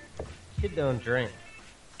 Kid don't drink.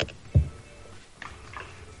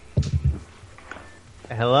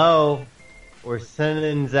 Hello. We're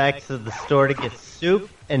sending Zach to the store to get soup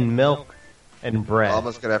and milk and bread.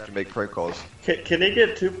 Mama's gonna have to make prank calls. Can he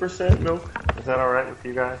get 2% milk? Is that alright with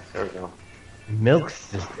you guys? There we go.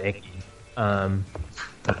 Milk's just icky.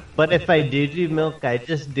 But if I do milk, I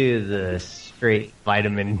just do the straight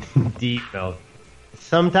vitamin D milk.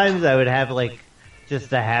 Sometimes I would have like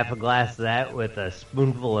just a half a glass of that with a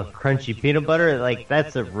spoonful of crunchy peanut butter. Like,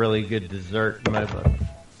 that's a really good dessert in my book.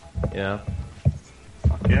 You know?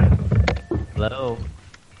 Yeah. Hello?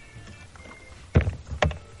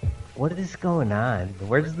 What is going on?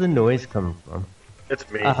 Where does the noise come from? It's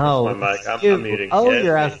me. Oh, it's my mic. I'm muting. Oh, Yeah,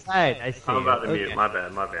 you're it's me. outside. I see. I'm about to Okay. mute. My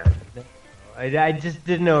bad. I just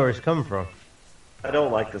didn't know where it was coming from. I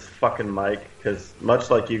don't like this fucking mic because,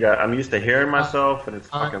 much like you guys, I'm used to hearing myself and it's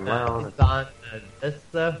fucking loud. It's on this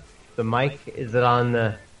stuff. The mic, is it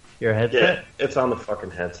on your headset? Yeah, it's on the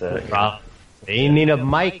fucking headset. You need a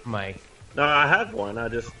mic. No, I have one. I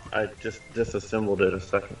just disassembled it a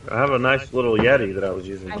second. I have a nice little Yeti that I was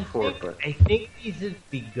using before, but I think these would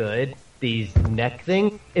be good, these neck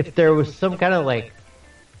things, if there was some kind of like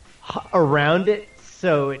around it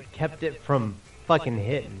so it kept it from fucking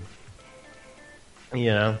hitting. You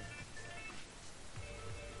know?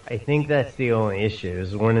 I think that's the only issue,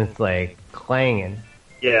 is when it's like clanging.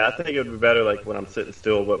 yeah, I think it would be better like when I'm sitting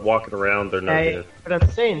still, but walking around they're no good. But I'm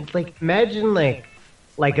saying, like, imagine like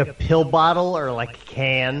a pill bottle or like a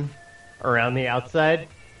can around the outside,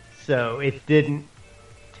 so it didn't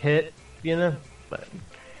hit, you know? But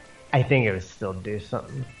I think it would still do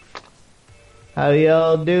something. How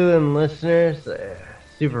y'all doing, listeners?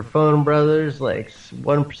 Super Phone Brothers, like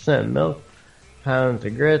 1% milk, pounds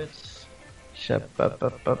of grits, skim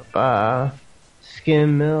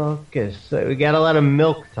milk. We got a lot of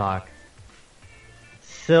milk talk.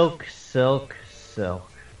 Silk.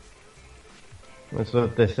 That's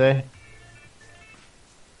what they say.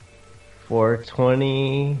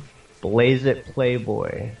 420, Blaze It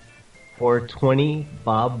Playboy. 420,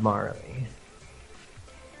 Bob Marley.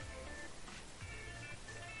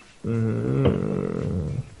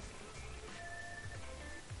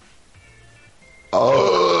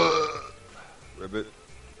 Ribbit.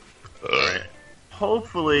 Alright.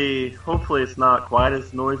 Hopefully it's not quite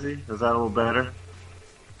as noisy. Is that a little better?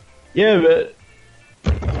 Yeah, but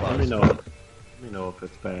Let me know if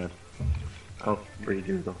it's bad. I'll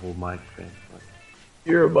redo the whole mic thing.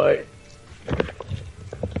 You're a bite.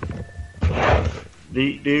 Do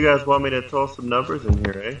you guys want me to toss some numbers in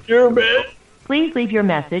here, eh? You're a bit. Please leave your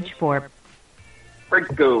message for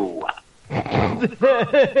Franco.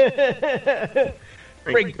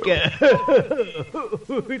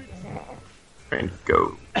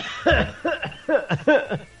 Franco.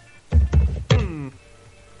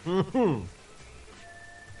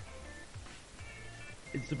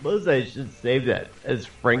 I suppose I should save that as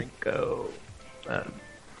Franco.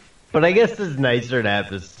 But I guess it's nicer to have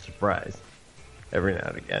this surprise every now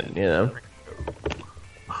and again, you know?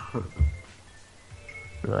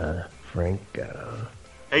 Franco.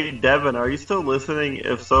 Hey, Devin, are you still listening?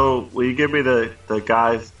 If so, will you give me the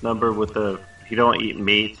guy's number with the "you don't eat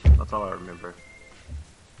meat"? That's all I remember.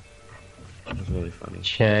 That was really funny.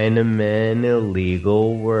 Chinamen,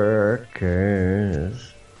 illegal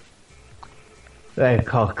workers. I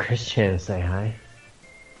call Christian and say hi.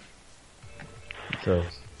 So,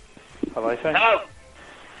 Hello, sir. Hello.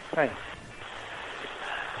 Hi.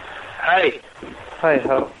 Hey. Hi,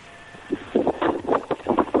 hello.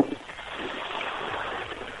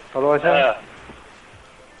 Hello, sir.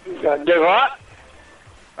 Do what?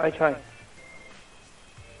 Okay.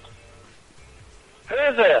 Who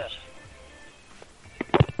is this?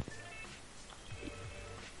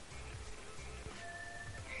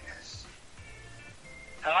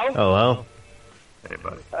 Hello? hello? Hey,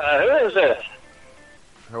 buddy. Who is this?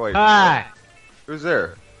 Oh, wait, Hi. who's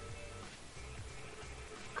there?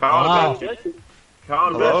 Colin,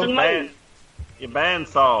 Hello. Colin, your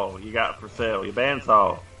bandsaw you got for sale. Your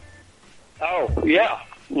bandsaw. Oh, yeah.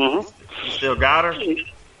 You still got her?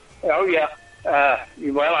 Oh, yeah.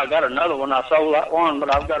 Well, I got another one. I sold that one,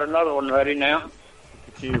 but I've got another one ready now. Look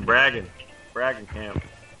at you bragging camp.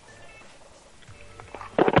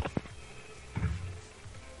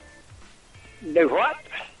 Do what?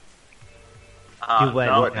 Do what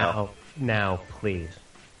no, now? Now, please.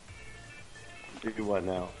 Do what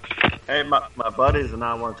now? Hey, my buddies and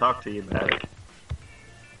I want to talk to you about it.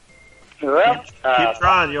 Well, keep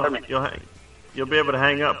trying. You'll be able to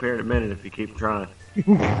hang up here in a minute if you keep trying.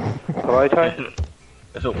 Right,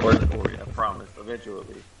 It'll work for you, I promise. Eventually.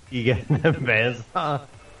 You get the bandsaw?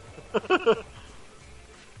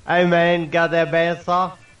 Hey, man, got that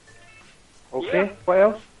bandsaw? Okay, yeah. What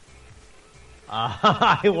else?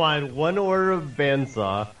 I want 1 order of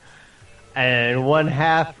bandsaw and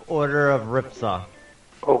 1/2 order of ripsaw.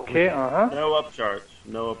 Okay, No upcharge.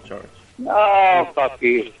 Oh, fuck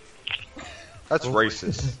you. That's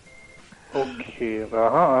racist. Okay,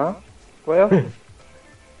 Well?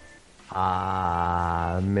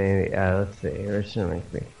 Maybe, let's see, where should I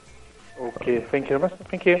be? Okay, thank you, mister.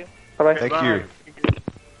 Thank you. Bye-bye. Thank you.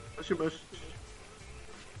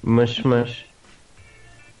 Mush, mush.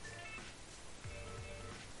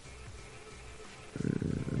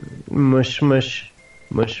 Mush, mush.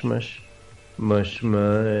 Mush, mush. Mush,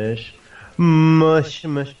 mush. Mush,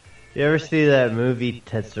 mush. You ever see that movie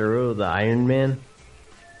Tetsuo, the Iron Man?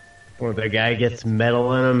 Where the guy gets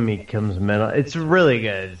metal in him, he becomes metal. It's really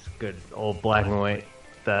good. It's good old black and white.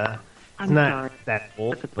 It's I'm not sorry, that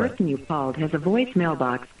old, but the person you called has a voicemail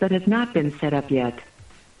box that has not been set up yet.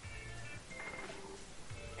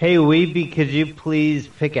 Hey, Weeby, could you please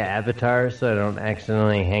pick an avatar so I don't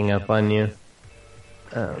accidentally hang up on you?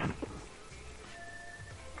 Because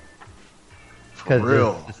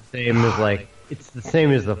real. it's the same as it's the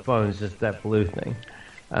same as the phone. It's just that blue thing.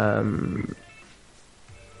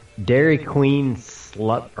 Dairy Queen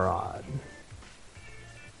Slut Broad.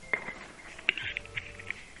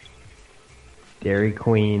 Dairy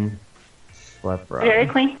Queen Slut Broad. Dairy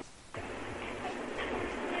Queen.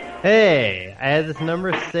 Hey, I had this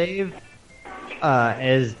number saved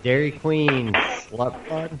as Dairy Queen Slut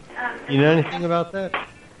Broad. You know anything about that?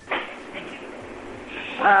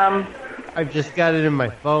 I've just got it in my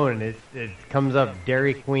phone. It comes up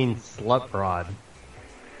Dairy Queen Slut Broad.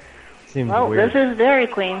 Seems weird. This is Dairy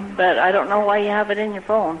Queen, but I don't know why you have it in your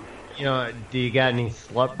phone. You know, do you got any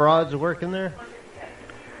slut broads working there?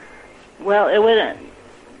 Well, it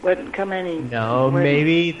wouldn't come any. No,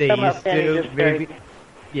 maybe they used to. Maybe.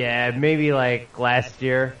 Yeah, maybe like last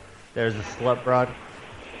year there's a slut broad.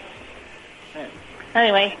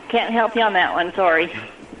 Anyway, can't help you on that one. Sorry.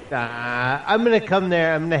 I'm gonna come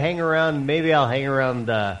there. I'm gonna hang around. Maybe I'll hang around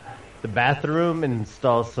the bathroom and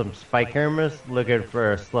install some spy cameras looking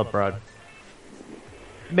for a slut broad.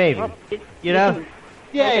 Maybe. Well, you know?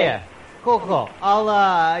 Yeah, okay. yeah. Cool.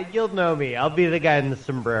 I'll, you'll know me. I'll be the guy in the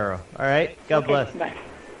sombrero. Alright? God bless. Bye.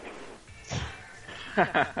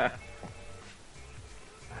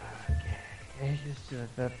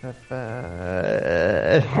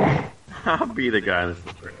 I'll be the guy in the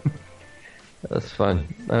sombrero. That's fun.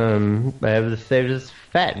 I have this saved as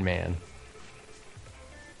Fat Man.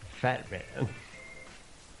 Fat Man.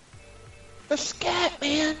 The Scat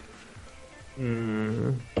Man.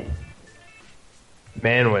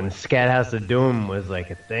 Man, when Scat House of Doom was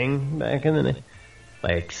like a thing back in the day,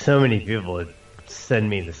 like so many people would send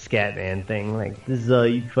me the Scat Man thing. Like, this is all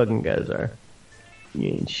you fucking guys are. You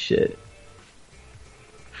ain't shit.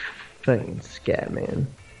 Fucking Scat Man.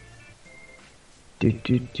 Do.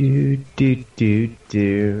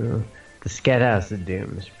 The Scat House of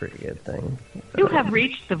Doom is a pretty good thing. You have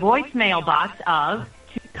reached the voicemail box of...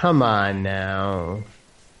 Come on now.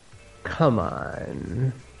 Come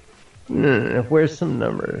on. Where's some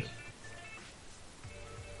numbers?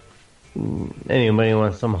 Anybody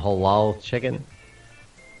want some halal chicken?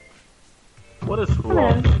 What is Hello.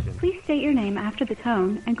 halal chicken? Please state your name after the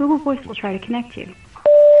tone, and Google Voice will try to connect you.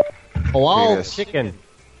 Halal chicken.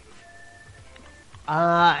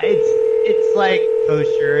 It's like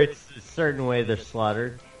kosher. It's a certain way they're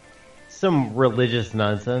slaughtered. Some religious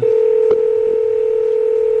nonsense.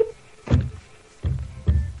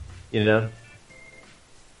 You know?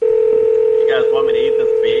 You guys want me to eat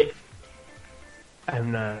this bee? I'm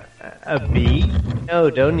not... A bee? No,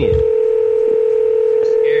 don't eat it. I'm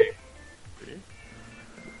scared.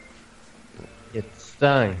 It's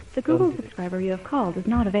stung. The Google subscriber you have called is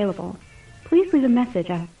not available. Please leave a message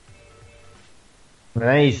after... When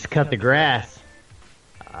I used to cut the grass,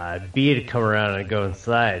 Bee would come around and go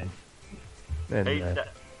inside. And, Hey,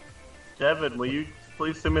 Devin, will you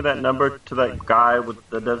please send me that number to that guy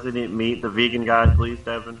that doesn't eat meat, the vegan guy, please,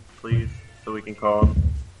 Devin? Please, so we can call him.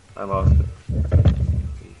 I lost it.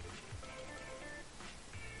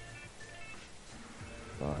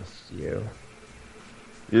 Lost you.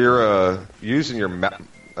 You're using your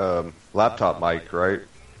laptop mic, right?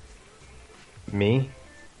 Me?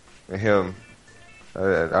 Him. I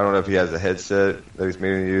don't know if he has a headset that he's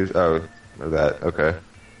meaning to use. Oh, or that. Okay.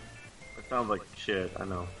 It sounds like shit. I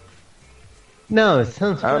know. No, it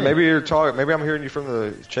sounds fine. Maybe you're talking. Maybe I'm hearing you from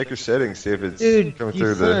the. Check your settings, see if it's coming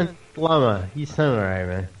through the. Llama, you sound alright,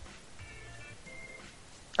 man.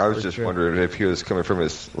 I was just wondering if he was coming from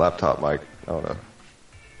his laptop mic. I don't know.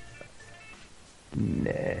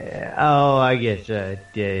 Nah. Oh, I get you.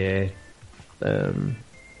 Yeah.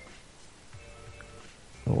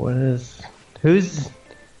 Who's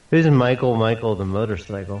Michael the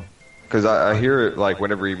motorcycle? Because I hear it like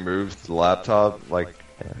whenever he moves the laptop, like,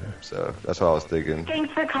 so that's what I was thinking.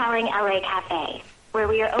 Thanks for calling LA Cafe, where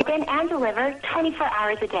we are open and deliver 24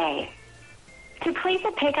 hours a day. To place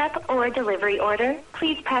a pickup or delivery order,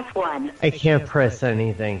 please press 1. I can't press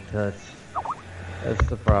anything, that's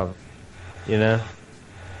the problem. You know?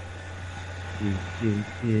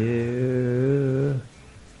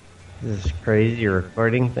 This is crazy. You're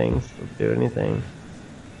recording things. Don't do anything.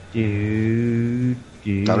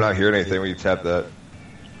 I'm not hearing anything when you tap that.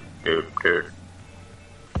 Good.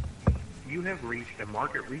 You have reached a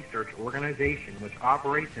market research organization which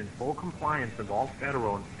operates in full compliance with all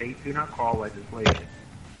federal and state do not call legislation.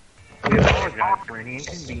 We apologize for any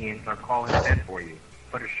inconvenience our call has meant for you,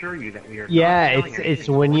 but assure you that we are not it's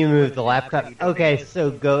when you move the laptop. Okay, so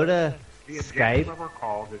go to Skype of our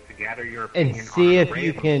calls is to gather your and opinion see on if an array you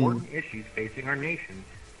of can important issues facing our nation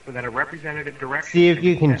so that a representative direction see if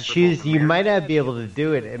you can be sent for choose. both You might not be able to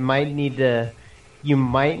do it. You might need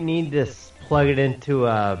to plug it into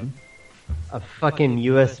a fucking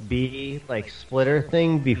USB like splitter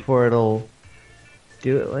thing before it'll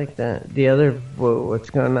do it like that. The other what's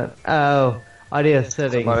going on? Oh, audio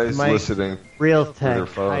settings. Somebody's listening. Realtek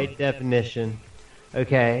high definition.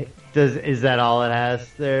 Okay, is that all it has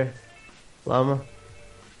there, Llama?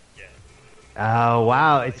 Yeah. Oh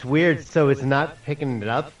wow, it's weird. So it's not picking it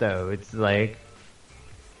up though. It's like,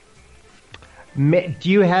 do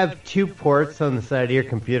you have 2 ports on the side of your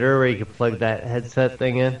computer where you can plug that headset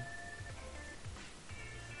thing in?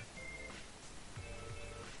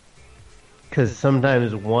 Because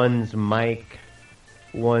sometimes one's mic,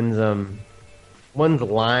 one's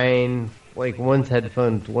line, like one's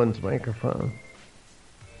headphones, one's microphone.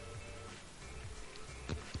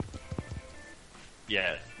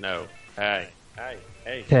 Yes. No. Hey.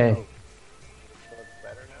 Okay. No. What's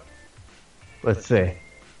better now? Let's see.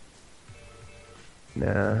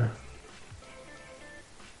 No.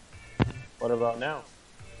 What about now?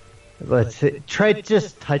 Let's see. Try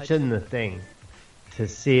just touching the thing to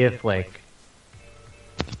see if like.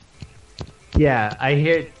 Yeah, I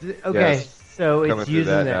hear. Okay, yes. So Coming it's through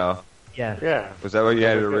using that that now. Yeah. Was that what you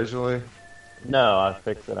had originally? No, I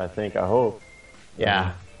fixed it. I hope.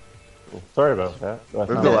 Yeah. Well, sorry about that.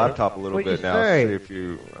 Move the laptop a little bit now. See if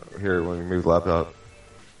you hear it when you move the laptop.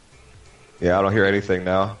 Yeah, I don't hear anything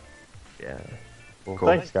now. Yeah. Well, cool.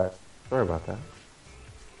 Thanks, guys. Sorry about that.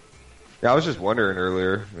 Yeah, I was just wondering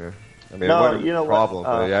earlier. Yeah. I mean, No, it wasn't you know a problem,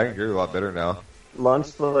 what? but yeah, I can hear you a lot better now.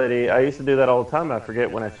 Lunch Lady, I used to do that all the time. I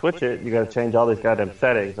forget when I switch it, you got to change all these goddamn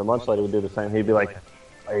settings. And Lunch Lady would do the same. He'd be like,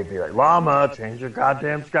 Llama, change your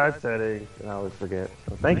goddamn Skype settings. And I always forget.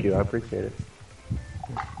 So thank you. I appreciate it.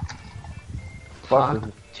 Talk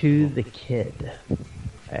to the kid.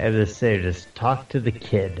 I have to say, just talk to the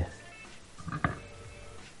kid.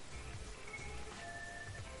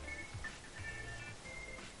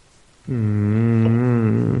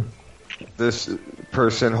 This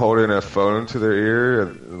person holding a phone to their ear, are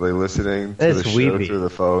they listening to the show through the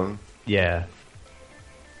phone? Yeah.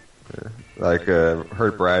 Like,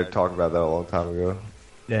 heard Brad talk about that a long time ago.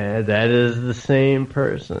 Yeah, that is the same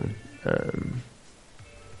person.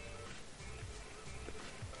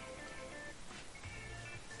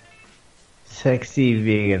 Sexy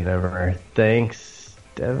vegan number. Thanks,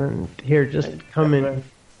 Devin. Here, just come in.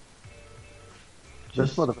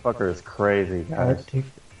 This motherfucker is crazy, guys. Take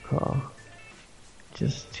the call.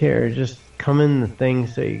 Just come in the thing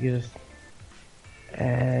so you can just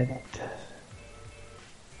add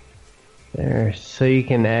there, so you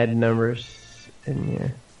can add numbers in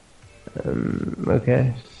here.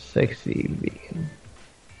 Okay, sexy vegan.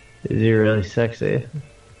 Is he really sexy?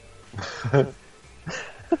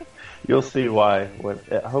 You'll see why.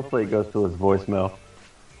 Hopefully it goes to his voicemail.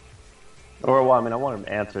 Or, well, I mean, I want him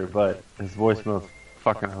to answer, but his voicemail's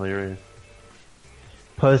fucking hilarious.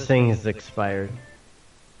 Posting has expired.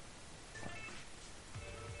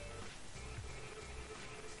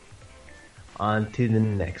 On to the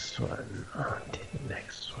next one.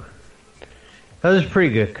 That was a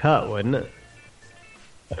pretty good cut, wasn't it?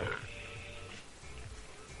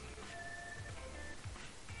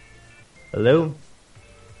 Hello?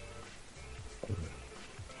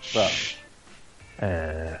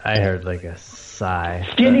 I heard like a sigh.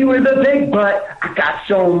 Skinny with a big butt. I got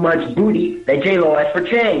so much booty that J-Lo asked for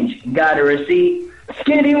change. Got a receipt.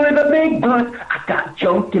 Skinny with a big butt. I got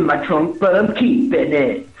junk in my trunk, but I'm keeping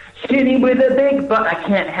it. Skinny with a big butt. I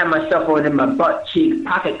can't have my cell phone in my butt cheek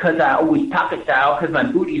pocket because I always pocket style because my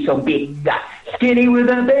booty's so big. Got skinny with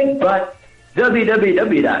a big butt.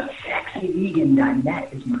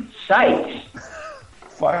 www.sexyvegan.net is my site.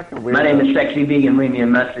 My name is Sexy Vegan. Leave me a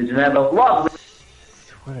message and have a lovely...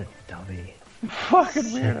 What a dummy. Fucking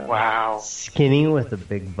weirdo. Wow. Skinny with a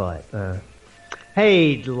big butt.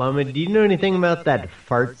 Hey, Llama, do you know anything about that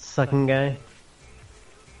fart-sucking guy?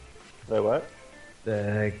 Say what?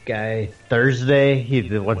 The guy Thursday, he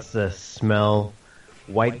wants to smell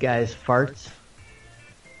white guys' farts.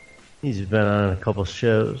 He's been on a couple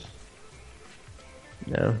shows.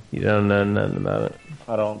 No, you don't know nothing about it.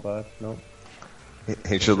 I don't, but no.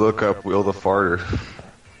 He should look up Will the Farter.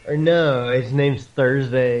 Or no, his name's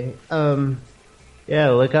Thursday. Yeah,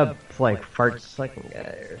 look up like fart sucking guy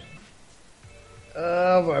or something.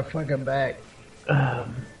 Oh my fucking back.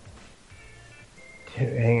 Hang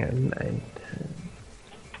on, 9,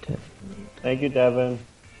 10. Thank you, Devin.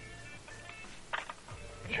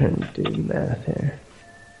 Trying to do math here.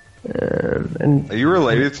 And are you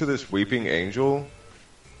related to this weeping angel?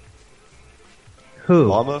 Who?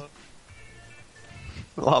 Llama?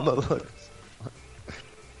 Llama looks.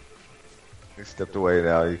 He stepped away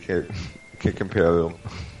now. You can't compare them.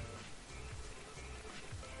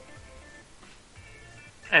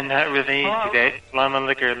 I'm not really into that llama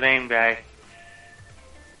liquor lame guy.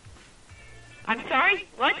 I'm sorry?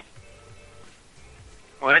 What?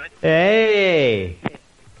 What? Hey!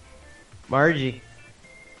 Margie.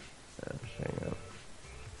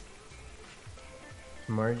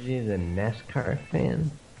 Margie is a NASCAR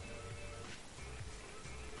fan.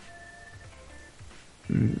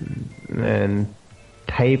 And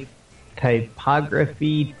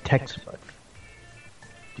typography textbook.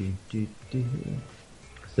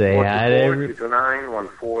 Say hi to every...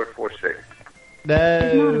 1446. No.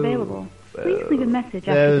 Is not available. Please leave a message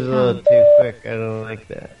That after was a the little tone. too quick. I don't like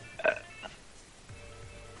that.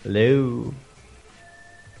 Hello.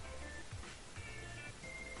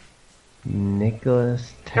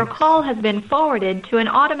 Nicholas. Your call has been forwarded to an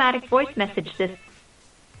automatic voice message system.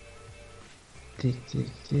 Let's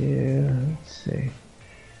see.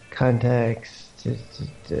 Contacts.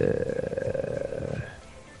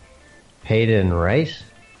 Peyton Rice?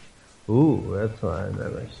 Ooh, that's what I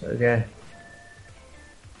remember. Okay.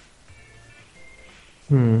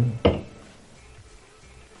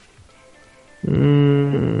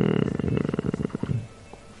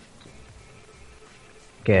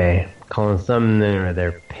 Okay, calling something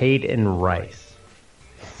there. Peyton Rice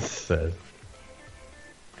says.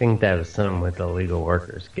 I think that was something with illegal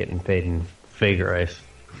workers getting paid in fake rice.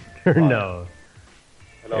 Or no.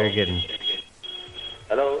 Hello. They're getting.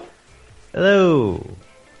 Hello. Hello.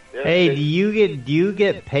 Yes, Hey, yes. do you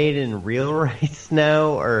get paid in real rice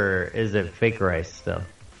now, or is it fake rice still?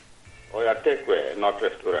 Oh, yeah, takeaway, not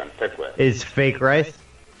restaurant. Takeaway. Is fake rice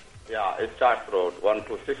Yeah, it's Charles Road,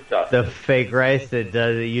 126 Charles. the fake rice that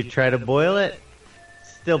you try to boil it?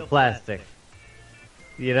 Still plastic.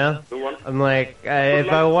 You know? I'm like, if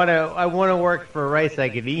I want to work for rice I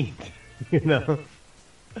can eat. You know?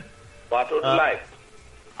 What would you like?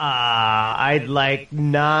 I'd like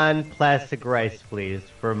non-plastic rice, please,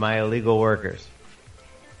 for my illegal workers.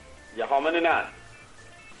 Yeah, how many naan?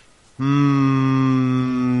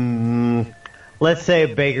 Let's say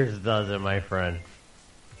a baker's dozen, my friend.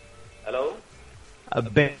 Hello? A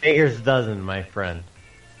baker's dozen, my friend.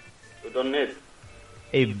 You don't need.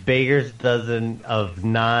 A baker's dozen of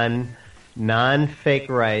non-fake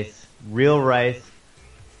rice, real rice,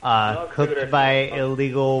 cooked by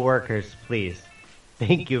illegal workers, please.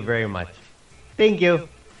 Thank you very much. Thank you.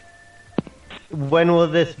 When will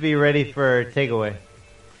this be ready for takeaway?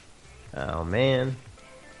 Oh, man.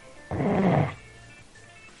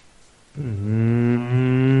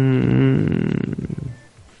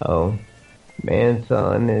 Oh,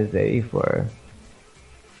 Manson is 84.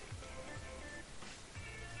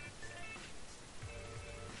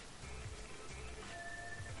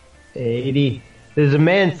 80. There's a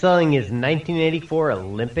man selling his 1984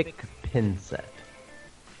 Olympic pin set.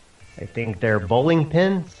 I think they're bowling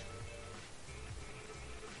pins.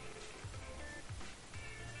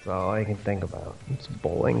 That's all I can think about. It's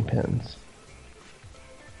bowling pins.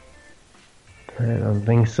 I don't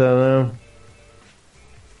think so, though.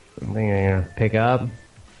 I think I'm gonna pick up.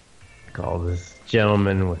 Call this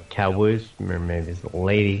gentleman with cowboys, or maybe it's a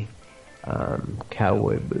lady.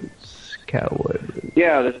 Cowboy boots. Cowboy boots.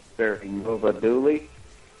 Yeah, this is Barry Nova Dooley.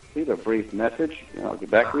 Leave a brief message, and I'll get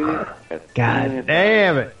back with you. God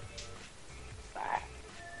damn it.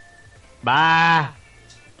 Bye.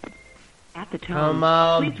 At the tone, Come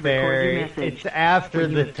on, please record Barry. your message. It's after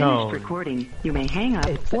when the you tone. Finished recording, you may hang up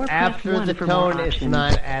It's or press after 1 the for tone. more It's options.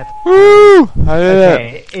 not at. Woo! I did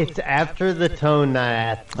Okay, it's after the tone, not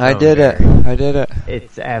at the tone. I did it. Barry. I did it.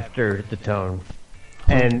 It's after the tone.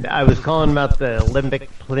 And I was calling about the Olympic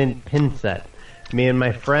pin set. Me and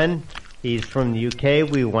my friend, he's from the UK.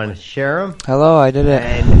 We want to share them. Hello, I did it.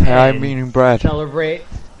 I'm eating bread.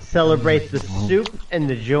 Celebrate the soup and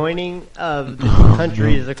the joining of the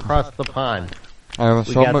countries across the pond. I have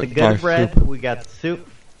We so got much the good bread. soup. We got the soup.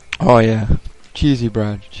 Oh yeah, cheesy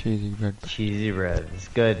bread. Cheesy bread. Cheesy bread. It's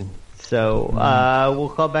good. So we'll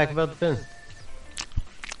call back about the pins.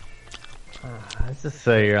 Just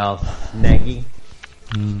so you're all snaggy.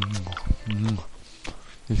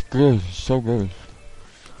 It's good. It's so good.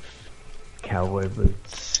 Cowboy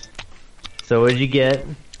boots. So what'd you get?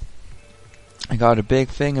 I got a big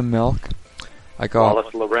thing of milk. I got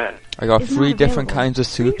Wallace Loren. I got It's 3 not different available. kinds of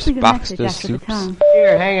soups. Please leave a Baxter's message after the soups. tone.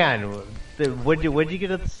 Here, hang on. What'd you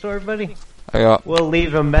get at the store, buddy? I got We'll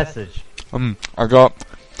leave a message. I got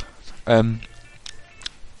a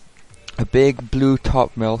big blue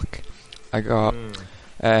top milk. I got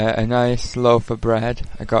a nice loaf of bread.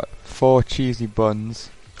 I got 4 cheesy buns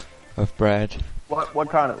of bread. What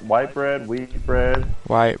kind of white bread, wheat bread?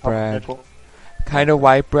 White bread. Pumpernickel? Kind of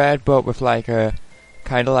white bread, but with like a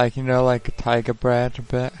kind of like, you know, like a tiger bread a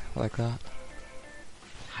bit like that.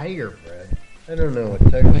 Tiger bread? I don't know what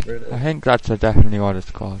tiger bread is. I think that's definitely what it's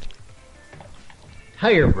called.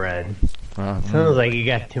 Tiger bread? Uh-huh. Sounds like you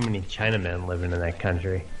got too many Chinamen living in that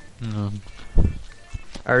country. Mm.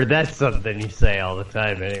 Or that's something you say all the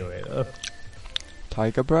time anyway, though.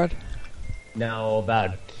 Tiger bread? No,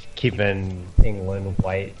 about keeping England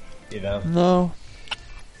white, you know? No.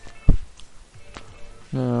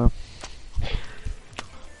 No.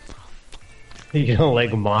 You don't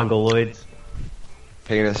like Mongoloids?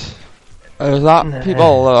 Penis. Is that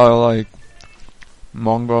people that are like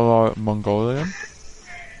Mongolian?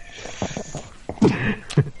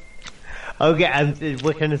 Okay,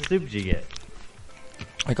 what kind of soup did you get?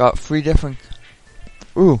 I got 3 different.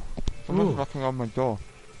 Ooh, someone's knocking on my door.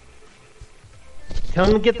 Tell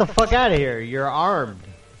him to get the fuck out of here. You're armed.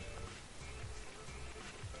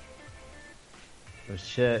 Oh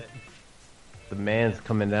shit. The man's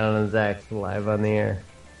coming down on Zach live on the air.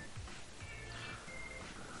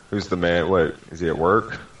 Who's the man? What? Is he at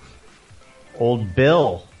work? Old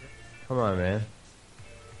Bill. Come on, man.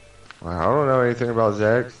 Well, I don't know anything about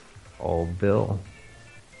Zach. Old Bill.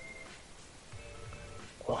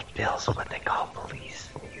 Old Bill's what they call police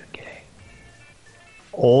in the UK.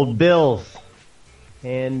 Old Bill's.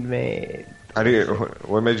 Handmade.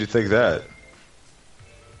 What made you think that?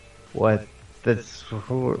 What? That's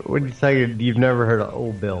what are you talking? You've never heard of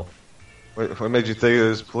Old Bill? What made you think it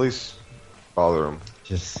was police bother him?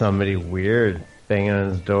 Just somebody weird banging on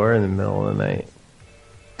his door in the middle of the night.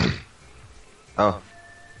 Oh.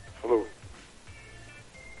 Hello.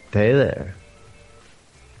 Hey there.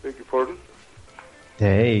 Beg your pardon?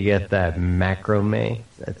 Hey, you got that macrame?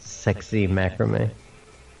 That sexy macrame?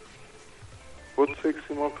 What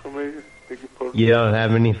sexy macrame? Beg your pardon? You don't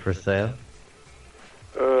have any for sale?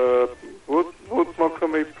 What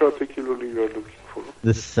macrame particularly you are looking for?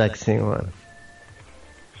 The sexy one.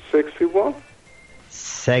 Sexy one?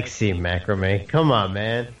 Sexy macrame. Come on,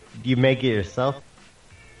 man. Do you make it yourself?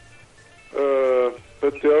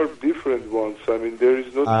 But there are different ones. I mean, there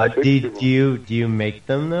is no sexy one. Do you make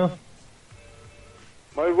them though?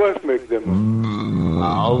 My wife makes them.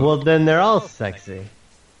 Oh, well then they're all sexy.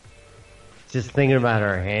 Just thinking about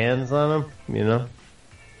her hands on them, you know?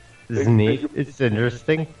 It's neat. It's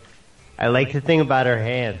interesting. I like to think about her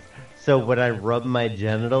hands. So when I rub my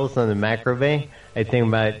genitals on the macrame, I think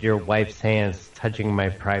about your wife's hands touching my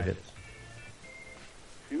privates.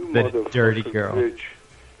 You The motherfucker dirty girl. Bitch.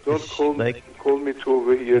 Don't call me to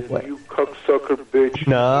over here, you cocksucker bitch.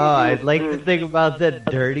 No, I'd like to think about that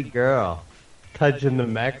dirty girl touching the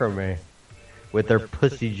macrame with her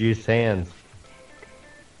pussy juice hands.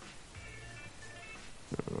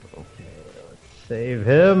 Okay, let's Save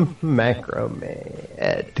him. Macrame.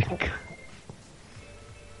 Ed.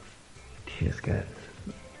 He's got...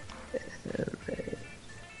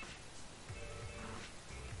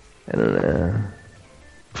 I don't know.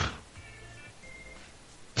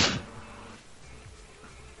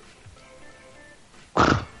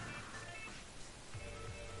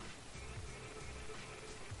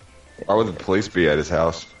 Why would the police be at his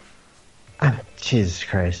house? Jesus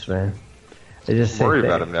Christ, man. I just I'm worried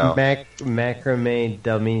about him now. Macrame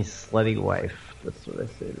dummy slutty wife. That's what I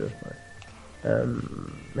say to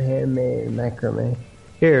my handmade macrame.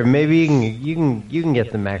 Here, maybe you can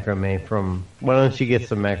get the macrame from. Why don't you get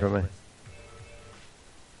some macrame?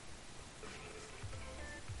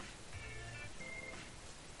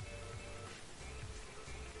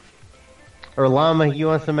 Or Llama, you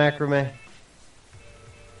want some macrame?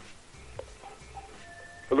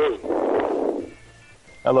 Hello.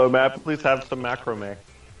 Hello, may I please have some macrame?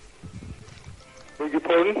 Beg your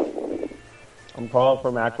pardon? I'm calling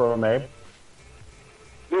for macrame.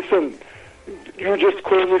 Listen, you just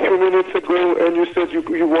called me a few minutes ago and you said you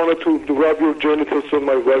wanted to rub your genitals on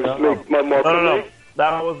my wife's my macrame. No.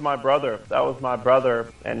 That was my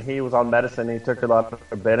brother. And he was on medicine. He took a lot of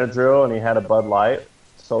Benadryl and he had a Bud Light.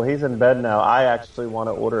 So he's in bed now. I actually want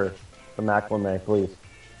to order the macrame, please.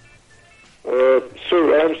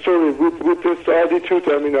 Sir, I'm sorry. With this attitude,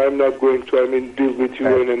 I'm not going to, deal with you.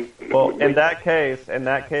 Okay. Well, in that case,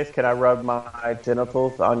 can I rub my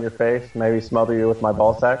genitals on your face? Maybe smother you with my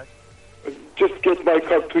ball sack? Just get my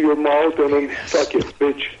cock to your mouth and then suck it,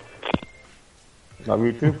 bitch. Love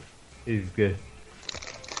you too. He's good.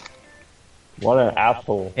 What an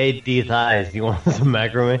asshole. Hey, D-Thighs, you want some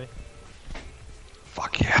macrame?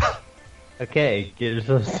 Fuck yeah. Okay, get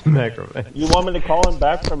yourself some macrame. You want me to call him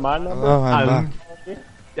back from my number? Oh, I'm back.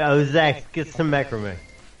 Oh, Zach, get some macrame.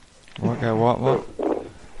 Okay, what?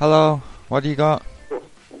 Hello, what do you got?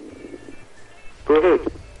 Go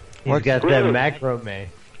ahead. He's got that macrame.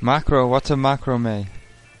 Macro, what's a macrame?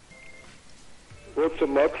 What's a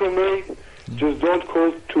macrame? Just don't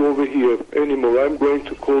call to over here anymore. I'm going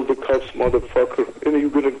to call the cops, motherfucker. And you're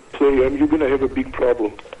going to play, you're going to have a big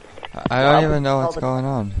problem. I don't even know what's going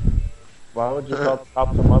on. Why would you call the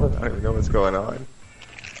cops a motherfucker? I don't even know what's going on.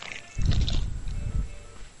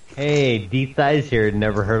 Hey, D-Thighs here.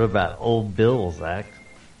 Never heard about Old Bill, Zach.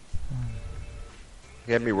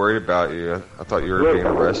 He had me worried about you. I thought you were being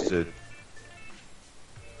arrested.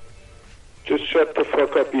 Just shut the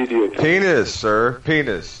fuck up, idiot. Penis, sir.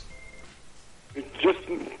 Penis. Just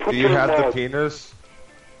put Do you have mouth. the penis?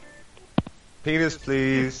 Penis,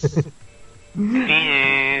 please.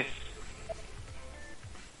 Penis.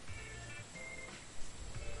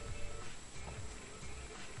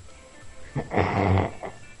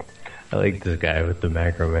 I like this guy with the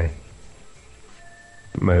macrame.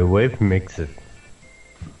 My wife makes it.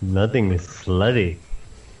 Nothing is slutty.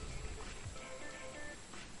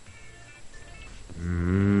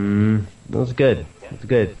 That was good. That's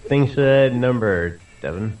good. Thanks for that number,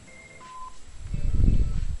 Devin.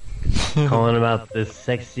 Calling about this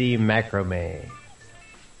sexy macrame.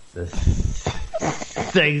 This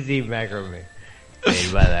sexy macrame.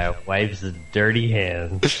 Made by that wife's dirty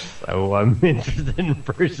hands. So I'm interested in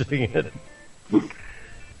pursuing it.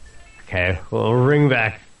 Okay, we'll ring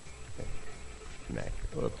back.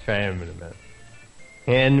 We'll try him in a minute.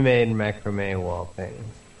 Handmade macrame wall painting.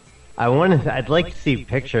 I'd like to see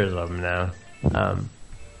pictures of them now.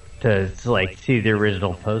 To like see the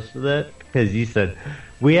original post of it. Because you said,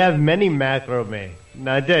 we have many macrame.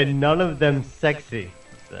 None of them sexy. He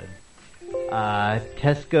said.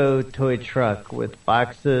 Tesco toy truck with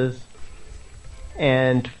boxes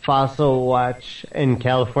and Fossil watch and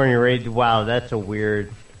California Raid. Wow, that's a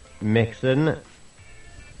weird mix, isn't it?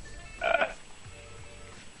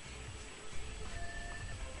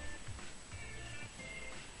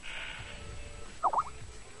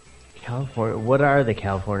 California. What are the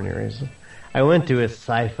California Raisins? I went to a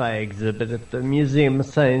sci-fi exhibit at the Museum of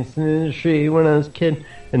Science and Industry when I was a kid,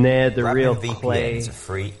 and they had the real clay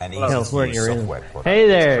California Raisins. Hey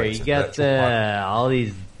there, you got all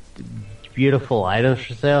these beautiful items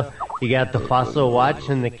for sale. You got the Fossil watch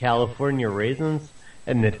and the California Raisins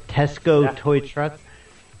and the Tesco toy truck.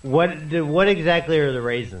 What exactly are the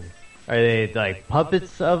raisins? Are they like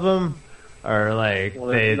puppets of them, or like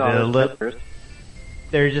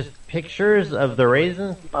they're just pictures of the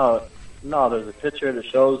raisins? Oh. No, there's a picture that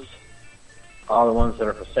shows all the ones that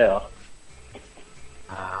are for sale.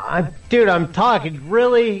 Dude, I'm talking.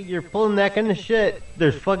 Really? You're pulling that kind of shit?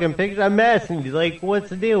 There's fucking pictures? I'm asking you, like,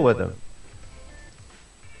 what's the deal with them?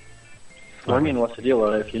 What do you mean, what's the deal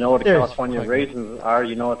with it? If you know what the California raisins are,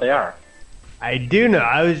 you know what they are. I do know.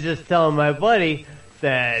 I was just telling my buddy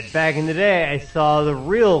that back in the day I saw the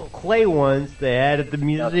real clay ones they had at the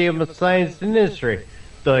Museum of Science and Industry.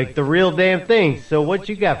 Like the real damn thing. So what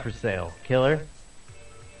you got for sale, Killer?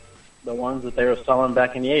 The ones that they were selling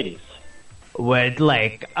back in the 80s. What,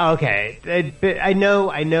 like, okay. I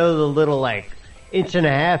know the little, like,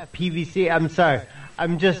 1.5 PVC. I'm sorry.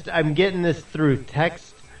 I'm getting this through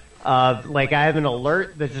text. Like, I have an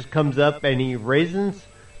alert that just comes up any raisins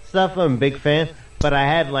stuff. I'm a big fan. But I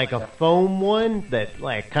had, like, a foam one that,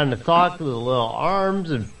 like, kind of talked with little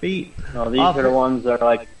arms and feet. No, these are the ones that are,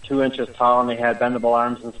 like, 2 inches tall and they had bendable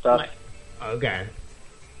arms and stuff. Okay.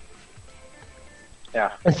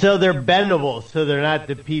 Yeah. And so they're bendable, so they're not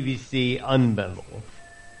the PVC unbendable.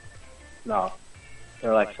 No.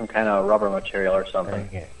 They're like some kind of rubber material or something.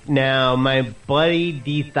 Okay. Now, my buddy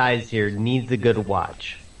D-Thighs here needs a good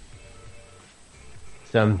watch.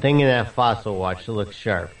 So I'm thinking that Fossil watch looks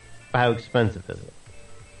sharp. How expensive is it?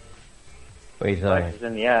 What are you talking? It's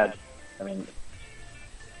in the ad. I mean,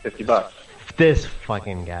 $50. This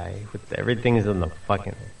fucking guy with everything's in the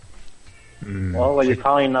fucking. Well, what you're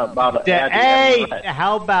calling about an ad? Hey,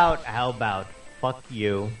 how about fuck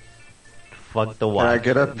you? Fuck the watch. Can I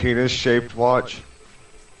get a penis-shaped watch?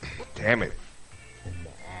 Damn it! An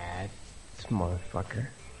ad, this motherfucker.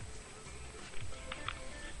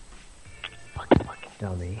 Fucking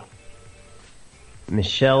dummy.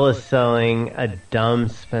 Michelle is selling a dumb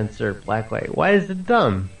Spencer blacklight. Why is it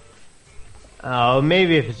dumb? Oh,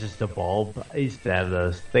 maybe if it's just a bulb. I used to have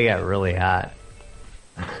those. They got really hot.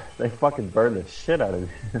 They fucking burn the shit out of you.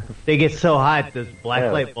 They get so hot, those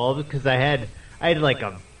blacklight bulbs, because I had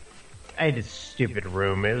a stupid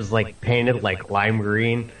room. It was like painted like lime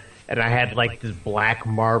green, and I had like this black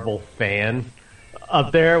marble fan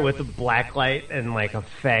up there with a black light and like a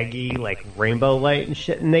faggy like rainbow light and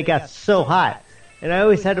shit, and they got so hot. And I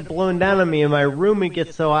always had it blowing down on me in my room. It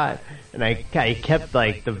gets so hot, and I kept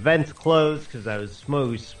like the vents closed because I was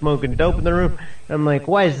smoking dope in the room. And I'm like,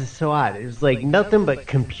 why is this so hot? It was like nothing but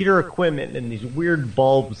computer equipment and these weird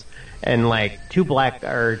bulbs and like two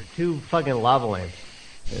fucking lava lamps.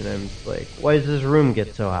 And I'm like, why does this room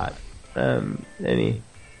get so hot?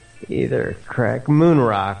 Either crack, moon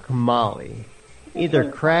rock, Molly,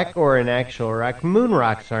 either crack or an actual rock. Moon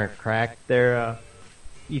rocks aren't crack. They're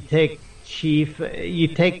you take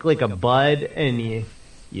like a bud and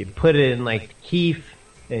you put it in like keef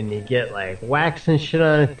and you get like wax and shit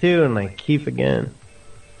on it too and like keef again.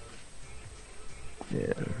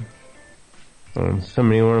 Yeah.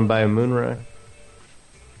 Somebody want to buy a moon rock?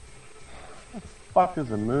 What the fuck is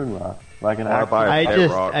a moon rock? Like an I buy a pet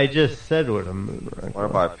rock. I just said what a moon rock is. I want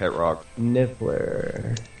to buy a pet rock.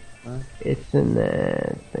 Niffler. Huh? It's in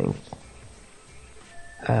that thing.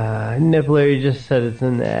 Nibbler, you just said it's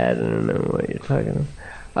in the ad. I don't know what you're talking about.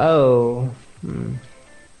 Oh.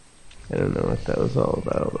 I don't know what that was all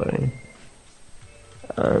about, buddy.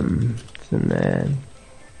 It's in the ad.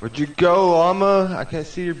 Where'd you go, Alma? I can't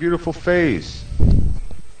see your beautiful face.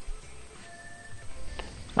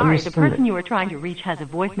 Sorry, the person you were trying to reach has a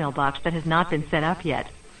voicemail box that has not been set up yet.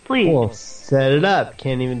 Please. Well, set it up.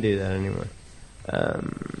 Can't even do that anymore.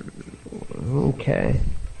 Okay.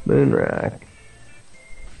 Moonrock.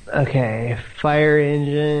 Okay, fire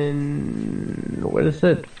engine. What is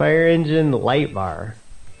it? Fire engine light bar.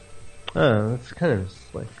 Oh, that's kind of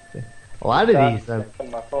slick. A lot of these. On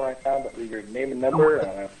my phone right now, but your name and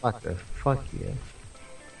number. Fuck you.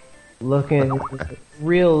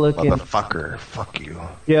 Real looking. Motherfucker, fuck you.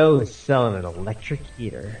 Joe is selling an electric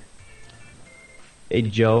heater. Hey,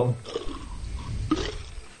 Joe.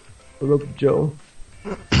 What up, Joe?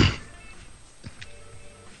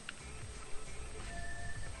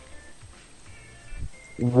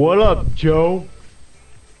 What up, Joe?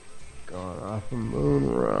 Going off a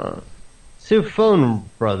moon rock. Super Phone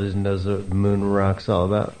Brothers knows what moon rock's all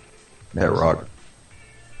about. Pet rock.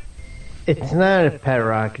 It's not a pet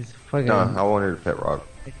rock. It's a fucking. No, I wanted a pet rock.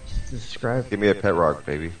 Just describe. Give me a pet rock,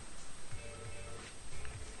 baby.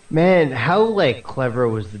 Man, how like clever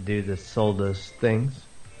was the dude that sold those things,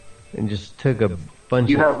 and just took a bunch.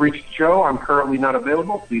 You have reached Joe. I'm currently not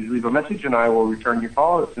available. Please leave a message, and I will return your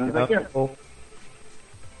call as soon as I can.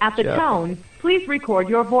 At the tone, please record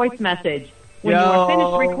your voice message. When you are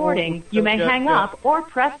finished recording, you may hang up or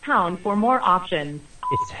press pound for more options.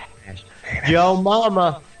 It's Joe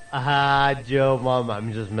Mama. Joe Mama.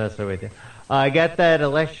 I'm just messing with you. I got that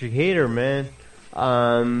electric heater, man.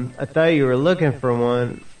 I thought you were looking for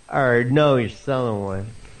one. Or no, you're selling one.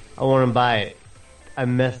 I want to buy it. I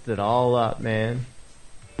messed it all up, man.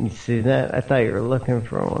 You see that? I thought you were looking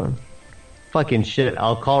for one. Fucking shit.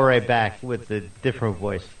 I'll call right back with a different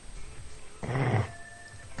voice.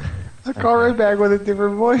 I call right back with a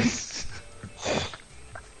different voice.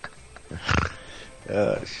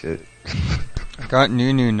 Oh, shit. Got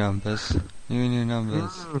new numbers. New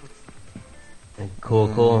numbers.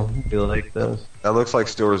 Cool. You like those? That looks like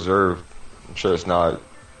still reserved. I'm sure it's not.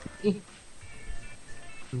 I'm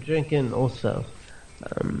drinking also. I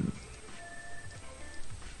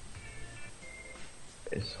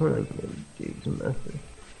just want to do some message.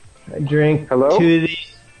 I drank Hello? 2 of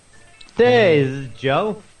these. Hey, is this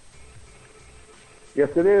Joe? Yes,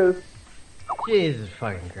 it is. Jesus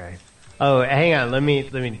fucking Christ. Oh, hang on. Let me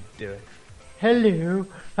do it. Hello,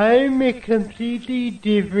 I'm a completely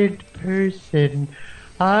different person.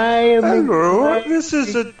 Hello, this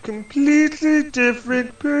is a completely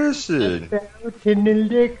different person. About an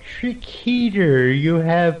electric heater you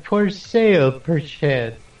have for sale,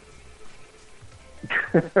 perchance.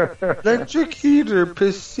 Electric heater,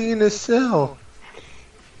 piscina cell.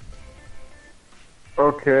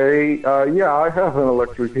 Okay, yeah, I have an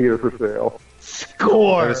electric heater for sale.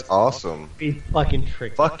 Score! That is awesome. Be fucking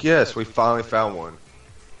tricky. Fuck yes, we finally found one.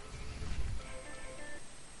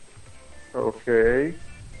 Okay.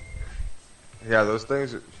 Yeah, those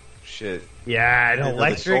things are shit. Yeah, I an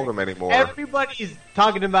electric. They sold them anymore. Everybody's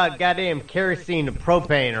talking about goddamn kerosene and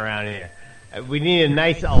propane around here. We need a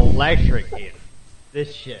nice electric heater.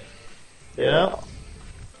 This shit. You know?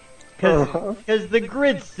 Because the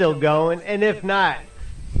grid's still going, and if not,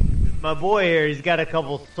 my boy here, he's got a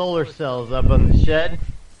couple solar cells up on the shed,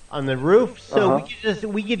 on the roof, so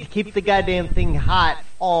we could keep the goddamn thing hot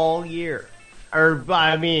all year. Or,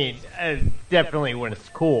 I mean, definitely when it's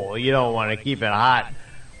cool. You don't want to keep it hot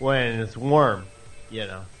when it's warm, you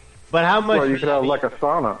know. But how much? Well, you could have like a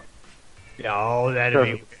sauna. Oh, that'd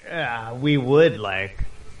be.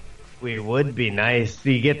 We would be nice.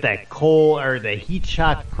 You get that coal or the heat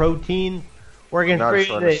shock protein working for you. I'm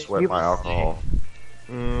not trying to sweat my alcohol.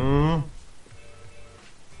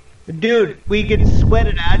 Dude, we could sweat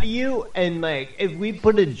it out of you, and like if we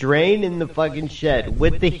put a drain in the fucking shed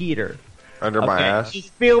with the heater under my ass.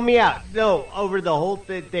 Just feel me out. No, over the whole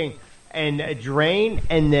thing, and a drain,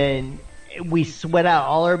 and then we sweat out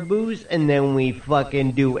all our booze, and then we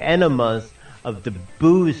fucking do enemas of the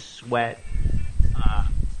booze sweat.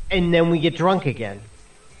 And then we get drunk again.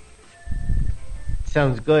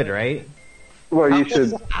 Sounds good, right? Well, you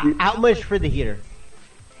should. How much for the heater?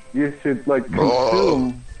 You should like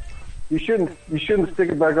consume. You shouldn't stick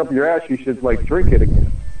it back up your ass. You should like drink it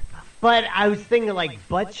again. But I was thinking like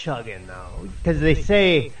butt chugging though, because they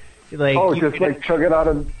say like. Oh, just like chug it out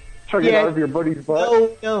of your buddy's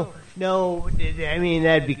butt. No. I mean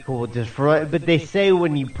that'd be cool just for. But they say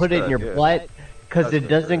when you put it in your butt, because it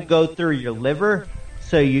doesn't go through your liver.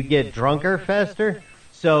 So you get drunker faster.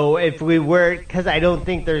 So if we were, because I don't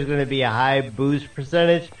think there's going to be a high booze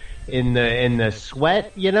percentage in the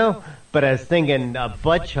sweat, you know. But I was thinking a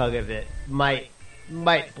butt chug of it might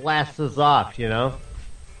blast us off, you know.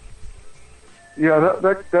 Yeah,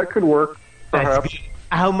 that could work. Perhaps.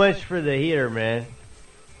 How much for the heater, man?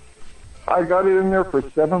 I got it in there for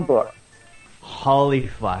 $7. Holy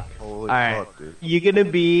fuck! All right, dude. You gonna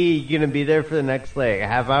be there for the next like a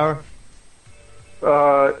half hour?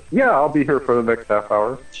 Yeah, I'll be here for the next half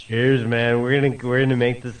hour. Cheers, man. We're gonna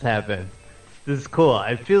make this happen. This is cool.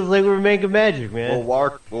 It feels like we're making magic, man.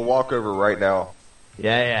 We'll walk over right now.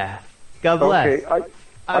 Yeah. God bless. Okay,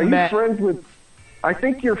 are you friends with? I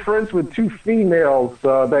think you're friends with 2 females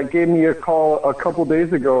that gave me a call a couple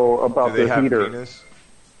days ago about the heater. Penis?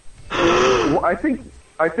 Well, I think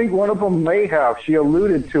one of them may have. She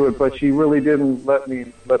alluded to it, but she really didn't let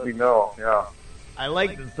me know. Yeah. I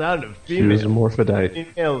like the sound of females. She was a morphodite.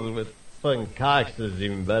 Females with fucking cocks is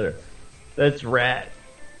even better. That's rad.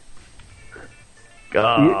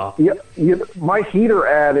 God. Yeah, my heater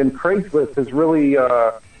ad in Craigslist has really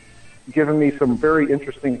given me some very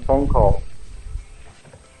interesting phone calls.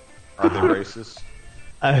 Are they racist?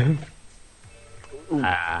 I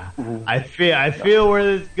feel where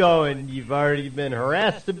this is going. You've already been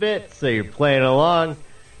harassed a bit, so you're playing along,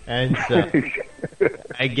 and so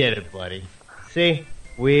I get it, buddy. See,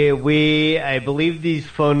 I believe these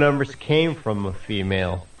phone numbers came from a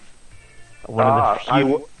female. One of the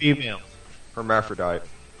few females. Hermaphrodite.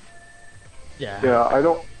 Yeah,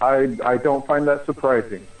 I don't find that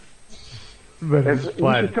surprising. But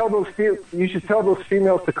you should tell those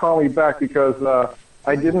females to call me back because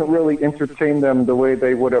I didn't really entertain them the way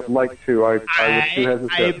they would have liked to. I was too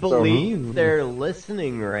hesitant. I believe they're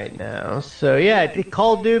listening right now. So yeah,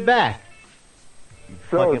 call dude back.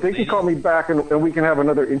 So they can call me back and we can have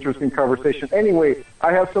another interesting conversation. Anyway,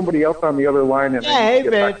 I have somebody else on the other line. And hey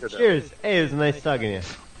man, cheers. Hey, it was nice talking to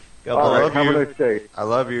you. All right, have a nice day. I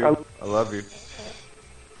love you. I love you.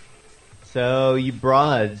 So you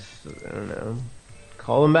broads, I don't know,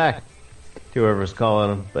 call him back. Whoever's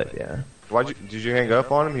calling him, but yeah. Did you hang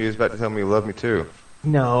up on him? He was about to tell me he loved me too.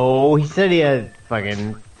 No, he said he had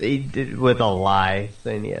he did with a lie,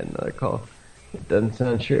 saying he had another call. It doesn't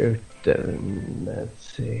sound true.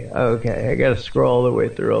 Let's see. Okay, I gotta scroll all the way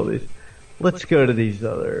through all these. Let's go to these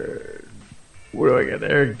other. What do I got?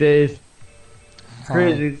 Eric Days.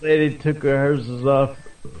 Crazy lady took her houses off.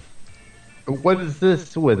 What is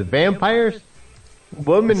this with vampires?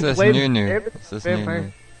 Woman played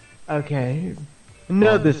vampire. Okay,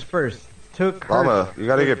 no, this first took her. Mama, you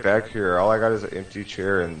gotta get back here. All I got is an empty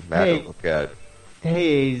chair and map to look at.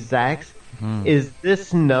 Hey, Zax, is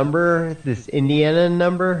this number, this Indiana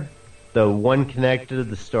number, the one connected to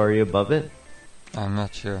the story above it? I'm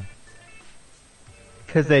not sure.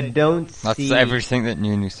 Because I don't That's see... everything that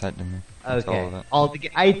Nunu said to me. That's Okay, all of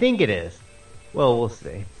it. I think it is. Well, we'll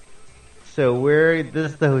see. So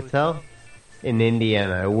this is the hotel in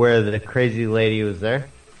Indiana where the crazy lady was there?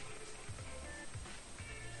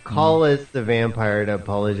 Call us the vampire to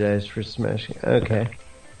apologize for smashing. Okay.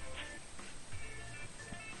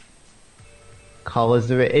 Call us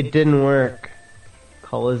it didn't work.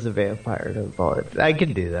 Call us a vampire to apologize. I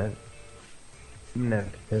could do that. No,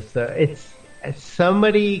 it's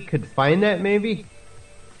somebody could find that maybe.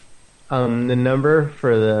 The number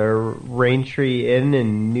for the Raintree Inn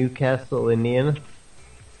in Newcastle, Indiana.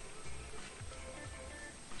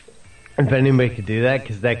 If anybody could do that,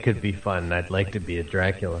 because that could be fun. I'd like to be a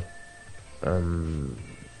Dracula.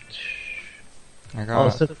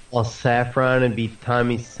 Also call Saffron and be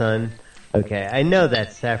Tommy's son. Okay, I know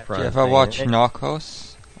that Saffron. Do you ever watch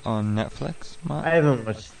Narcos on Netflix, Matt? I haven't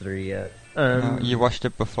watched 3 yet. No, you watched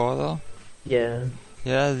it before though? Yeah.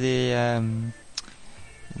 Yeah,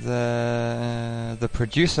 the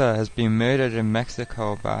producer has been murdered in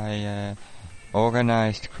Mexico by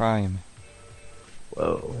organized crime.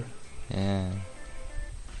 Whoa. Yeah.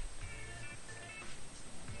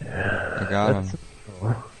 They got him.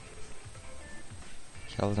 Cool.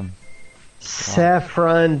 Killed him.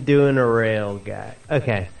 Saffron doing a rail guy.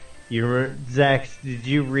 Okay. You remember, Zach, did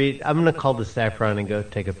you read... I'm going to call the Saffron and go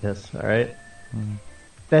take a piss, alright?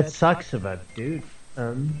 That sucks about dude.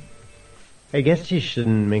 I guess you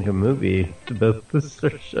shouldn't make a movie about this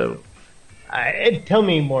show. Tell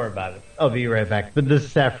me more about it. I'll be right back. But this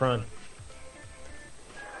is Saffron.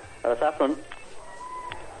 Saffron.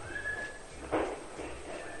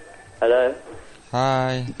 Hello.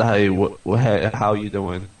 Hi. Hi. How you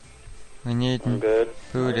doing? We need good.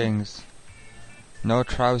 foodings. No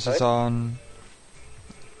trousers on.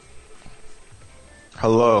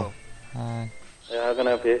 Hello. Hi. Yeah, how can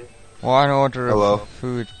I help you? One order of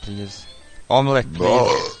food, please. Omelette,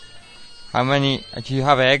 please. How many? Do you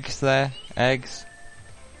have eggs there? Eggs?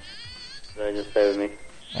 So just stay with me.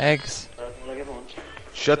 Eggs?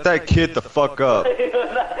 Shut that kid the fuck up.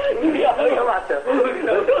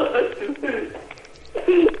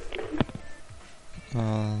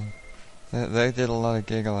 They did a lot of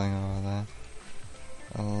giggling over there.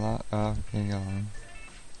 A lot of giggling.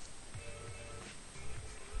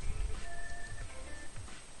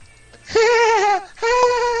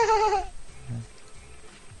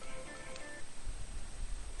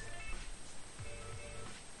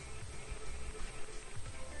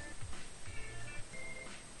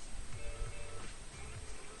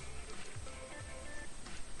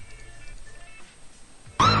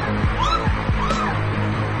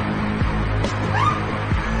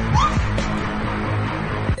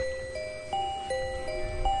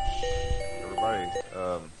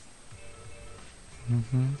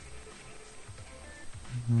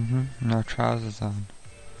 No trousers on.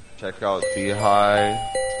 Check out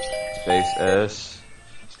D-High Space S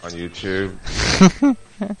on YouTube.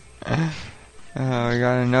 We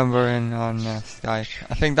got a number in on Skype.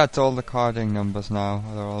 I think that's all the carding numbers now.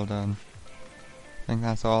 They're all done. I think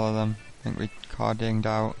that's all of them. I think we cardinged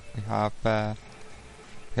out. We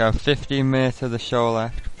have 15 minutes of the show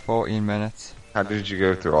left. 14 minutes. How did you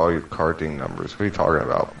go through all your carding numbers? What are you talking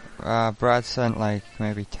about? Brad sent like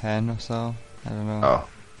maybe 10 or so. I don't know. Oh.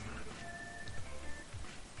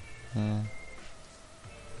 Yeah.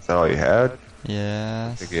 Is that all you had?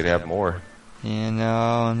 Yes. I think you'd have more. You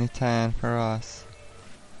know, only 10 for us.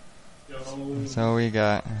 So we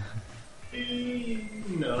got. We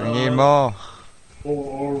need more.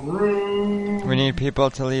 We need people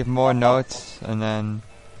to leave more notes, and then.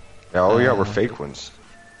 Yeah, all we got were fake ones.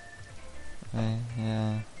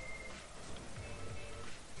 Yeah.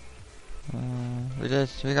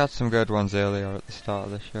 We got some good ones earlier at the start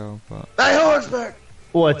of the show, but. Hey, Horseback!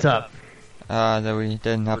 What's up? That we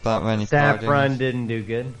didn't have that many Saffron cardings. didn't do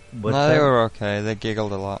good. No, they were okay. They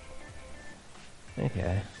giggled a lot.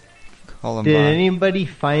 Okay. Call him Did back. anybody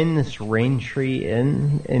find this Rain Tree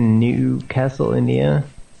Inn in Newcastle, Indiana?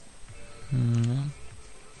 No.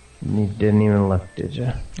 You didn't even look, did you?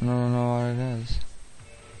 I don't know what it is.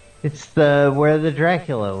 It's where the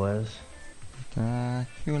Dracula was.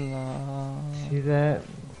 Dracula. See that?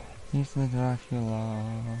 He's the Dracula.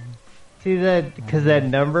 See that? Because that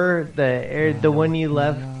number, the one you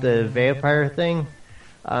left, the vampire thing,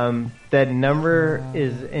 that number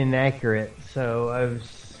is inaccurate. So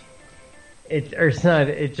it's not.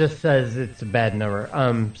 It just says it's a bad number.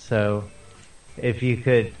 So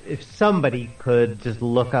if somebody could just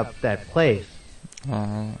look up that place,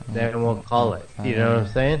 then we'll call it. You know what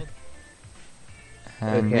I'm saying?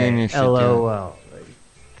 Okay. LOL.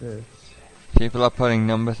 People are putting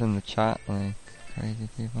numbers in the chat like crazy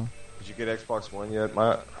people. Did you get Xbox One yet,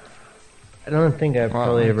 Matt? I don't think I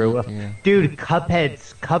probably ever will. Dude,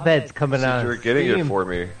 Cuphead's coming out. You were getting it for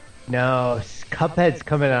me. No, Cuphead's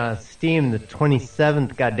coming out on Steam the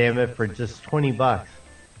 27th. Goddammit, for just $20.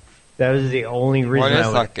 That was the only reason I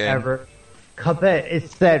would ever. Cuphead,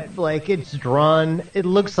 it's that it's drawn. It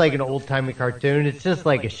looks like an old timey cartoon. It's just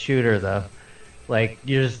like a shooter though. Like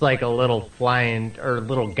you're just like a little flying or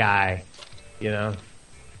little guy, you know.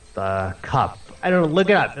 The Cup. I don't know. Look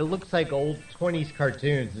it up. It looks like old 20s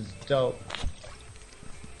cartoons. It's dope.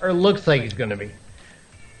 Or it looks like it's gonna be.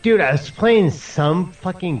 Dude, I was playing some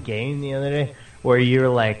fucking game the other day where you're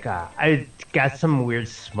like, I got some weird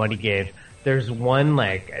smutty game. There's one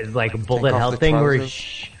it's like a bullet hell thing where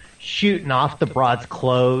he's shooting off the broad's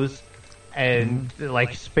clothes and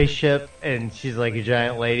like spaceship, and she's like a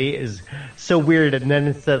giant lady. Is so weird. And then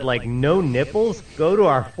it said no nipples. Go to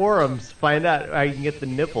our forums, find out how you can get the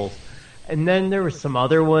nipples. And then there was some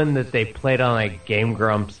other one that they played on Game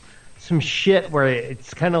Grumps. Some shit where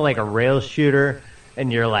it's kind of like a rail shooter,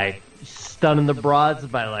 and you're stunning the broads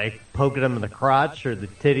by poking them in the crotch or the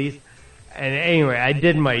titties. And anyway, I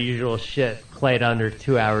did my usual shit, played under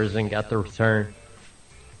 2 hours and got the return.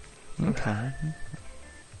 Okay.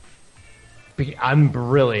 I'm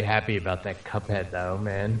really happy about that Cuphead though,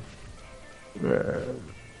 man.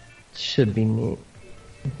 Should be neat.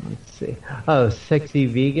 Let's see. Oh, Sexy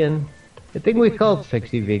Vegan. I think we called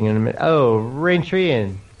Sexy Vegan in a minute. Oh, Rain Tree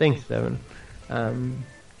Inn. Thanks, Devin. I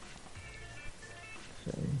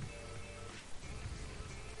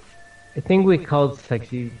think we called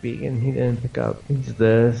Sexy Vegan. He didn't pick up. He's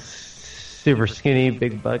the super skinny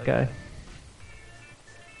big butt guy.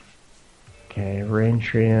 Okay, Rain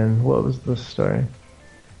Tree Inn. What was the story?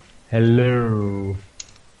 Hello.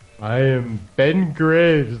 I am Ben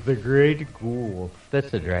Graves, the Great Ghoul.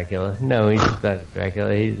 That's a Dracula. No, he's not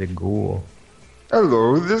Dracula. He's a ghoul.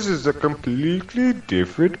 Hello, this is a completely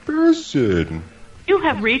different person. You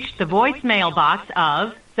have reached the voicemail box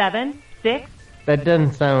of 76. That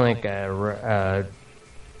doesn't sound like a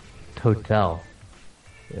hotel,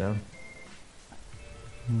 you know?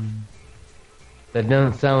 That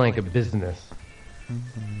doesn't sound like a business.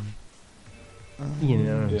 You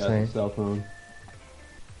know what I'm saying? Cell phone.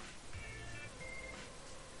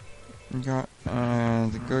 You got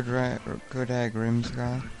the Good Egg Rims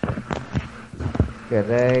guy.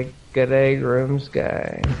 Good egg Rims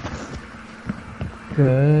guy.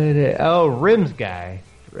 Oh, Rims guy.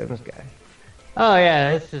 Oh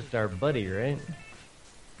yeah, that's just our buddy, right?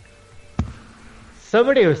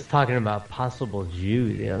 Somebody was talking about Possible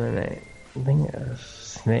Jew the other night. I think it was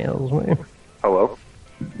Snail's name. Hello?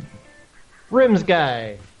 Rims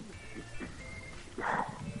guy.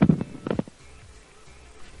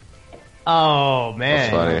 Oh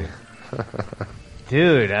man. That's funny.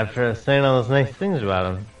 Dude, after saying all those nice things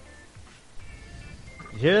about him.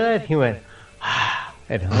 Did you hear that? He went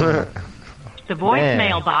at home. The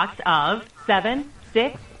voicemail box of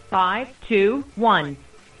 76521.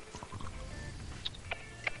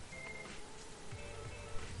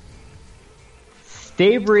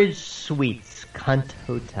 Staybridge Suites Cunt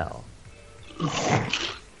Hotel. Is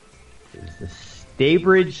the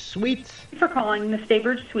Staybridge Suites? Thank you for calling the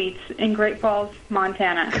Staybridge Suites in Great Falls,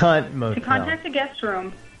 Montana. Cunt Motel. To contact a guest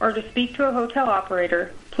room or to speak to a hotel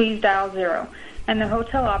operator, please dial 0, and the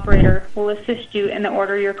hotel operator will assist you in the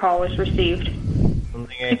order your call was received.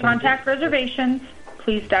 To contact reservations,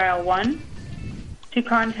 please dial 1. To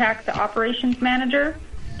contact the operations manager,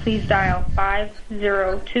 please dial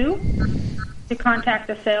 502. To contact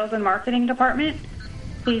the sales and marketing department,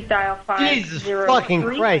 please dial 503. Jesus fucking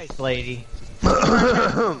Christ, lady.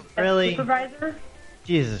 Really? Supervisor?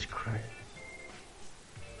 Jesus Christ.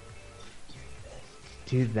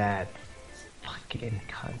 Do that. Fucking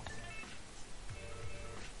cunt.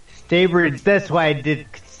 Staybridge, that's why I did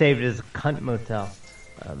save it as a cunt motel.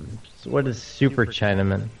 So what is Super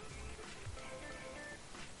Chinaman?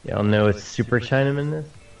 Y'all know what Super Chinaman is?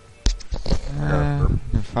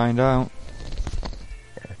 We'll find out.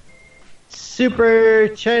 Super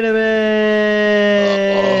Chinaman!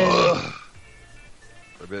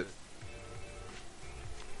 A bit.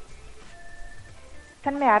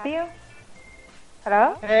 Can I help you?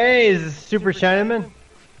 Hello? Hey, is this Super Chinaman?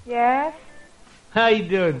 Yes? How you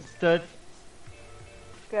doing, stud?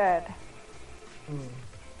 Good.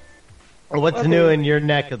 What's new in your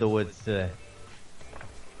neck of the woods today?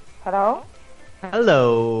 Hello?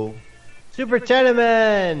 Hello. Super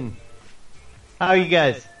Chinaman! How are you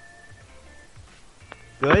guys?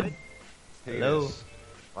 Good? Hello.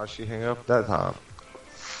 Why'd she hang up that time?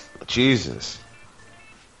 Jesus.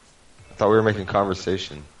 I thought we were making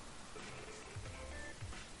conversation.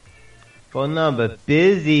 Phone number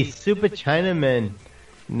busy. Super Chinaman.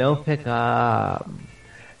 No pickup.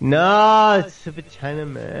 No, Super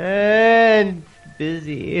Chinaman.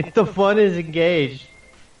 Busy. If the phone is engaged.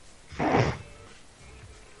 And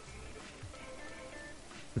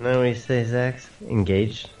then we say Zach's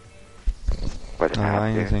engaged. What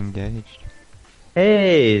line is engaged.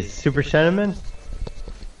 Hey, Super Chinaman.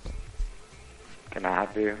 Can I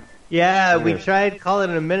help you? Yeah, we tried calling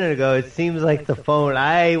a minute ago. It seems like the phone,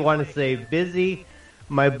 I want to say busy.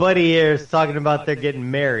 My buddy here is talking about they're getting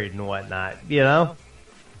married and whatnot, you know?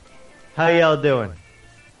 How y'all doing?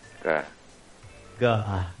 Good.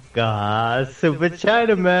 Super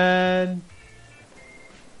Chinaman.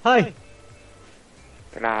 Hi.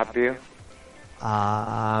 Can I help you?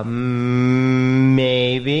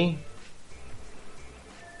 Maybe.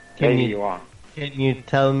 Maybe you want. Can you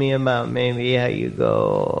tell me about maybe how you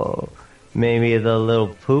go? Maybe the little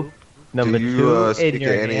poop number Do you, 2 speak in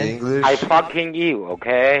your any hand? English? I fucking you,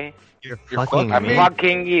 okay? You're fucking I'm me.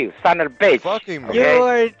 fucking you, son of a bitch. Fucking me.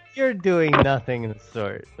 Okay? You're doing nothing of the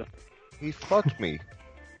sort. He fucked me.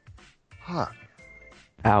 Huh.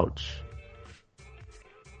 Ouch.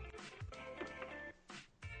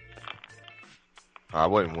 I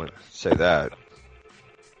wouldn't want to say that.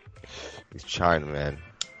 He's Chinaman.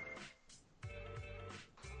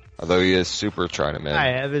 Although he is Super Chinaman.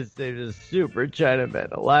 I have it saved as Super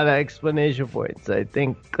Chinaman. A lot of explanation points. I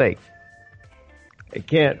think, like, I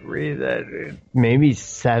can't read that. Maybe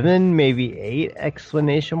 7, maybe 8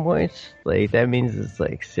 explanation points. Like, that means it's,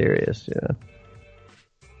 like, serious, you know?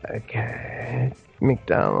 Okay.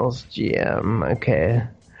 McDonald's GM. Okay.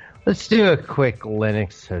 Let's do a quick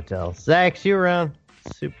Linux hotel. Zach, you around?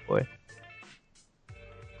 Soup boy.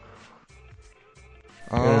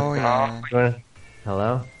 Oh, yeah.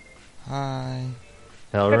 Hello? Hi.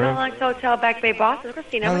 Hotel Good room? Linux Hotel, Back Bay, Boston.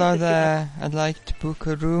 Christina. Hello what is this there. I'd like to book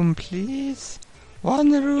a room, please.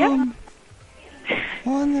 One room.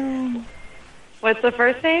 One room. What's the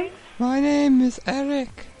first name? My name is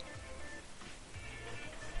Eric.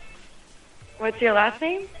 What's your last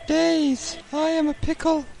name? Days. I am a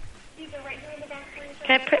pickle.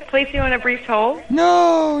 Can I place you on a brief hold?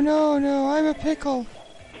 No, I'm a pickle.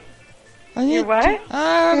 You what?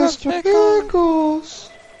 I'm a pickle. Pickles.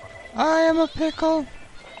 I am a pickle.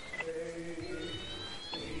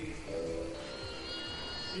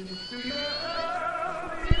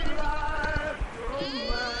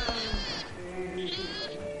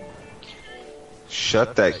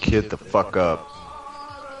 Shut that kid the fuck up.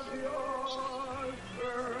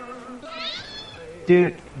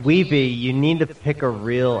 Dude, Weepy, you need to pick a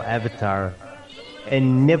real avatar.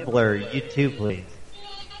 And Nibbler, you too, please.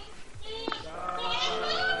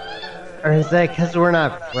 Or is that because we're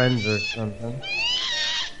not friends or something?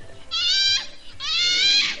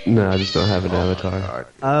 No, I just don't have an avatar.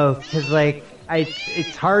 Oh, because, like,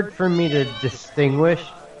 it's hard for me to distinguish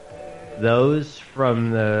those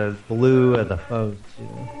from the blue of the phones, you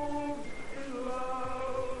know?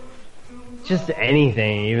 Just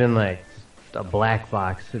anything, even, like, a black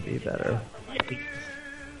box would be better.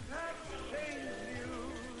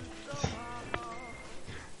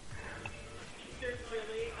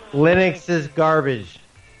 Linux is garbage.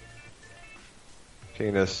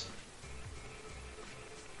 Penis.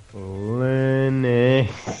 Linux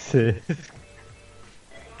is...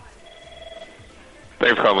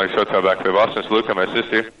 Thanks for calling Hotel Back Bay, Boston. It's Luke. Can I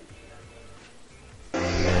assist you?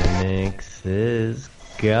 Linux is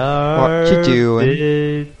garbage. What you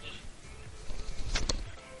doing?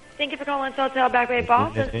 Thank you for calling Hotel Back Bay,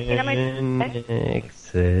 Boston.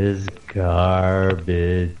 Linux is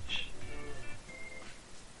garbage.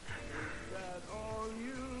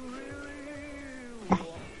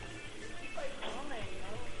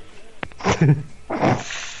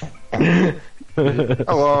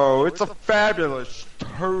 Hello, it's a fabulous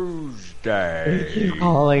Tuesday. Keep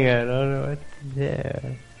calling it. I don't know what to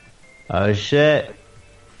do. Oh shit.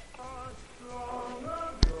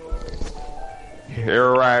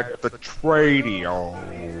 here at the Tradio.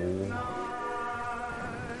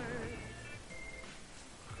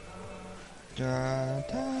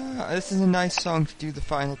 This is a nice song to do the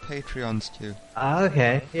final Patreons to.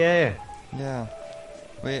 Okay, yeah.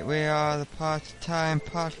 We are the Part-Time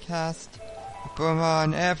Podcast. We come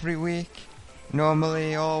on every week.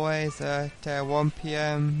 Normally, always at 1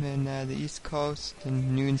 p.m. in the East Coast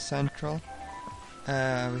and noon Central. We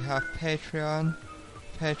have Patreon.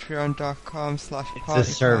 Patreon.com/partytime. It's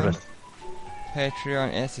a service.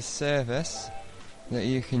 Patreon is a service that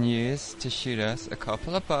you can use to shoot us a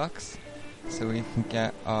couple of bucks so we can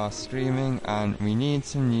get our streaming, and we need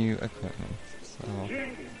some new equipment. So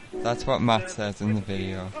that's what Matt says in the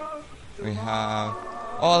video. We have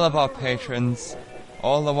all of our patrons,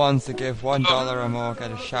 all the ones that give $1 or more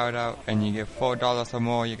get a shout out, and you give $4 or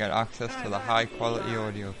more you get access to the high quality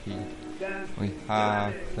audio feed. We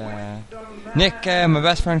have Nick, my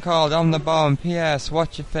best friend called On the Bomb, PS,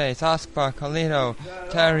 Watch Your Face, Askbar, Carlito,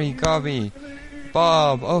 Terry, Gobby,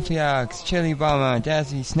 Bob, Ophiax, Chili Bomber,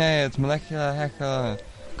 Desi, Snails, Molecular Heckler,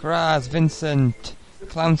 Graz, Vincent,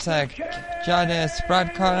 Clamsec, Jadis,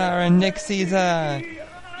 Brad Connor, and Nick Caesar.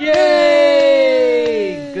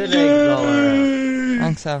 Yay! Good eggs all around.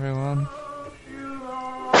 Thanks, everyone.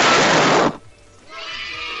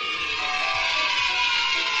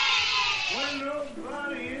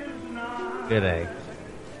 Good egg.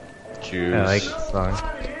 Cheers. I like the song.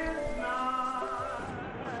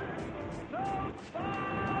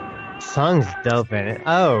 Song's dope, ain't it?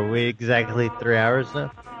 Oh, are we exactly 3 hours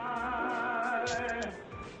now?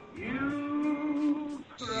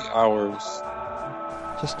 Hours.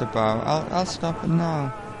 Just about. I'll stop it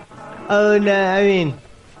now. Oh no, I mean,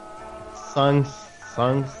 songs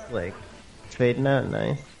like fading out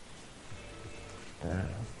nice.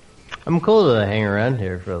 I'm cool to hang around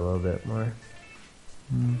here for a little bit more.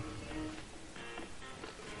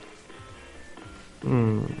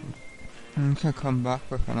 You can come back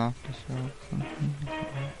with an after show or something.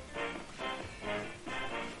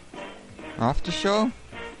 After show?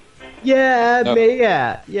 Yeah,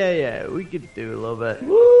 yeah, we could do a little bit.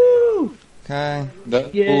 Woo! Okay.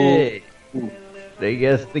 Yay! I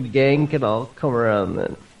guess the gang can all come around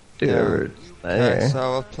then. Okay,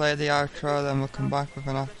 so we'll play the outro, then we'll come back with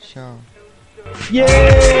an after show. Yay!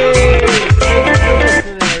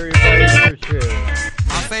 Everybody, for sure.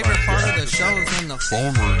 My favorite part of the show is when the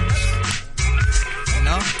phone rings. You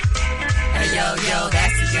know? Hey yo,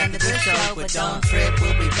 that's the end of the show, but don't trip,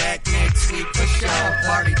 we'll be back next week for sure.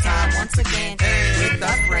 Party time once again with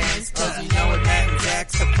our friends, cause you know it Matt and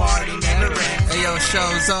Jack's, the party never ends. Hey yo,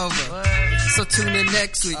 show's over. So tune in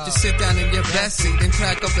next week, just sit down in your best seat and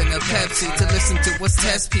crack open a Pepsi to listen to what's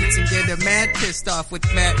Test Beats and get a mad pissed off with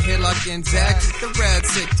Matt, Hillock, and Zach with the Rad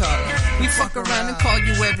Sick Talk. We fuck around and call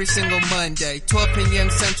you every single Monday, 12 p.m.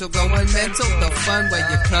 Central, going mental, the fun way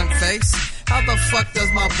you cunt face. How the fuck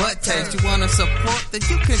does my butt taste? You wanna support? Then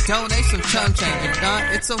you can donate some chum change. If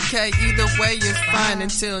not, it's okay, either way is fine.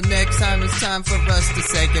 Until next time, it's time for us to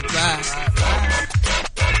say goodbye.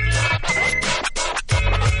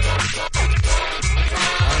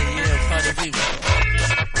 Yeah, party people.